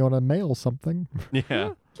know when you're going to mail something.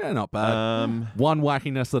 Yeah. Yeah, not bad. One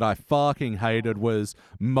wackiness that I fucking hated was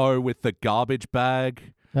Mo with the garbage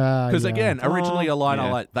bag. Because again, originally a line I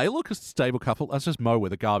yeah. like, they look a stable couple. That's just Mo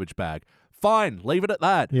with a garbage bag. Fine, leave it at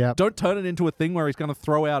that. Yeah. Don't turn it into a thing where he's going to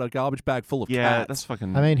throw out a garbage bag full of Yeah, cats. that's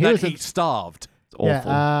fucking I mean, he that was he at, starved. awful.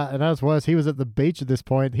 and that's worse. He was at the beach at this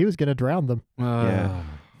point. He was going to drown them. Yeah.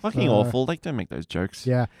 Fucking So- awful. Like, don't make those jokes.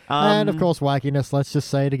 Yeah. And of course, wackiness. Let's just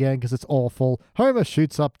say it again because it's awful. Homer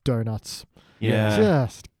shoots up donuts. Yeah.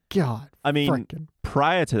 Just, God. I mean, frickin'.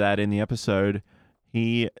 prior to that in the episode,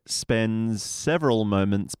 he spends several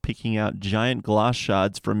moments picking out giant glass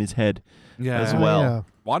shards from his head Yeah. as Oh, well. yeah.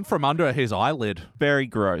 One from under his eyelid. Very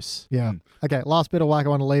gross. Yeah. Okay, last bit of whack I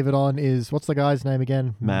want to leave it on is, what's the guy's name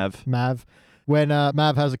again? Mav. Mav. When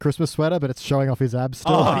Mav has a Christmas sweater, but it's showing off his abs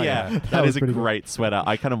still. Oh, yeah. That was is a pretty good. great sweater.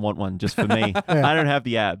 I kind of want one just for me. I don't have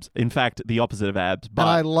the abs. In fact, the opposite of abs. And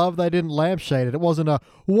I But love they didn't lampshade it. It wasn't a,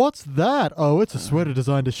 what's that? Oh, it's a sweater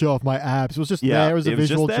designed to show off my abs. It was just yeah, there as a it was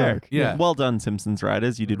visual just there. joke. Yeah. Well done, Simpsons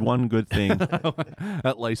writers. You did one good thing.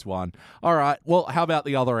 At least one. All right. Well, how about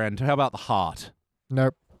the other end? How about the heart?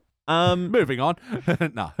 Nope. Moving on.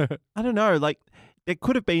 No. I don't know. Like, there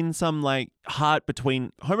could have been some, like, heart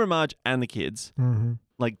between Homer, Marge, and the kids. Mm-hmm.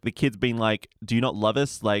 Like, the kids being like, do you not love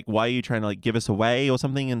us? Like, why are you trying to, like, give us away or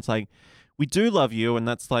something? And it's like, we do love you. And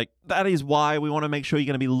that's like, that is why we want to make sure you're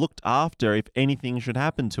going to be looked after if anything should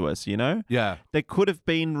happen to us, you know? Yeah. There could have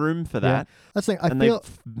been room for that. That's the thing. And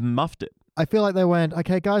they've muffed it. I feel like they went,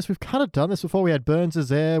 okay, guys, we've kind of done this before. We had Burns as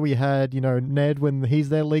there. We had, Ned when he's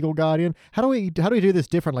their legal guardian. How do we do this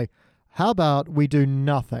differently? How about we do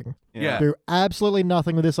nothing? Yeah. Do absolutely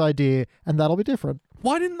nothing with this idea, and that'll be different.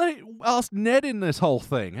 Why didn't they ask Ned in this whole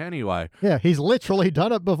thing anyway? Yeah, he's literally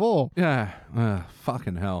done it before. Yeah.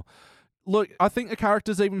 Fucking hell. Look, I think the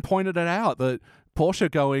characters even pointed it out that Portia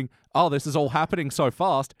going, oh, this is all happening so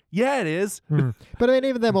fast. Yeah, it is. But I mean,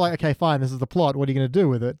 even then, we're like, okay, fine, this is the plot. What are you going to do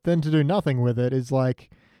with it? Then to do nothing with it is like,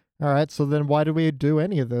 all right, so then why do we do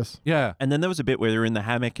any of this? Yeah. And then there was a bit where they're in the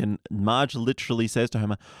hammock and Marge literally says to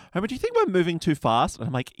Homer, Homer, do you think we're moving too fast? And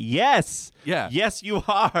I'm like, yes. Yeah. Yes, you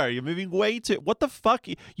are. You're moving way too... What the fuck?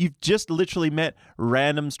 You've just literally met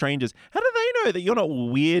random strangers. How do they know that you're not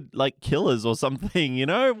weird, like, killers or something, you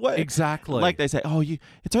know? What? Exactly. Like they say, oh,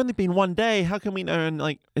 it's only been one day. How can we know? And,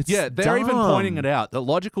 like, it's Yeah, they're even dumb. pointing it out. The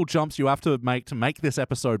logical jumps you have to make this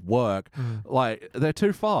episode work, like, they're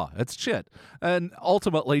too far. It's shit. And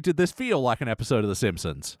ultimately, did this feel like an episode of The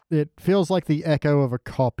Simpsons? It feels like the echo of a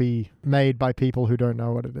copy made by people who don't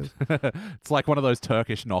know what it is. It's like one of those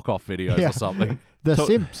Turkish knockoff videos Yeah. or something. The So-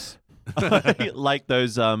 Simps. Like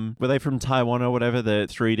those, were they from Taiwan or whatever, the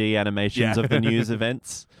 3D animations of the news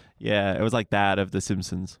events? Yeah, it was like that of The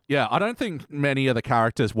Simpsons. Yeah, I don't think many of the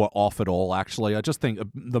characters were off at all, actually. I just think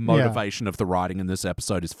the motivation of the writing in this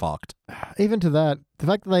episode is fucked. Even to that, the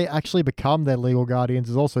fact that they actually become their legal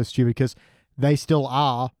guardians is also stupid because they still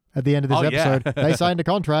are. At the end of this episode, they signed a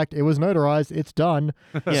contract. It was notarized. It's done.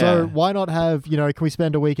 Yeah. So why not have, can we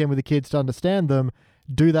spend a weekend with the kids to understand them?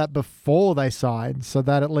 Do that before they sign, so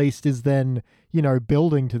that at least is then,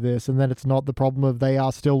 building to this, and then it's not the problem of they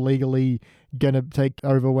are still legally going to take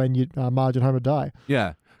over when Marge and Homer die.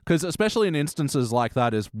 Yeah. Because especially in instances like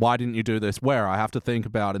that is, why didn't you do this? Where I have to think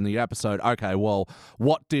about in the episode, okay, well,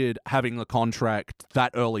 what did having the contract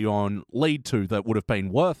that early on lead to that would have been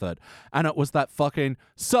worth it? And it was that fucking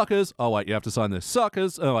suckers. Oh, wait, you have to sign this.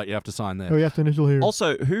 Suckers. Oh, wait, you have to sign this. Oh, you have to initial here.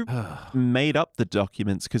 Also, who made up the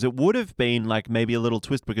documents? Because it would have been like maybe a little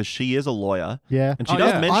twist because she is a lawyer. Yeah. And she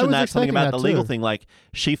does mention that something about that the legal too. thing, like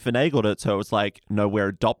she finagled it, so it was like, no, we're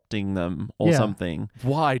adopting them or something.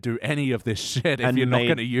 Why do any of this shit if And you're not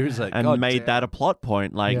going to use it? And God made damn. that a plot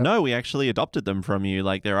point. Like, no, we actually adopted them from you.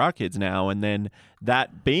 Like, they're our kids now. And then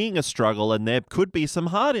that being a struggle, and there could be some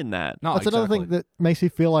heart in that. No, That's another thing that makes me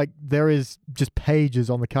feel like there is just pages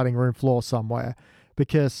on the cutting room floor somewhere.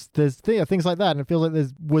 Because there's things like that, and it feels like there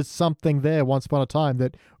was something there once upon a time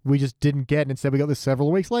that we just didn't get, and instead we got this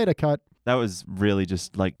several weeks later cut. That was really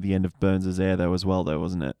just like the end of Burns' Air, though, as well, though,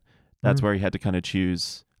 wasn't it? That's where he had to kind of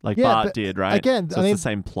choose. Like Bart did, right? Again, so it's the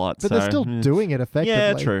same plot. But they're still doing it effectively.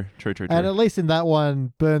 Yeah, true. And at least in that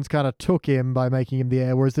one, Burns kind of took him by making him the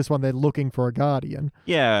heir, whereas this one, they're looking for a guardian.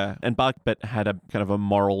 Yeah, and Bart had a kind of a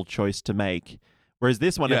moral choice to make. Whereas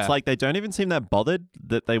this one, it's like they don't even seem that bothered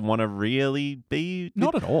that they want to really be...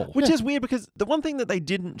 Not at all. Which is weird because the one thing that they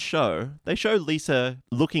didn't show, they showed Lisa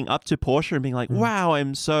looking up to Portia and being like, wow,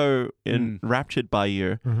 I'm so enraptured by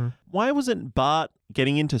you. Mm-hmm. Why wasn't Bart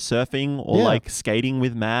getting into surfing or like skating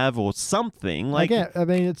with Mav or something? Like, again, I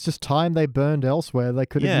mean, it's just time they burned elsewhere. They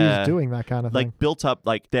could have used doing that kind of thing. Like built up,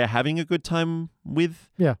 like they're having a good time with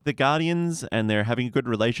the Guardians and they're having a good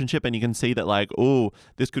relationship, and you can see that like, oh,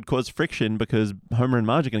 this could cause friction because Homer and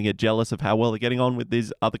Marge are going to get jealous of how well they're getting on with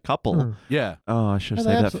this other couple. Yeah. Oh, I should have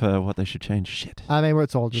saved that for what they should change. Shit. I mean,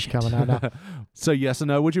 it's all just coming out now. So yes or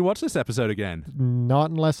no, would you watch this episode again? Not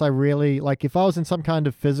unless I really, like, if I was in some kind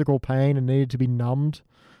of physical pain and needed to be numbed,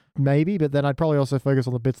 maybe, but then I'd probably also focus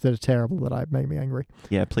on the bits that are terrible that make me angry.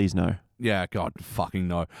 Yeah, please no. Yeah, God, fucking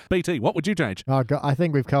no. BT, what would you change? Oh, God, I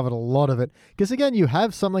think we've covered a lot of it. Because again, you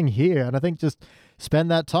have something here, and I think just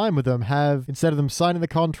spend that time with them. Instead of them signing the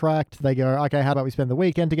contract, they go, okay, how about we spend the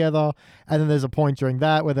weekend together? And then there's a point during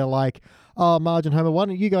that where they're like, oh, Marge and Homer, why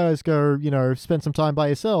don't you guys go, spend some time by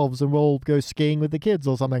yourselves and we'll go skiing with the kids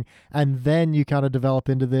or something. And then you kind of develop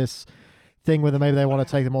into this thing where maybe they want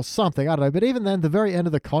to take them or something. I don't know. But even then, the very end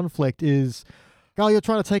of the conflict is, oh, you're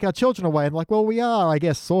trying to take our children away. And like, well, we are, I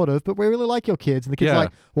guess, sort of, but we really like your kids. And the kids are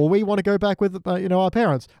like, well, we want to go back with, our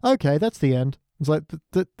parents. Okay, that's the end. It's like,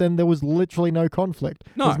 then there was literally no conflict.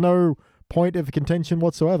 No. There's no point of contention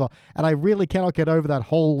whatsoever. And I really cannot get over that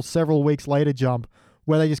whole several weeks later jump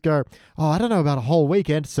where they just go, oh, I don't know about a whole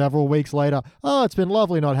weekend. Several weeks later, oh, it's been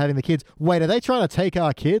lovely not having the kids. Wait, are they trying to take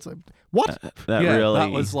our kids? What?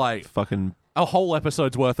 That was like fucking a whole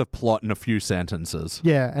episode's worth of plot in a few sentences.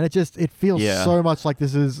 Yeah, and it feels so much like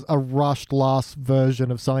this is a rushed last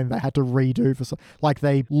version of something they had to redo like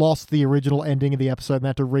they lost the original ending of the episode and they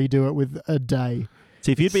had to redo it with a day.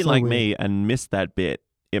 See, if you'd been so like weird. me and missed that bit,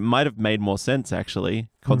 it might have made more sense, actually,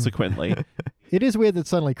 consequently. It is weird that it's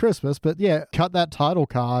suddenly Christmas, but yeah, cut that title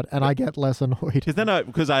card and I get less annoyed.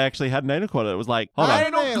 Because I actually had an anal corner. It was like, hold on.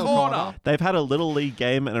 Anal corner! They've had a Little League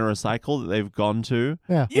game and a recycle that they've gone to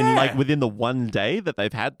Yeah. in like within the one day that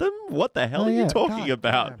they've had them? What the hell are you talking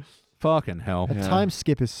about? Fucking hell. A time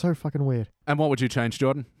skip is so fucking weird. And what would you change,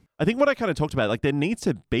 Jordan? I think what I kind of talked about, like there needs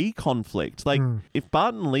to be conflict. Like if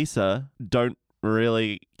Bart and Lisa don't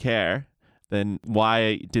really care, then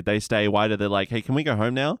why did they stay? Why did they like, hey, can we go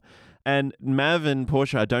home now? And Mav and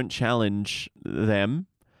Portia don't challenge them.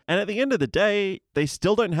 And at the end of the day, they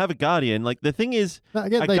still don't have a guardian. Like the thing is, No,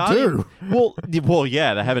 again, a they guardian, do. well,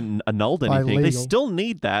 yeah, they haven't annulled By anything. They legal. still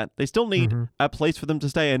need that. They still need a place for them to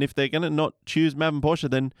stay. And if they're going to not choose Mav and Portia,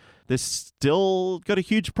 then they've still got a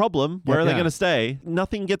huge problem. Where are they going to stay?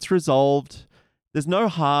 Nothing gets resolved. There's no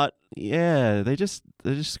heart. Yeah, they just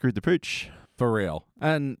screwed the pooch. For real.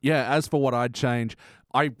 And yeah, as for what I'd change,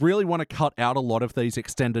 I really want to cut out a lot of these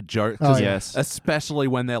extended jokes. Oh, yes. Especially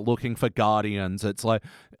when they're looking for guardians. It's like,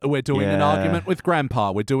 we're doing an argument with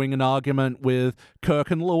Grandpa. We're doing an argument with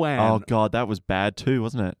Kirk and Luann. Oh, God, that was bad too,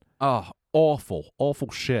 wasn't it? Oh, awful,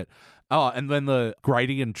 awful shit. Oh, and then the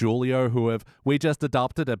Grady and Julio we just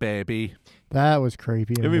adopted a baby. That was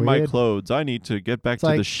creepy and Give me weird. my clothes. I need to get back to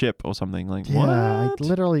like- the ship or something. Like, Yeah, what?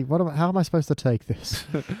 literally, how am I supposed to take this?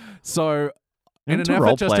 So, in an Into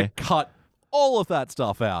effort just to roleplay. cut all of that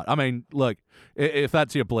stuff out. I mean, look, if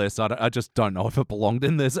that's your bliss, I just don't know if it belonged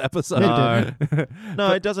in this episode.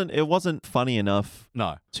 No, it doesn't. It wasn't funny enough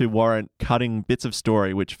No. to warrant cutting bits of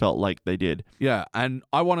story, which felt like they did. Yeah, and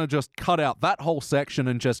I want to just cut out that whole section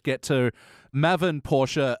and just get to Mav and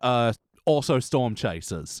Portia also storm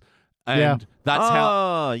chasers. And Yeah.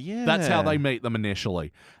 that's how they meet them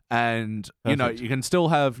initially. And, Perfect. you can still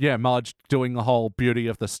have, Marge doing the whole beauty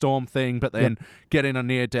of the storm thing, but then get in a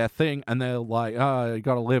near-death thing, and they're like, oh, you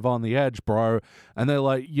got to live on the edge, bro. And they're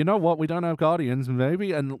like, you know what? We don't have guardians,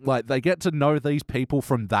 maybe. And, like, they get to know these people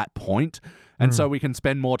from that point, and so we can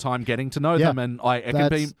spend more time getting to know them, and it can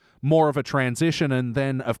be more of a transition. And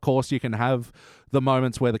then, of course, you can have the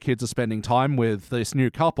moments where the kids are spending time with this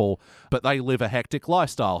new couple, but they live a hectic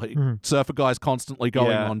lifestyle. Surfer guy's constantly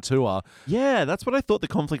going on tour. Yeah, that's what I thought the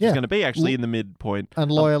conflict was going to be, actually, in the midpoint.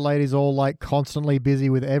 And lawyer lady's all like constantly busy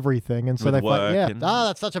with everything, and so With they fight. work Yeah, and-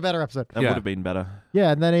 that's such a better episode. That would have been better.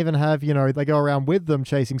 Yeah, and then even have, they go around with them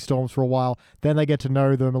chasing storms for a while. Then they get to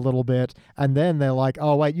know them a little bit. And then they're like,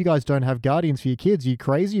 oh, wait, you guys don't have guardians for your kids. Are you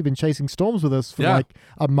crazy? You've been chasing storms with us for like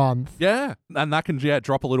a month. Yeah, and that can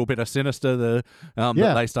drop a little bit of sinister that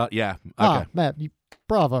they start. Yeah, okay. Ah, Matt,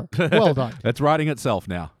 bravo. Well done. It's writing itself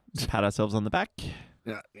now. Pat ourselves on the back.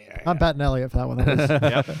 I'm batting Elliot for that one. That was,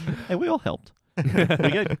 Yep. Hey, we all helped. We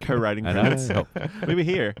get co-writing credits. We were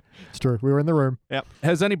here. it's true. We were in the room.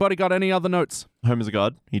 Has anybody got any other notes? Homer's a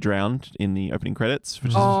god. He drowned in the opening credits,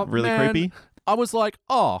 which is Oh, really man. creepy. I was like,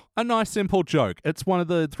 a nice simple joke. It's one of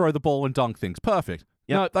the throw the ball and dunk things. Perfect.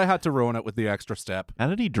 Yep. No, they had to ruin it with the extra step. How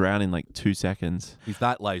did he drown in like 2 seconds? He's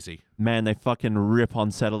that lazy. Man, they fucking rip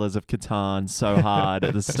on Settlers of Catan so hard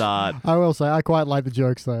at the start. I will say, I quite like the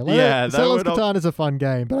jokes, though. Like, Yeah, they Settlers were not- Catan is a fun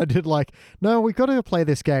game, but I did like, no, we've got to play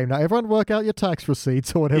this game. Now, everyone work out your tax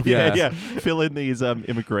receipts or whatever. Yeah. Fill in these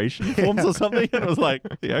immigration forms or something. And it was like,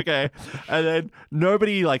 yeah, okay. And then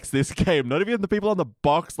nobody likes this game. Not even the people on the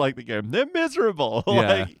box like the game. They're miserable.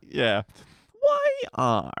 Yeah. Why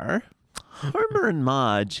are Homer and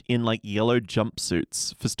Marge in like yellow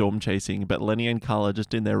jumpsuits for storm chasing, but Lenny and Carl are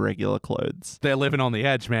just in their regular clothes? They're living on the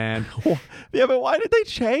edge, man. Yeah, but why did they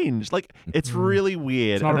change? Like, it's really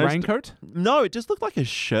weird. It's not And a I just- raincoat? No, it just looked like a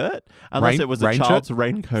shirt. Unless it was a rain child's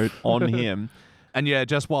raincoat on him. And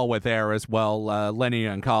just while we're there as well, Lenny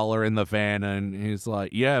and Carl are in the van, and he's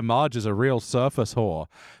like, Marge is a real surface whore.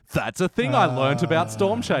 That's a thing I learned about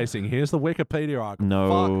storm chasing. Here's the Wikipedia article.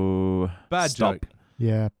 No. Fuck. Bad Stop. joke.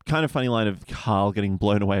 Yeah. Kind of funny line of Carl getting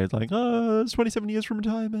blown away. It's like, it's 27 years from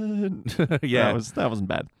retirement. Yeah. That wasn't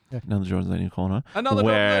bad. Another Jordan's Anal Corner. Another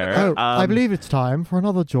where, Oh, I believe it's time for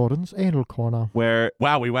another Jordan's Anal Corner. where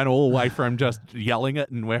Wow, we went all the way from just yelling it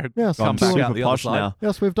and we're Yes, come I'm back super out the other posh side. now.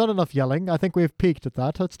 Yes, we've done enough yelling. I think we've peaked at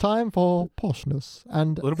that. It's time for poshness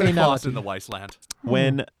and A little bit of class finality. in the wasteland.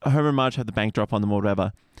 when Homer and Marge have the bank drop on them or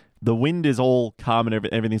whatever, the wind is all calm and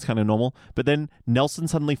everything's kind of normal. But then Nelson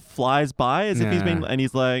suddenly flies by as if he's been, and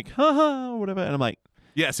he's like, ha ha, or whatever. And I'm like,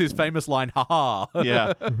 Yes, his famous line, haha.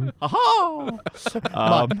 yeah, ha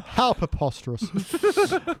ha. How preposterous.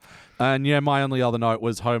 And my only other note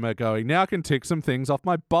was Homer going, now I can tick some things off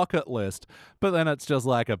my bucket list. But then it's just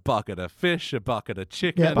like a bucket of fish, a bucket of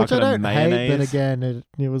chicken. Yeah, which I Bucket of don't hate, but mayonnaise. again,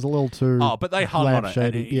 it was a little too. Oh, but they hung on it.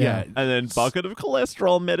 And lampshady, yeah. And then bucket of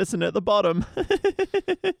cholesterol medicine at the bottom.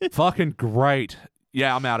 Fucking great.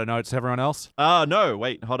 Yeah, I'm out of notes. Everyone else? Oh, no,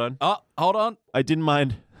 wait, hold on. Oh, hold on. I didn't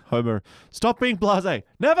mind Homer. Stop being blasé.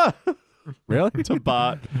 Never. Really? To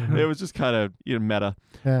Bart. It was just kind of meta.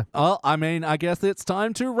 Yeah. Well, I mean, I guess it's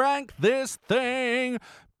time to rank this thing.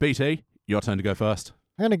 BT, your turn to go first.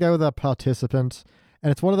 I'm going to go with a participant.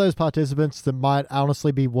 And it's one of those participants that might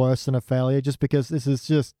honestly be worse than a failure just because this is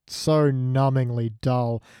just so numbingly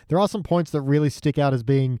dull. There are some points that really stick out as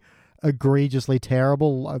being egregiously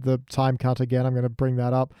terrible. The time cut again, I'm going to bring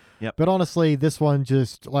that up. Yep. But honestly, this one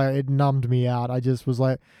just, it numbed me out. I just was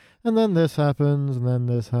like, and then this happens, and then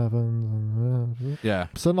this happens. And Yeah.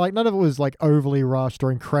 so, none of it was, overly rushed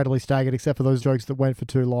or incredibly staggered, except for those jokes that went for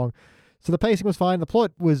too long. So the pacing was fine. The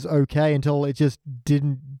plot was okay until it just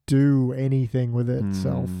didn't do anything with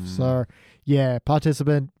itself. So, yeah,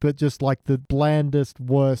 participant, but just the blandest,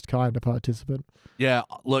 worst kind of participant. Yeah,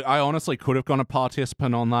 look, I honestly could have gone a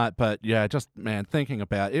participant on that, but yeah, just, man, thinking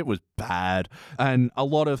about it, it was bad. And a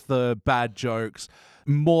lot of the bad jokes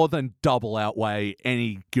more than double outweigh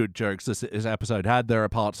any good jokes this episode had. There are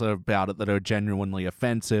parts about it that are genuinely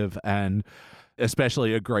offensive, and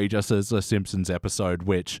especially egregious as a Simpsons episode,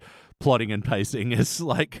 which plotting and pacing is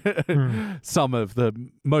like some of the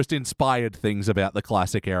most inspired things about the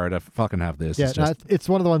classic era to fucking have this. Yeah, it's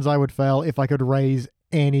one of the ones I would fail if I could raise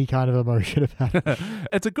any kind of emotion about it.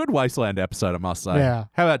 It's a good Wasteland episode, I must say. Yeah.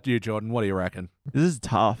 How about you, Jordan? What do you reckon? This is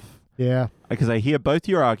tough. Yeah. Because I hear both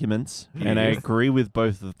your arguments and I agree with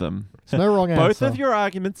both of them. There's no wrong answer. Both of your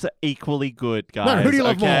arguments are equally good, guys. No, who do you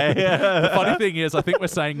love more? The funny thing is, I think we're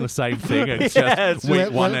saying the same thing. It's just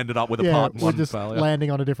one ended up with a part we're one just failure. landing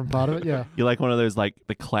on a different part of it, yeah. You're like one of those like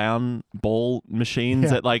the clown ball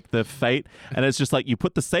machines at like the Fate, and it's just like you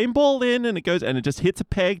put the same ball in and it goes and it just hits a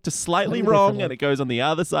peg just slightly wrong and it goes on the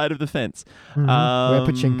other side of the fence. We're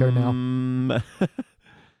pachinko now.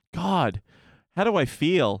 God, how do I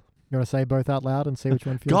feel? You want to say both out loud and see which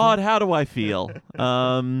one feels God, right? how do I feel?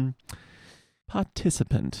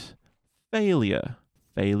 Participant. Failure.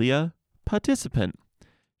 Failure. Participant.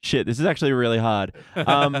 Shit, this is actually really hard.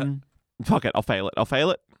 Fuck it, I'll fail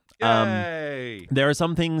it. Yay! There are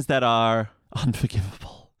some things that are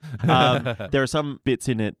unforgivable. There are some bits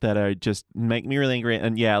in it that are just make me really angry.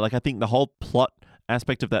 And yeah, like I think the whole plot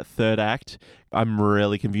aspect of that third act, I'm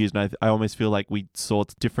really confused. And I almost feel like we saw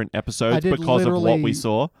different episodes because of what we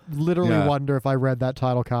saw. Literally wonder if I read that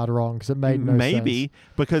title card wrong because it made no sense. Maybe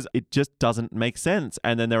because it just doesn't make sense.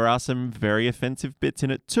 And then there are some very offensive bits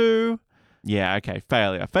in it too. Yeah, okay,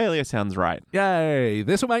 failure. Failure sounds right. Yay!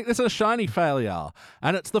 This will make this a shiny failure.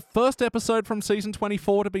 And it's the first episode from season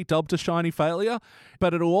 24 to be dubbed a shiny failure,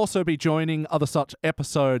 but it'll also be joining other such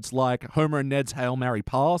episodes like Homer and Ned's Hail Mary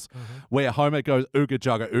Pass, where Homer goes ooga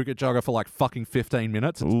jugga for like fucking 15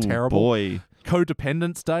 minutes. It's terrible. Boy.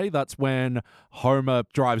 Codependence Day, that's when Homer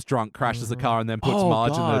drives drunk, crashes the car, and then puts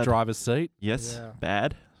Marge in the driver's seat. Yes, Yeah.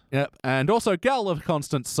 bad. Yep, and also Gal of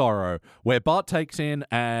Constant Sorrow, where Bart takes in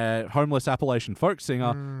a homeless Appalachian folk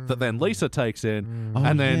singer that then Lisa takes in,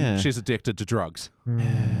 and then she's addicted to drugs.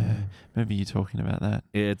 Maybe you're talking about that.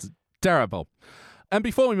 It's terrible. And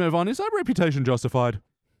before we move on, is that reputation justified?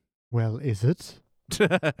 Well, is it?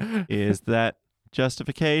 Is that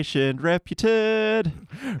justification reputed?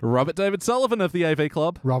 Robert David Sullivan of the AV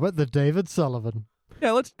Club. Robert the David Sullivan.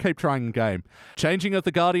 Yeah, let's keep trying the game. Changing of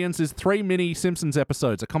the Guardians is 3 mini Simpsons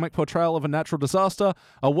episodes, a comic portrayal of a natural disaster,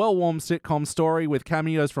 a well-worn sitcom story with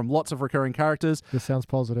cameos from lots of recurring characters, This sounds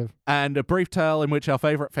positive. and a brief tale in which our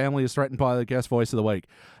favourite family is threatened by the guest voice of the week.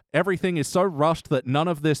 Everything is so rushed that none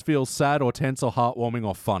of this feels sad or tense or heartwarming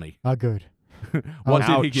or funny. Good. What did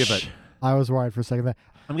he Ouch. give it? I was worried for a second there.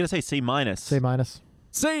 I'm going to say C minus. C minus.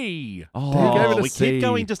 C! Oh, He gave it a we C. keep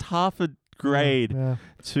going just half a grade Yeah.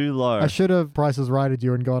 too low. I should have prices righted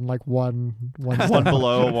you and gone like one One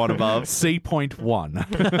below or one above.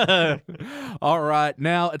 C.1. All right,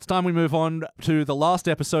 now it's time we move on to the last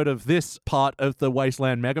episode of this part of the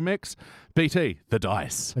Wasteland Megamix. BT, the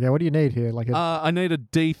dice. Okay, what do you need here? Like I need a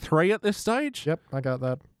D3 at this stage. Yep, I got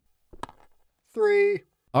that. 3.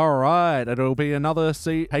 All right, it'll be another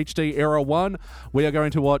HD Era 1. We are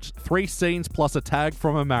going to watch 3 scenes plus a tag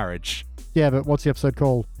from a marriage. Yeah, but what's the episode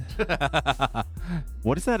called?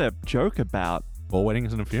 What is that a joke about? 4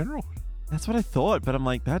 weddings and a funeral. That's what I thought, but I'm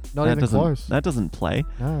like, Not that even doesn't, close. That doesn't play.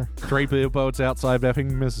 No. 3 billboards outside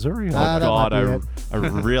Epping, Missouri. Ah, that God, might be I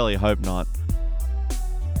really hope not.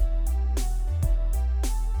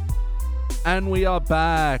 And we are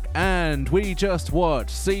back, and we just watched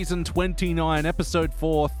season 29, episode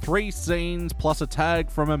 4, 3 scenes plus a tag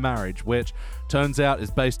from a marriage, which turns out is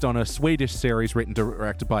based on a Swedish series written and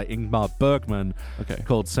directed by Ingmar Bergman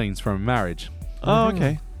called Scenes from a Marriage. Oh,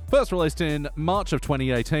 okay. First released in March of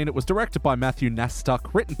 2018, it was directed by Matthew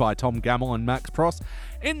Nastuck, written by Tom Gamble and Max Pross.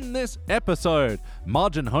 In this episode,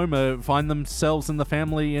 Marge and Homer find themselves and the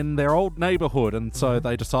family in their old neighborhood, and so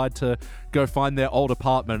they decide to go find their old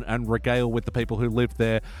apartment and regale with the people who lived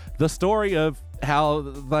there the story of how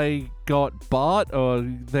they got Bart, or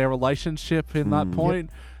their relationship in that point.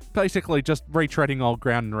 Basically just retreading old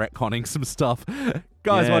ground and retconning some stuff.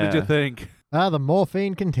 Guys, what did you think? The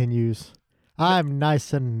morphine continues. I'm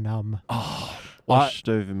nice and numb. Washed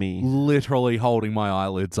over me. Literally holding my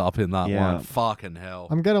eyelids up in that Yeah. one. Fucking hell.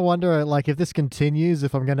 I'm going to wonder, like, if this continues,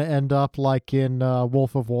 if I'm going to end up like in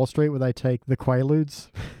Wolf of Wall Street where they take the Quaaludes.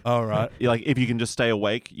 All right. Like, if you can just stay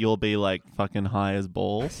awake, you'll be like fucking high as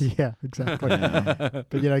balls. Yeah, exactly.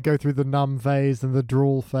 But, go through the numb phase and the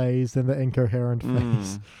drool phase and the incoherent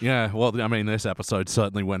phase. Yeah, well, I mean, this episode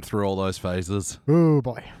certainly went through all those phases. Ooh,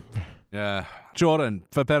 boy. Yeah. Jordan,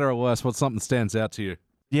 for better or worse, what something stands out to you?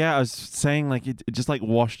 Yeah, I was saying, like, it just like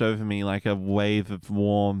washed over me like a wave of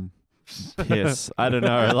warm piss. I don't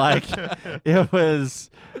know. Like, it was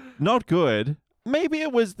not good. Maybe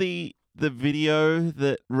it was the the video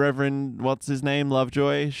that Reverend what's his name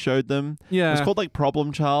Lovejoy showed them. Yeah. It was called like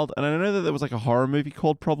Problem Child, and I know that there was like a horror movie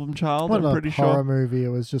called Problem Child. What I'm pretty horror sure. movie? It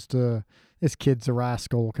was just this kid's a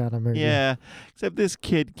rascal kind of movie. Yeah, except this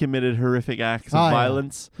kid committed horrific acts of Oh, yeah.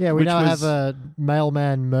 violence. Yeah, we which now was- have a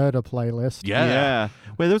mailman murder playlist. Yeah.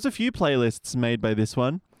 Well, there was a few playlists made by this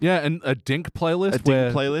one. Yeah, and a DINK playlist. A DINK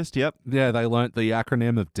where, playlist, yep. Yeah, they learnt the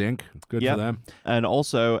acronym of DINK. Good Yep. for them. And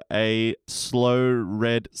also a slow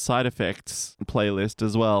red side effects playlist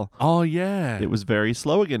as well. Oh, yeah. It was very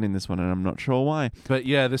slow again in this one, and I'm not sure why. But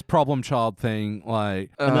yeah, this problem child thing, like...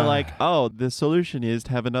 And they're like, oh, the solution is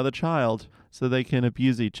to have another child so they can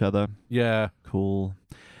abuse each other. Yeah. Cool.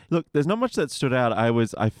 Look, there's not much that stood out.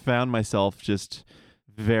 I found myself just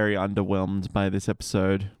very underwhelmed by this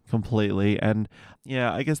episode completely. And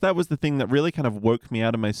yeah, I guess that was the thing that really kind of woke me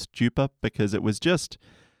out of my stupor, because it was just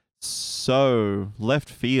so left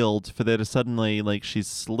field for there to suddenly, like, she's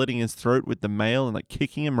slitting his throat with the mail and like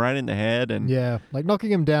kicking him right in the head. And Yeah, like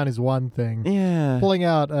knocking him down is one thing. yeah. Pulling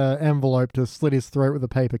out an envelope to slit his throat with a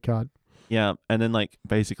paper cut. Yeah. And then like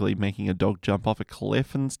basically making a dog jump off a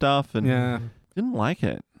cliff and stuff. And Yeah. didn't like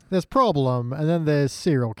it. There's problem, and then there's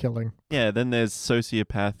serial killing. Yeah, then there's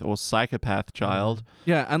sociopath or psychopath child.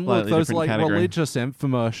 Yeah, and look, Slightly those different like category. religious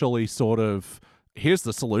infomercially sort of, here's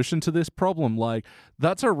the solution to this problem. Like,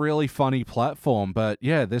 that's a really funny platform. But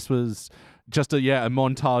yeah, this was just a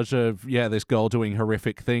montage of, this girl doing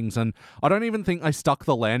horrific things. And I don't even think they stuck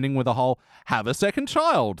the landing with a whole have a second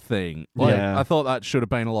child thing. Like, Yeah. I thought that should have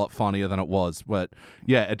been a lot funnier than it was. But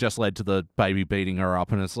yeah, it just led to the baby beating her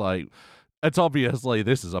up. And it's like, it's obviously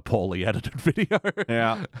this is a poorly edited video.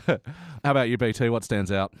 Yeah. How about you, BT? What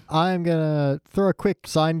stands out? I'm going to throw a quick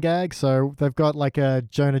sign gag. So they've got like a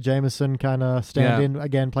Jonah Jameson kind of stand-in,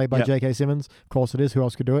 again, played by Yep. J.K. Simmons. Of course it is. Who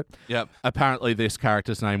else could do it? Yep. Apparently this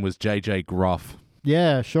character's name was JJ Gruff.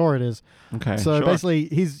 Yeah, sure it is. Okay. So sure. basically,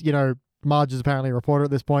 he's, Marge is apparently a reporter at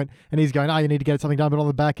this point, and he's going, you need to get something done. But on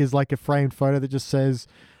the back is like a framed photo that just says,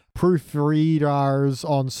 proofreaders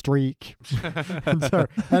on streak. and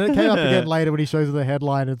it came up again later when he shows the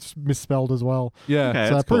headline. It's misspelled as well. Yeah. Okay,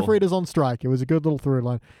 So that's cool. proofreaders on strike. It was a good little through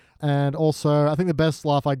line. And also, I think the best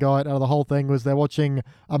laugh I got out of the whole thing was they're watching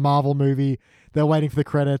a Marvel movie. They're waiting for the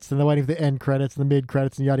credits, then they're waiting for the end credits and the mid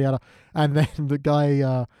credits and yada yada. And then the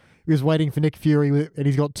guy he was waiting for Nick Fury, and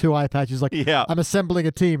he's got two eye patches. Like, Yeah. I'm assembling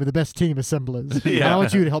a team of the best team assemblers. And Yeah. I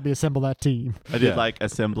want you to help me assemble that team. I did like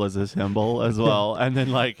assemblers assemble as well, and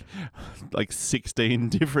then like 16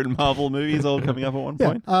 different Marvel movies all coming up at one Yeah,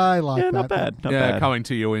 point. I like Yeah, that. not bad. Not yeah, bad. coming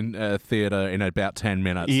to you in theatre in about 10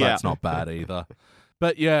 minutes. Yeah. That's not bad either.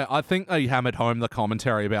 But yeah, I think they hammered home the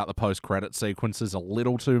commentary about the post-credit sequences a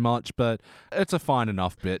little too much, but it's a fine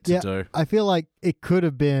enough bit to do. I feel like it could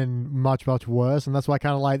have been much, much worse, and that's why I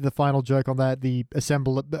kind of like the final joke on that, the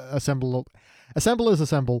assemblers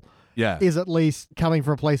assemble, Yeah. is at least coming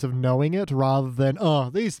from a place of knowing it rather than,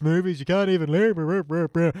 these movies you can't even live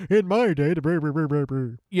in my day.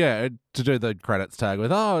 Yeah, to do the credits tag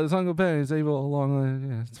with, it's Uncle Ben's evil along.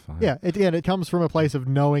 Yeah, it's fine. Yeah, it comes from a place of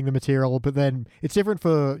knowing the material, but then it's different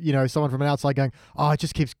for, someone from an outside going, it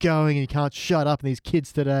just keeps going and you can't shut up, and these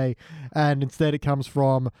kids today. And instead it comes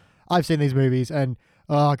from, I've seen these movies and,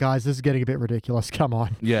 guys, this is getting a bit ridiculous. Come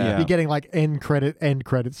on. Yeah. You're getting like end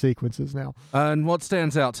credit sequences now. And what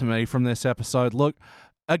stands out to me from this episode, look,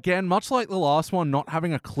 again, much like the last one, not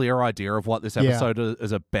having a clear idea of what this episode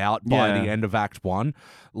is about by Yeah. the end of Act 1.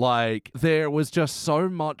 Like, there was just so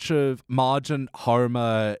much of Marge and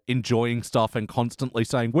Homer enjoying stuff and constantly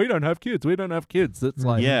saying, we don't have kids. It's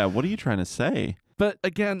like, Yeah, what are you trying to say? But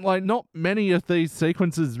again, like, not many of these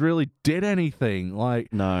sequences really did anything.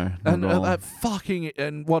 Like, No, and not at all.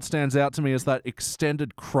 and what stands out to me is that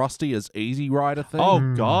extended Krusty as Easy Rider thing.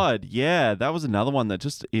 Oh God, yeah, that was another one that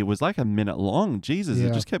it was like a minute long. Jesus, Yeah.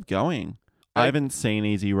 it just kept going. I haven't seen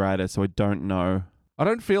Easy Rider, so I don't know. I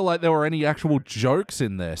don't feel like there were any actual jokes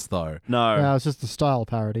in this, though. No. It's just a style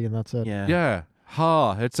parody, and that's it. Yeah.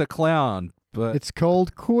 Yeah. It's a clown, but It's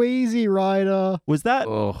called Queasy Rider. Was that?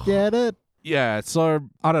 ugh. Get it? Yeah, so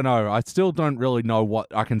I don't know. I still don't really know what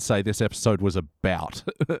I can say this episode was about.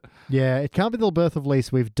 Yeah, it can't be the birth of Lisa.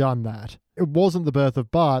 We've done that. It wasn't the birth of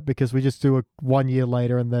Bart because we just do it 1 year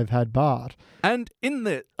later and they've had Bart. And in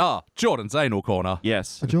the Jordan's anal corner.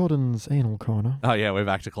 Yes. Jordan's anal corner. Oh yeah, we're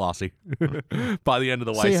back to classy. By the end of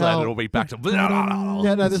the See Wasteland, how- it'll be back to.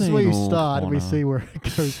 Yeah, no, this is where you Anal start and we corner. see where it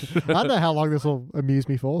goes. I don't know how long this will amuse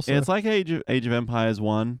me for. So. Yeah, it's like Age of Empires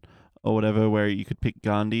 1. or whatever, where you could pick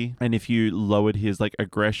Gandhi, and if you lowered his like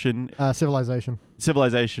aggression,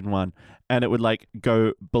 Civilization one, and it would like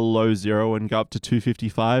go below 0 and go up to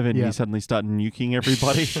 255, and he suddenly started nuking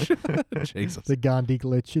everybody. Jesus. The Gandhi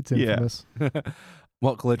glitch. It's infamous.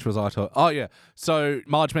 What glitch was I talking? Oh, yeah. So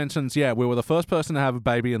Marge mentions, we were the first person to have a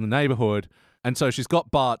baby in the neighborhood. And so she's got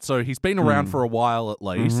Bart. So he's been around for a while at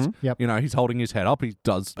least. Yep. You know, he's holding his head up. He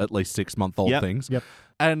does at least 6-month-old things. Yep.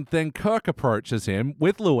 And then Kirk approaches him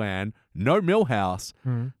with Luann, no Milhouse.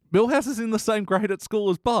 Milhouse is in the same grade at school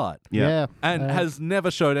as Bart. Yeah. And has never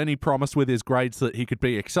showed any promise with his grades that he could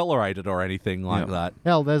be accelerated or anything like that.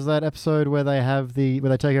 Hell, there's that episode where they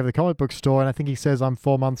take over the comic book store, and I think he says, "I'm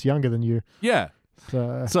 4 months younger than you." Yeah.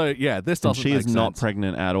 So this doesn't she make is not sense.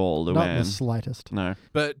 pregnant at all, Luann. Not in the slightest. No.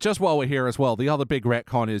 But just while we're here as well, the other big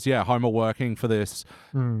retcon is, Homer working for this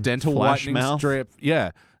dental Flash whitening mouth. strip.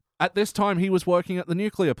 Yeah. At this time, he was working at the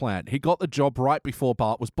nuclear plant. He got the job right before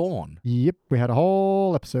Bart was born. Yep, we had a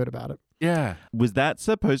whole episode about it. Yeah. Was that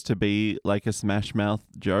supposed to be like a Smash Mouth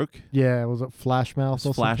joke? Yeah, was it Flash Mouth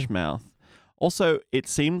or Flash something? Mouth. Also, it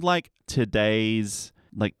seemed like today's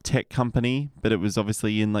like tech company, but it was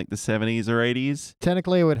obviously in like the 70s or 80s.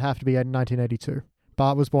 Technically, it would have to be in 1982.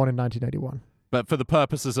 Bart was born in 1981. But for the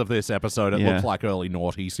purposes of this episode, it looks like early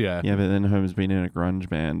noughties, Yeah, but then Homer's been in a grunge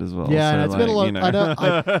band as well. Yeah, so and it's been a lot. you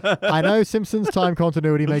know. I know Simpsons time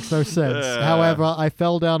continuity makes no sense. However, I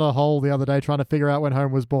fell down a hole the other day trying to figure out when Homer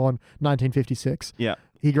was born, 1956. Yeah.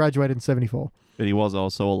 He graduated in 74. But he was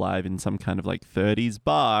also alive in some kind of like 30s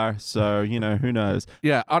bar, so, you know, who knows?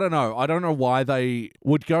 Yeah, I don't know. I don't know why they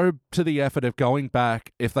would go to the effort of going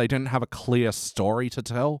back if they didn't have a clear story to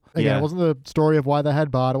tell. Again, it wasn't the story of why they had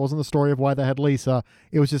Bart. It wasn't the story of why they had Lisa.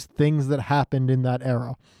 It was just things that happened in that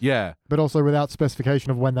era. Yeah. But also without specification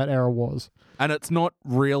of when that era was. And it's not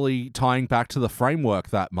really tying back to the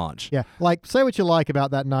framework that much. Yeah, like, say what you like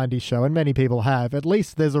about that 90s show, and many people have. At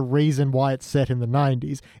least there's a reason why it's set in the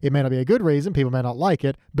 90s. It may not be a good reason, people may not like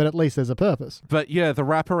it, but at least there's a purpose. But yeah, the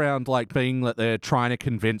wraparound, like being that they're trying to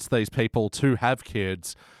convince these people to have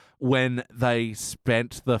kids when they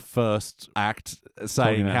spent the first act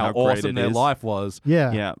saying how great awesome it their is. life was.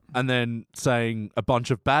 Yeah. Yeah. And then saying a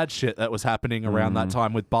bunch of bad shit that was happening around that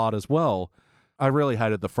time with Bart as well. I really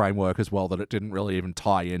hated the framework as well, that it didn't really even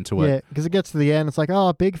tie into it. Yeah, because it gets to the end, it's like,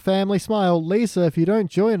 oh, big family smile. Lisa, if you don't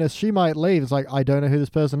join us, she might leave. It's like, I don't know who this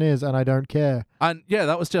person is, and I don't care. And yeah,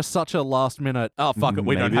 that was just such a last minute, oh, fuck it,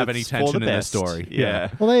 we don't Maybe have any it's for tension the in this best. story. Yeah.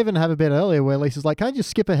 Well, they even have a bit earlier where Lisa's like, can't you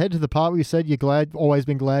skip ahead to the part where you said you're always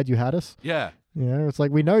been glad you had us? Yeah. You know, it's like,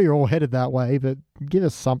 we know you're all headed that way, but give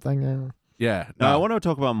us something. Yeah. No, I want to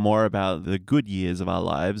talk about more about the good years of our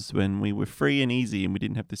lives when we were free and easy and we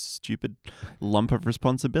didn't have this stupid lump of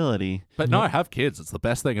responsibility. But no, have kids. It's the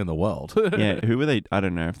best thing in the world. Yeah, who were they? I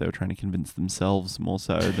don't know if they were trying to convince themselves more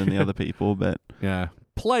so than the other people, but Yeah.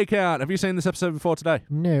 Play count. Have you seen this episode before today?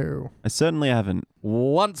 No. I certainly haven't.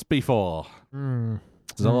 Once before. Mm.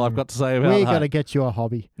 That's all I've got to say about We that. got to get you a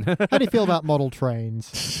hobby. How do you feel about model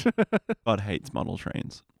trains? God hates model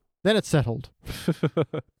trains. Then it's settled.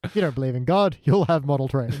 If you don't believe in God, you'll have model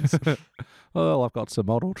trains. Well, I've got some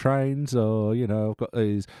model trains, or, you know, I've got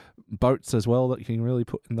these boats as well that you can really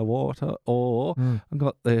put in the water, or I've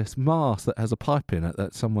got this mask that has a pipe in it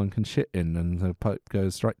that someone can shit in, and the pipe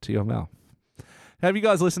goes straight to your mouth. Have you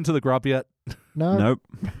guys listened to The Grub yet? No. Nope.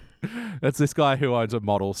 It's this guy who owns a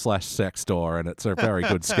model/sex store, and it's a very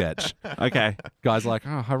good sketch. Okay. Guy's like,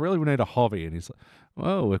 oh, I really need a hobby. And he's like,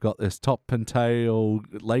 well, we've got this top and tail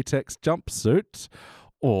latex jumpsuit.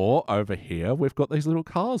 Or over here, we've got these little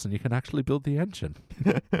cars, and you can actually build the engine.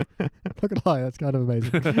 Not gonna lie, that's kind of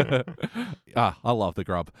amazing. I love The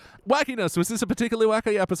Grub. Wackiness. Was this a particularly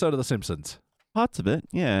wacky episode of The Simpsons? Parts of it,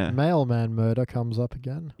 yeah. Mailman murder comes up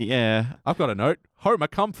again. Yeah. I've got a note. Homer,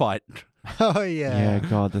 come fight. Oh, Yeah,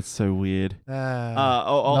 God, that's so weird. not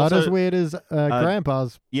Also, as weird as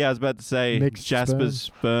Grandpa's. yeah, I was about to say Mixed Jasper's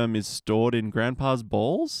sperm is stored in Grandpa's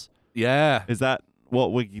balls? Yeah. Is that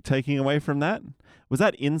what we're taking away from that? Was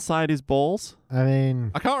that inside his balls? I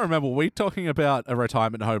mean, I can't remember. Were we talking about a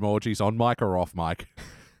retirement home orgies on mic or off mic?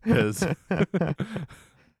 Because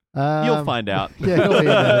You'll find out. Yeah, it'll be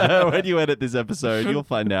there. When you edit this episode, you'll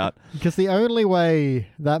find out. Because the only way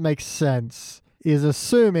that makes sense is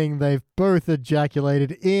assuming they've both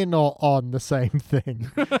ejaculated in or on the same thing.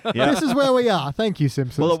 Yeah. This is where we are. Thank you,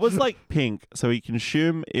 Simpsons. Well, it was like pink, so we can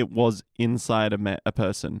assume it was inside a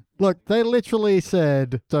person. Look, they literally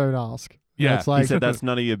said, don't ask. Yeah, It's like, He said that's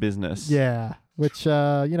none of your business. yeah. Which, you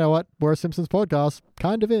know what? We're a Simpsons podcast.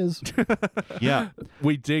 Kind of is. Yeah.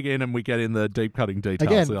 we dig in and we get in the deep cutting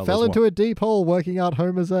details. Again, the others fell into won't. a deep hole working out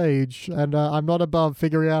Homer's age. And I'm not above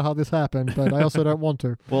figuring out how this happened, but I also don't want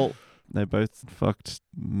to. Well, they both fucked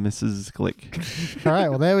Mrs. Glick. All right,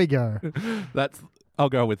 well, there we go. I'll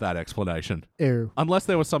go with that explanation. Ew. Unless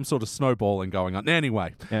there was some sort of snowballing going on.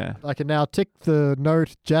 Anyway. Yeah. I can now tick the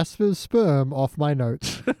note Jasper's sperm off my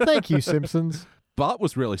notes. Thank you, Simpsons. Bart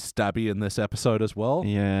was really stabby in this episode as well.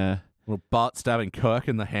 Yeah. Well, Bart stabbing Kirk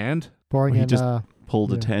in the hand. Pouring He in just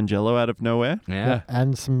pulled a yeah. Tangelo out of nowhere. Yeah.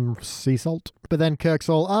 and some sea salt. But then Kirk's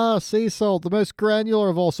all, sea salt, the most granular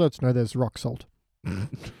of all sorts. No, there's rock salt.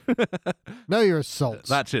 No, you're salts.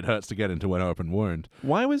 That shit hurts to get into an open wound.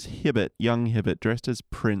 Why was young Hibbert, dressed as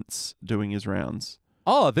Prince, doing his rounds?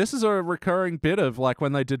 Oh, this is a recurring bit of like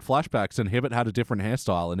when they did flashbacks and Hibbert had a different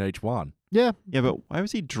hairstyle in each one. Yeah. Yeah, but why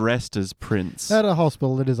was he dressed as Prince? At a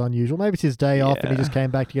hospital, it is unusual. Maybe it's his day off and he Yeah. just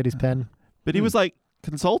came back to get his pen. But he was like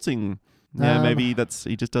consulting. Yeah, maybe he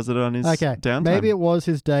just does it on his downtime. Maybe it was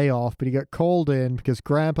his day off, but he got called in because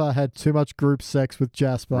Grandpa had too much group sex with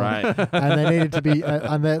Jasper. Right. And they needed to be, he's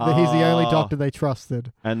the only doctor they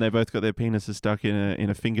trusted. And they both got their penises stuck in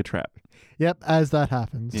a finger trap. Yep, as that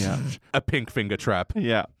happens. Yeah. A pink finger trap,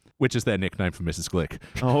 Yeah. which is their nickname for Mrs. Glick.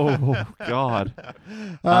 Oh, God.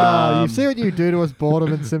 You see what you do to us,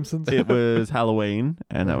 boredom and Simpsons? It was Halloween,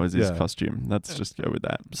 and that was his Yeah. costume. Let's just go with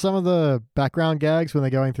that. Some of the background gags when they're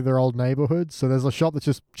going through their old neighborhoods. So there's a shop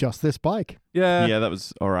that's just this bike. Yeah. Yeah, that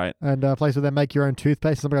was all right. And a place where they make your own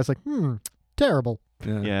toothpaste. And some guy's like, terrible.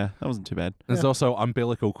 Yeah, that wasn't too bad. There's also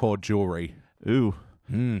umbilical cord jewelry. Ooh.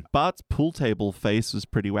 Mm. Bart's pool table face was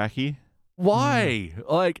pretty wacky. Why?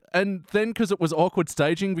 Like, and then because it was awkward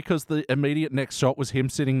staging because the immediate next shot was him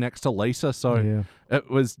sitting next to Lisa. So it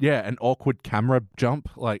was, an awkward camera jump.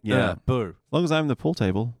 Like, Yeah. boo. As long as I'm the pool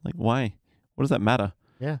table, like, why? What does that matter?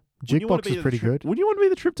 Yeah. Wouldn't you wanna Jukebox be is the pretty good. Would you want to be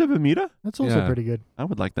the trip to Bermuda? That's also Yeah. pretty good. I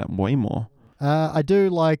would like that way more. I do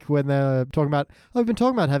like when they're talking about, we've been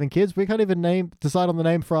talking about having kids. We can't even decide on the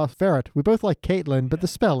name for our ferret. We both like Caitlin, but the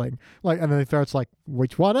spelling. And then the ferret's like,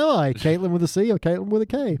 which one am I? Caitlin with a C or Caitlin with a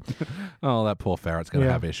K? Oh, that poor ferret's going to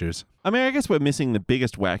Yeah. have issues. I mean, I guess we're missing the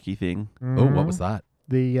biggest wacky thing. Oh, what was that?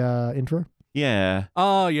 The intro. Yeah.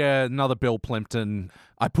 Oh, yeah, another Bill Plimpton.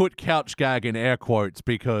 I put couch gag in air quotes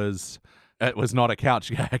because it was not a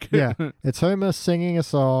couch gag. Yeah. It's Homer singing a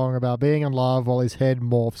song about being in love while his head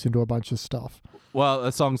morphs into a bunch of stuff. Well,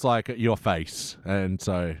 the song's like Your Face. And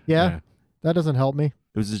so. Yeah. That doesn't help me.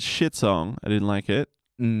 It was a shit song. I didn't like it.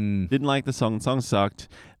 Mm. Didn't like the song. The song sucked.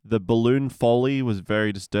 The balloon foley was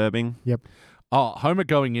very disturbing. Yep. Oh, Homer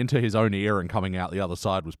going into his own ear and coming out the other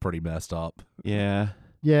side was pretty messed up. Yeah.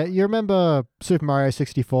 Yeah, you remember Super Mario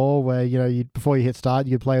 64 where, before you hit start,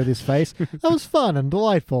 you'd play with his face? That was fun and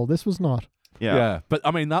delightful. This was not. Yeah. But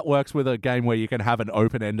I mean, that works with a game where you can have an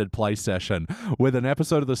open-ended play session with an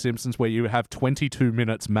episode of The Simpsons where you have 22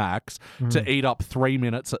 minutes max to eat up 3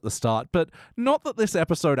 minutes at the start. But not that this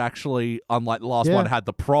episode actually, unlike the last one, had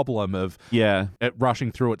the problem of it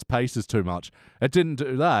rushing through its paces too much. It didn't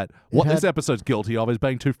do that. What this episode's guilty of is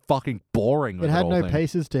being too fucking boring with It had no thing.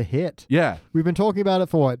 paces to hit. Yeah. We've been talking about it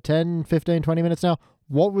for, 10, 15, 20 minutes now?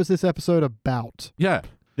 What was this episode about? Yeah.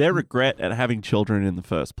 Their regret at having children in the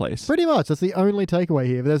first place. Pretty much. That's the only takeaway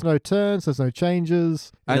here. There's no turns. There's no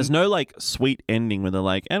changes. And there's no sweet ending where they're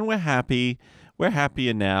like, and we're happy. We're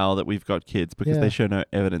happier now that we've got kids because they show no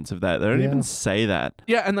evidence of that. They don't even say that.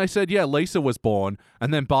 Yeah, and they said, Lisa was born,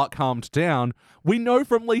 and then Bart calmed down. We know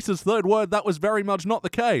from Lisa's third word that was very much not the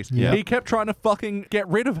case. Yeah. He kept trying to fucking get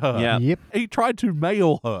rid of her. Yeah. Yep. He tried to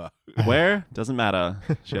mail her. Where? Doesn't matter.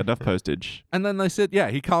 She had enough postage. And then they said,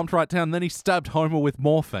 he calmed right down. Then he stabbed Homer with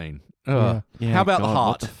morphine. Ugh. Yeah, How about the God,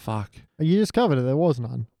 heart? What the fuck? You just covered it. There was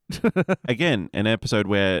none. Again, an episode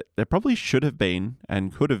where there probably should have been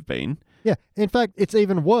and could have been. Yeah. In fact, it's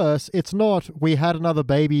even worse. It's not we had another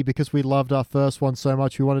baby because we loved our first one so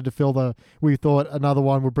much we wanted to we thought another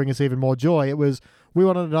one would bring us even more joy. It was we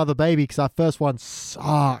wanted another baby because our first one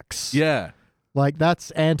sucks. Yeah. Like,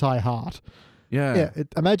 that's anti-heart. Yeah. Yeah.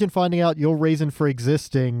 Imagine finding out your reason for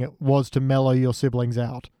existing was to mellow your siblings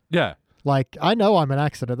out. Yeah. Like, I know I'm an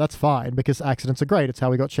accident. That's fine because accidents are great. It's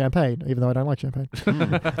how we got champagne, even though I don't like champagne.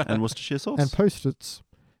 And Worcestershire sauce. And Post-its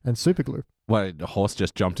and super glue. Well, a horse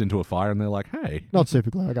just jumped into a fire and they're like, hey. Not super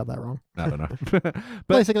glue. I got that wrong. I don't know. But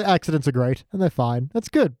Basically, accidents are great and they're fine. That's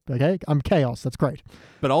good. Okay. I'm chaos. That's great.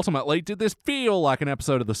 but ultimately, did this feel like an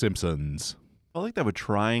episode of The Simpsons? I think they were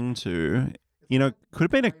trying to. Could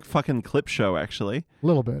have been a fucking clip show, actually. A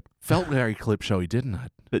little bit. Felt very clip showy, didn't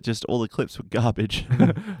it? But just all the clips were garbage.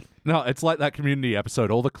 No, it's like that Community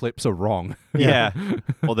episode. All the clips are wrong. Yeah.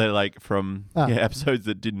 Or they're like from Ah. episodes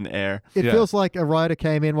that didn't air. It Yeah. feels like a writer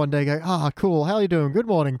came in one day going, cool. How are you doing? Good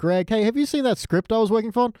morning, Greg. Hey, have you seen that script I was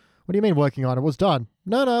working on? What do you mean working on? It was done.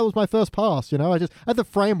 No, it was my first pass. I just had the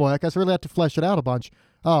framework. I just really had to flesh it out a bunch.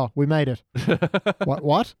 oh, we made it.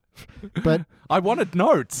 What? But I wanted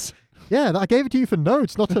notes. yeah, I gave it to you for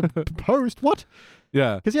notes, not to post. What?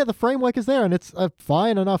 Yeah. Because, yeah, the framework is there, and it's a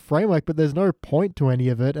fine enough framework, but there's no point to any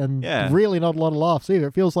of it, and really not a lot of laughs either.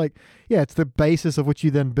 It feels like, yeah, it's the basis of which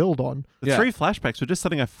you then build on. The 3 flashbacks were just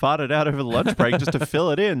something I farted out over the lunch break just to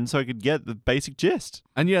fill it in so I could get the basic gist.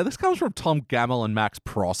 And yeah, this comes from Tom Gamble and Max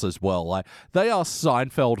Pross as well. Like, they are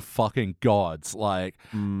Seinfeld fucking gods. Like,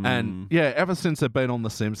 and yeah, ever since they've been on The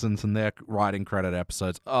Simpsons and their writing credit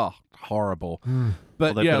episodes, oh, horrible.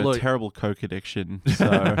 But they've yeah, got a terrible coke addiction.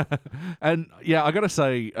 So and yeah, I gotta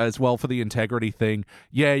say as well for the integrity thing,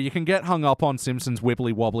 yeah, you can get hung up on Simpsons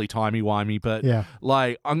wibbly wobbly timey wimey, but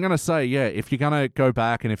like I'm gonna say, yeah, if you're gonna go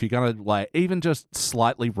back and if you're gonna like even just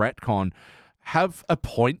slightly retcon, have a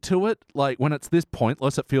point to it. Like when it's this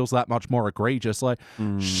pointless, it feels that much more egregious. Like,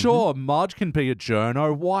 sure, Marge can be a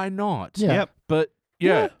journo, why not? But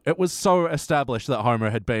yeah, it was so established that Homer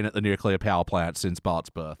had been at the nuclear power plant since Bart's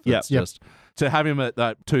birth. It's just to have him at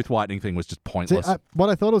that tooth whitening thing was just pointless. See, what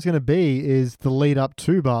I thought it was going to be is the lead up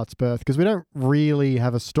to Bart's birth, because we don't really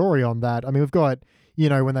have a story on that. I mean, we've got, you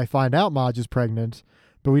know, when they find out Marge is pregnant,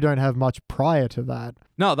 but we don't have much prior to that.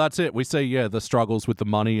 No, that's it. We see, the struggles with the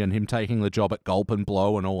money and him taking the job at Gulp and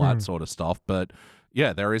Blow and all that sort of stuff. But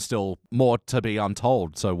yeah, there is still more to be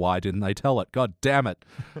untold. So why didn't they tell it? God damn it.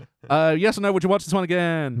 Yes or no, would you watch this one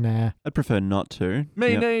again? Nah. I'd prefer not to.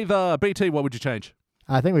 Me neither. BT, what would you change?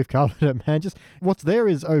 I think we've covered it, man. Just what's there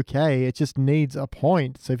is okay. It just needs a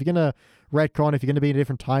point. So if you're going to retcon, if you're going to be in a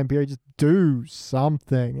different time period, just do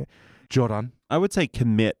something. Jordan? I would say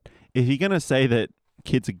commit. If you're going to say that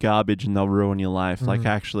kids are garbage and they'll ruin your life, like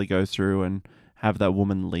actually go through and have that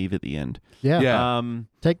woman leave at the end. Yeah.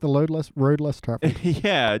 Take the road less traveled.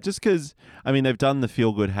 Yeah, just because, I mean, they've done the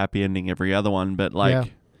feel-good happy ending every other one, but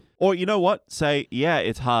like, or you know what? Say, yeah,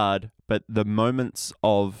 it's hard, but the moments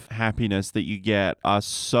of happiness that you get are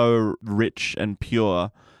so rich and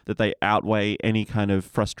pure that they outweigh any kind of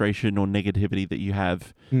frustration or negativity that you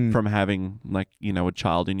have from having, like, you know, a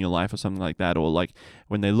child in your life or something like that, or like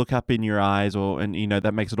when they look up in your eyes, and you know,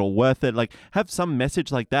 that makes it all worth it. Like, have some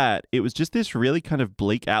message like that. It was just this really kind of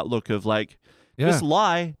bleak outlook of like, just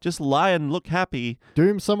lie and look happy.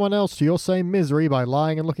 Doom someone else to your same misery by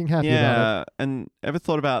lying and looking happy about it. Yeah, and ever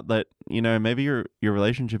thought about that, you know, maybe your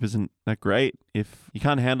relationship isn't that great. If you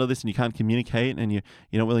can't handle this and you can't communicate and you're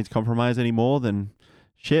not willing to compromise anymore, then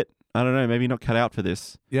shit, I don't know, maybe you're not cut out for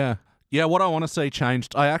this. Yeah. Yeah, what I want to see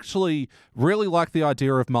changed. I actually really like the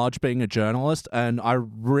idea of Marge being a journalist, and I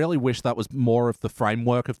really wish that was more of the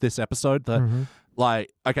framework of this episode. That,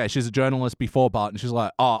 like, okay, she's a journalist before Bart, and she's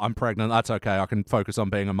like, oh, I'm pregnant. That's okay. I can focus on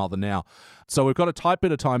being a mother now. So we've got a tight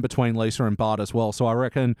bit of time between Lisa and Bart as well. So I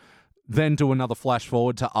reckon then do another flash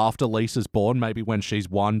forward to after Lisa's born, maybe when she's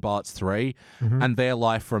 1, Bart's 3, and their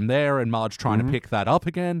life from there, and Marge trying to pick that up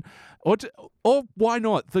again. Or why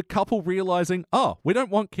not? The couple realizing, oh, we don't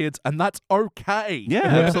want kids, and that's okay. Yeah,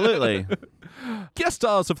 absolutely. Guest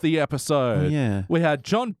stars of the episode. We had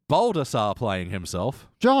John Baldessar playing himself.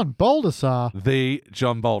 John Baldessar? The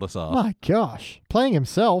John Baldessar. My gosh. Playing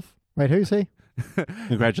himself? Wait, who's he?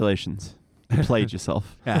 Congratulations. You played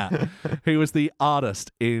yourself. Yeah. He was the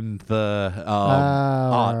artist in the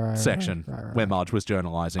art section where Marge was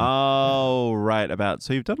journalizing. Oh, right.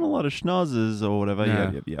 So you've done a lot of schnozzes or whatever.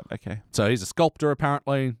 Yeah. Okay. So he's a sculptor,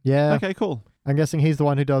 apparently. Yeah. Okay, cool. I'm guessing he's the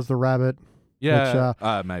one who does the rabbit. Yeah.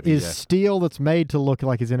 Which maybe. Is steel that's made to look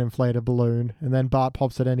like it's an inflated balloon, and then Bart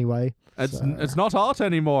pops it anyway. It's not art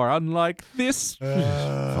anymore, unlike this.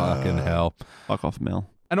 Fucking hell. Fuck off, Mel.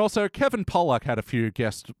 And also, Kevin Pollak had a few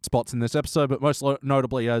guest spots in this episode, but most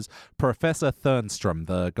notably as Professor Thernstrom,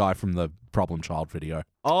 the guy from the Problem Child video.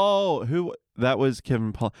 Oh, that was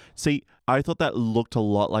Kevin Pollak. See, I thought that looked a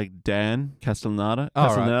lot like Dan Castellaneta.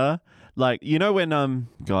 Right. Like, you know when,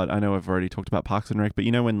 God, I know I've already talked about Parks and Rec, but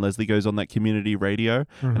you know when Leslie goes on that community radio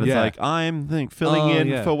and it's like, I'm filling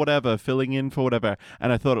in for whatever.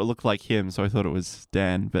 And I thought it looked like him, so I thought it was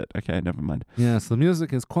Dan, but okay, never mind. Yes, the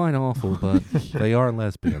music is quite awful, but they are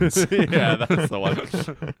lesbians. Yeah, that's the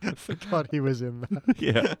one. Forgot he was in that.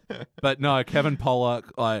 Yeah. But no, Kevin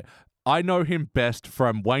Pollak, I know him best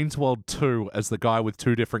from Wayne's World 2 as the guy with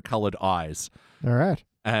 2 different colored eyes. All right.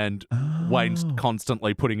 And Wayne's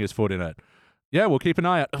constantly putting his foot in it. Yeah, we'll keep an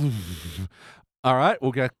eye out. All right,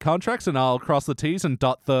 we'll get contracts and I'll cross the T's and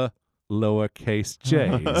dot the lowercase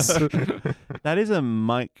J's. That is a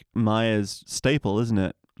Mike Myers staple, isn't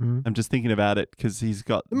it? I'm just thinking about it because he's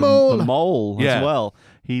got the mole as well.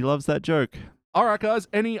 He loves that joke. All right, guys,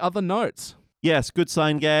 any other notes? Yes, good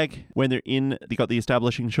sign gag. When they're in, they got the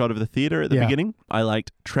establishing shot of the theater at the beginning. I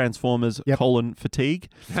liked Transformers : fatigue.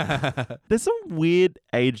 There's some weird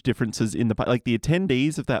age differences in the like the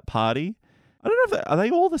attendees of that party. I don't know if are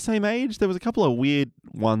they all the same age? There was a couple of weird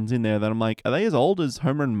ones in there that I'm like, are they as old as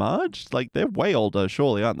Homer and Marge? Like, they're way older,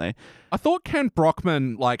 surely, aren't they? I thought Ken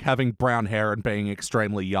Brockman, like, having brown hair and being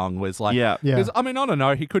extremely young was like... Yeah. Because, I mean, I don't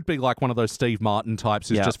know. He could be like one of those Steve Martin types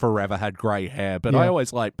who's just forever had grey hair, but I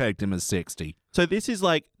always, like, pegged him as 60. So this is,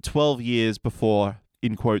 like, 12 years before,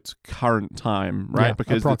 in quotes, current time, right? Yeah,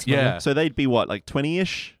 because approximately. So they'd be, what, like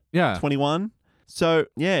 20-ish? Yeah. 21? So,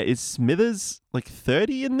 yeah, is Smithers like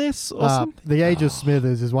 30 in this or something? The age of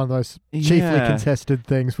Smithers is one of those chiefly contested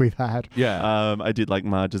things we've had. Yeah. I did like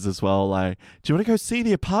Marge's as well. Like, do you want to go see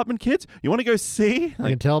the apartment, kids? You want to go see? I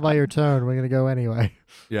can tell by your tone we're going to go anyway.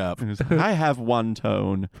 Yeah. I have one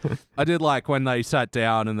tone. I did like when they sat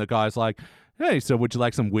down and the guy's like, hey, so would you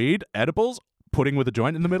like some weed, edibles, pudding with a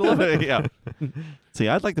joint in the middle of it? Yeah. See,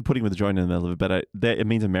 I'd like the pudding with a joint in the middle of it, but it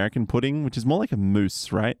means American pudding, which is more like a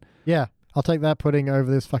mousse, right? Yeah. I'll take that pudding over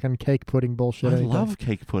this fucking cake pudding bullshit. I love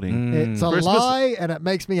cake pudding. It's a lie, and it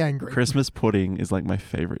makes me angry. Christmas pudding is like my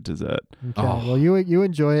favorite dessert. Okay, well, you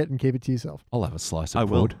enjoy it and keep it to yourself. I'll have a slice of I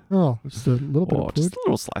will. pud. Oh, just a little bit of pud. Just a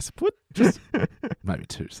little slice of pud. Maybe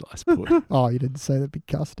 2 slices of pud. Oh, you didn't say that'd be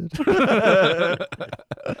custard.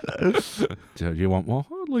 Do you want more?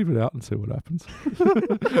 I'll leave it out and see what happens.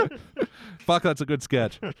 Fuck, that's a good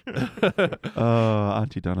sketch. Oh,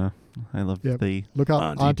 Auntie Donna. I love the... Look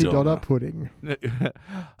up Auntie Donna Donna pudding.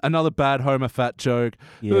 Another bad Homer fat joke.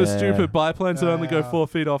 Those stupid biplanes that only go 4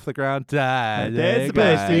 feet off the ground. Dad, There's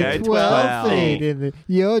Supposed to Yeah, be 12 feet in the...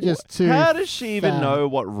 You're just too How does she even fat. know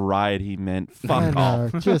what ride he meant? Fuck I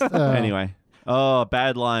off. know, just, Anyway. Oh,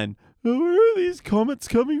 bad line. Where are these comets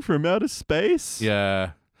coming from? Outer space?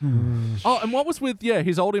 Yeah. Oh, and what was with,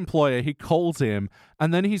 his old employer, he calls him,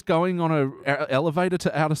 and then he's going on a elevator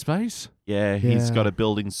to outer space? Yeah, he's Yeah. got a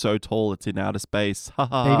building so tall it's in outer space. Ha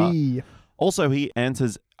ha ha. Baby. Also, he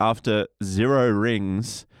answers after 0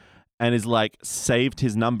 rings and is like saved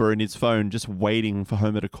his number in his phone just waiting for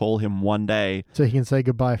Homer to call him one day. So he can say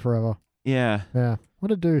goodbye forever. Yeah. Yeah.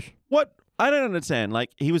 What a douche. What? I don't understand. Like,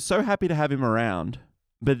 he was so happy to have him around,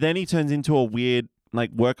 but then he turns into a weird,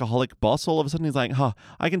 like, workaholic boss. All of a sudden, he's like,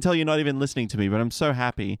 I can tell you're not even listening to me, but I'm so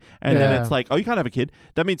happy. And then it's like, oh, you can't have a kid.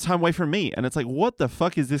 That means time away from me. And it's like, what the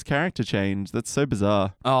fuck is this character change? That's so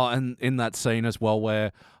bizarre. Oh, and in that scene as well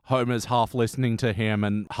where Homer's half listening to him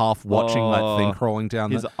and half watching that thing crawling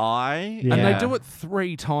down his eye. Yeah. And they do it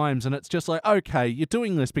 3 times, and it's just like, okay, you're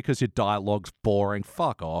doing this because your dialogue's boring.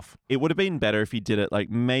 Fuck off. It would have been better if he did it like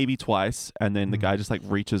maybe twice, and then the guy just like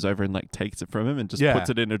reaches over and like takes it from him and just puts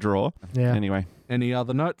it in a drawer. Yeah. Anyway. Any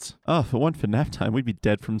other notes? Oh, for nap time, we'd be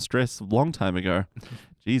dead from stress a long time ago.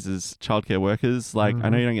 Jesus, childcare workers. Like, I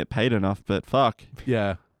know you don't get paid enough, but fuck.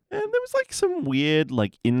 Yeah. And there was like some weird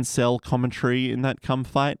like incel commentary in that cum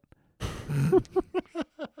fight.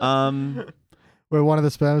 Where one of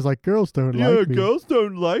the sperms like, girls don't like me. Girls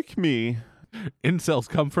don't like me. Incels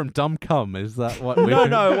come from dumb cum. Is that what we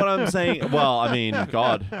No, what I'm saying, well, I mean,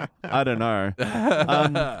 God, I don't know.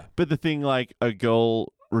 But the thing, like, a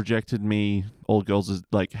girl rejected me, all girls is,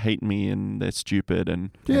 like, hate me and they're stupid,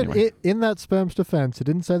 and anyway. In that sperm's defense, it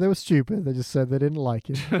didn't say they were stupid. They just said they didn't like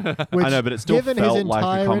it. Which, I know, but it still given his felt like a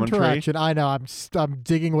entire commentary. interaction, I know, I'm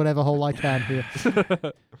digging whatever hole I can here.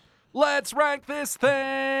 Let's rank this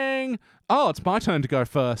thing. Oh, it's my turn to go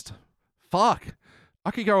first. Fuck. I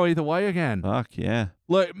could go either way again. Fuck, yeah.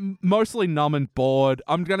 Look, mostly numb and bored.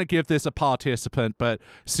 I'm going to give this a participant, but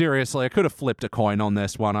seriously, I could have flipped a coin on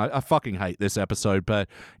this one. I fucking hate this episode, but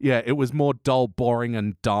yeah, it was more dull, boring,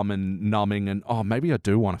 and dumb and numbing, and maybe I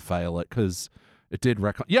do want to fail it, because it did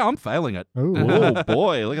Yeah, I'm failing it. Ooh. Oh,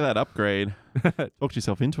 boy, look at that upgrade. Talked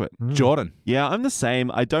yourself into it. Jordan. Yeah, I'm the same.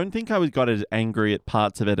 I don't think I got as angry at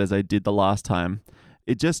parts of it as I did the last time.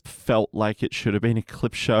 It just felt like it should have been a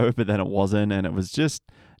clip show, but then it wasn't, and it was just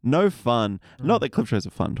no fun. Not that clip shows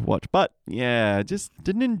are fun to watch, but yeah, I just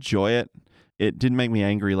didn't enjoy it. It didn't make me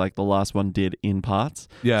angry like the last one did in parts.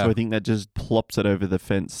 Yeah. So I think that just plops it over the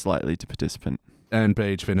fence slightly to participant. And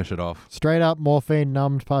Beach, finish it off. Straight up morphine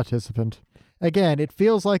numbed participant. Again, it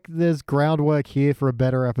feels like there's groundwork here for a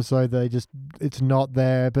better episode. It's not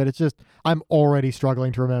there, but it's just, I'm already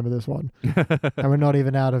struggling to remember this one. And we're not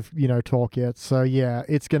even out of, talk yet. So yeah,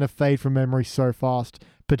 it's going to fade from memory so fast.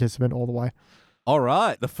 Participant all the way. All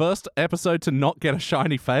right, the first episode to not get a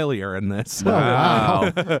shiny failure in this.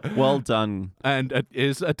 Wow. Well done. And it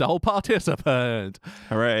is a dull participant.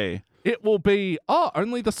 Hooray. It will be,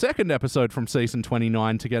 only the second episode from season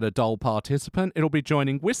 29 to get a dull participant. It'll be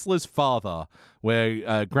joining Whistler's father,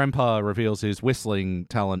 where Grandpa reveals his whistling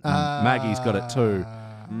talent, and Maggie's got it too.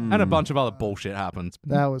 And a bunch of other bullshit happens.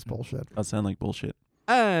 That was bullshit. That sounds like bullshit.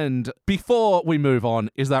 And before we move on,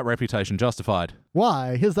 is that reputation justified?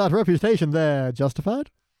 Why? Is that reputation there justified?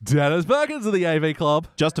 Dennis Perkins of the AV Club.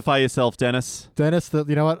 Justify yourself, Dennis. Dennis,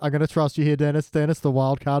 you know what? I'm going to trust you here, Dennis. Dennis, the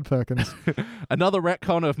wild card Perkins. Another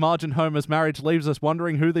retcon of Marge and Homer's marriage leaves us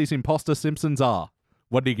wondering who these imposter Simpsons are.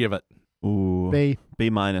 What do you give it? Ooh. B. B-.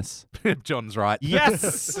 John's right.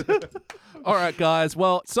 Yes! All right, guys.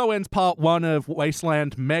 Well, so ends part 1 of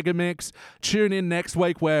Wasteland Megamix. Tune in next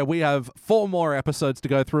week where we have 4 more episodes to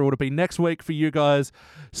go through. It'll be next week for you guys.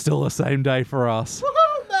 Still the same day for us.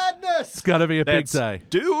 Woohoo, madness! It's going to be a big Let's day.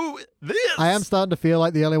 do this! I am starting to feel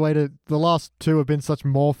like the last 2 have been such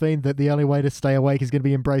morphine that the only way to stay awake is going to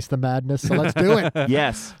be embrace the madness. So let's do it.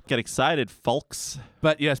 Yes. Get excited, folks.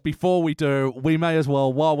 But yes, before we do, we may as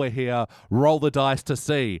well, while we're here, roll the dice to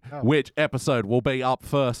see which episode will be up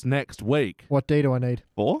first next week. What D do I need?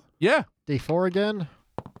 4? Yeah. D4 again.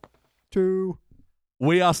 2.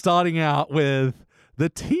 We are starting out with the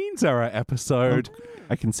Teens Era episode,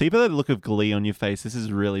 I can see by the look of glee on your face, this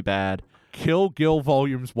is really bad. Kill Gill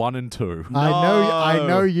Volumes 1 and 2. I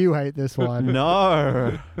know you hate this one.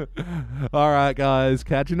 No. All right, guys.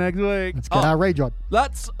 Catch you next week. Let's get our rage on.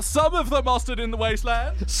 That's some of the mustard in the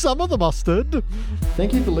wasteland. Some of the mustard.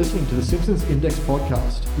 Thank you for listening to the Simpsons Index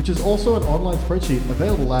podcast, which is also an online spreadsheet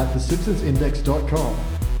available at thesimpsonsindex.com.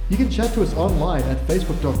 You can chat to us online at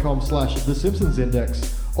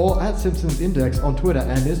facebook.com/thesimpsonsindex or at Simpsons Index on Twitter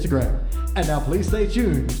and Instagram. And now please stay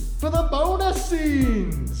tuned for the bonus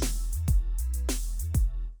scenes.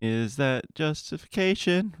 Is that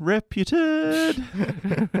justification reputed?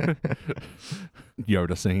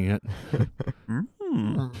 Yoda singing it.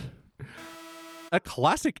 A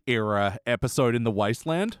classic era episode in the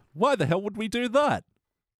wasteland. Why the hell would we do that?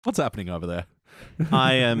 What's happening over there?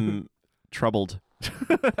 I am troubled.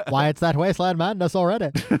 Why, it's that wasteland madness already.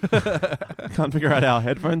 Can't figure out how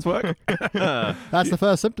headphones work. That's the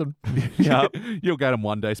first symptom. Yep. You'll get them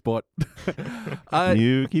one day, sport.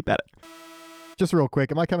 You keep at it. Just real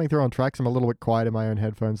quick, am I coming through on tracks? I'm a little bit quiet in my own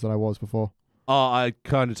headphones than I was before. I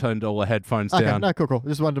kind of turned all the headphones Okay, down. no, cool.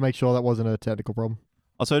 Just wanted to make sure that wasn't a technical problem.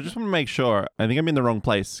 Also, I just want to make sure, I think I'm in the wrong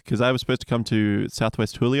place because I was supposed to come to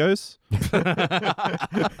Southwest Julio's. Not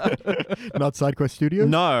SideQuest Studios?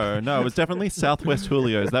 No, it was definitely Southwest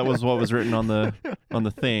Julio's. That was what was written on the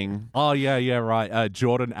thing. Oh, yeah, right.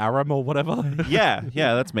 Jordan Aram or whatever. Yeah,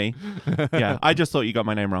 that's me. Yeah, I just thought you got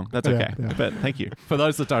my name wrong. That's okay. Yeah. But thank you. For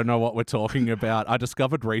those that don't know what we're talking about, I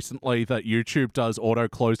discovered recently that YouTube does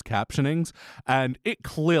auto-closed captionings, and it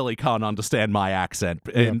clearly can't understand my accent.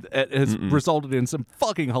 And it has resulted in some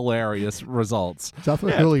fucking hilarious results.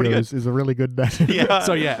 Southwest Julio's is a really good name. Yeah.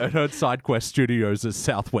 So yeah, it heard SideQuest Studios as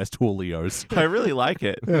Southwest Julio's. I really like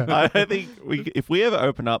it. I think if we ever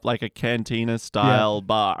open up like a cantina style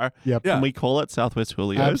bar, can we call it Southwest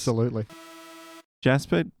Julio's? Absolutely.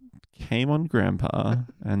 Jasper came on Grandpa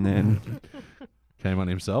and then Came on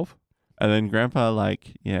himself? and then Grandpa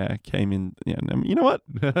came in. Yeah, you know what?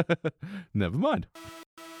 Never mind.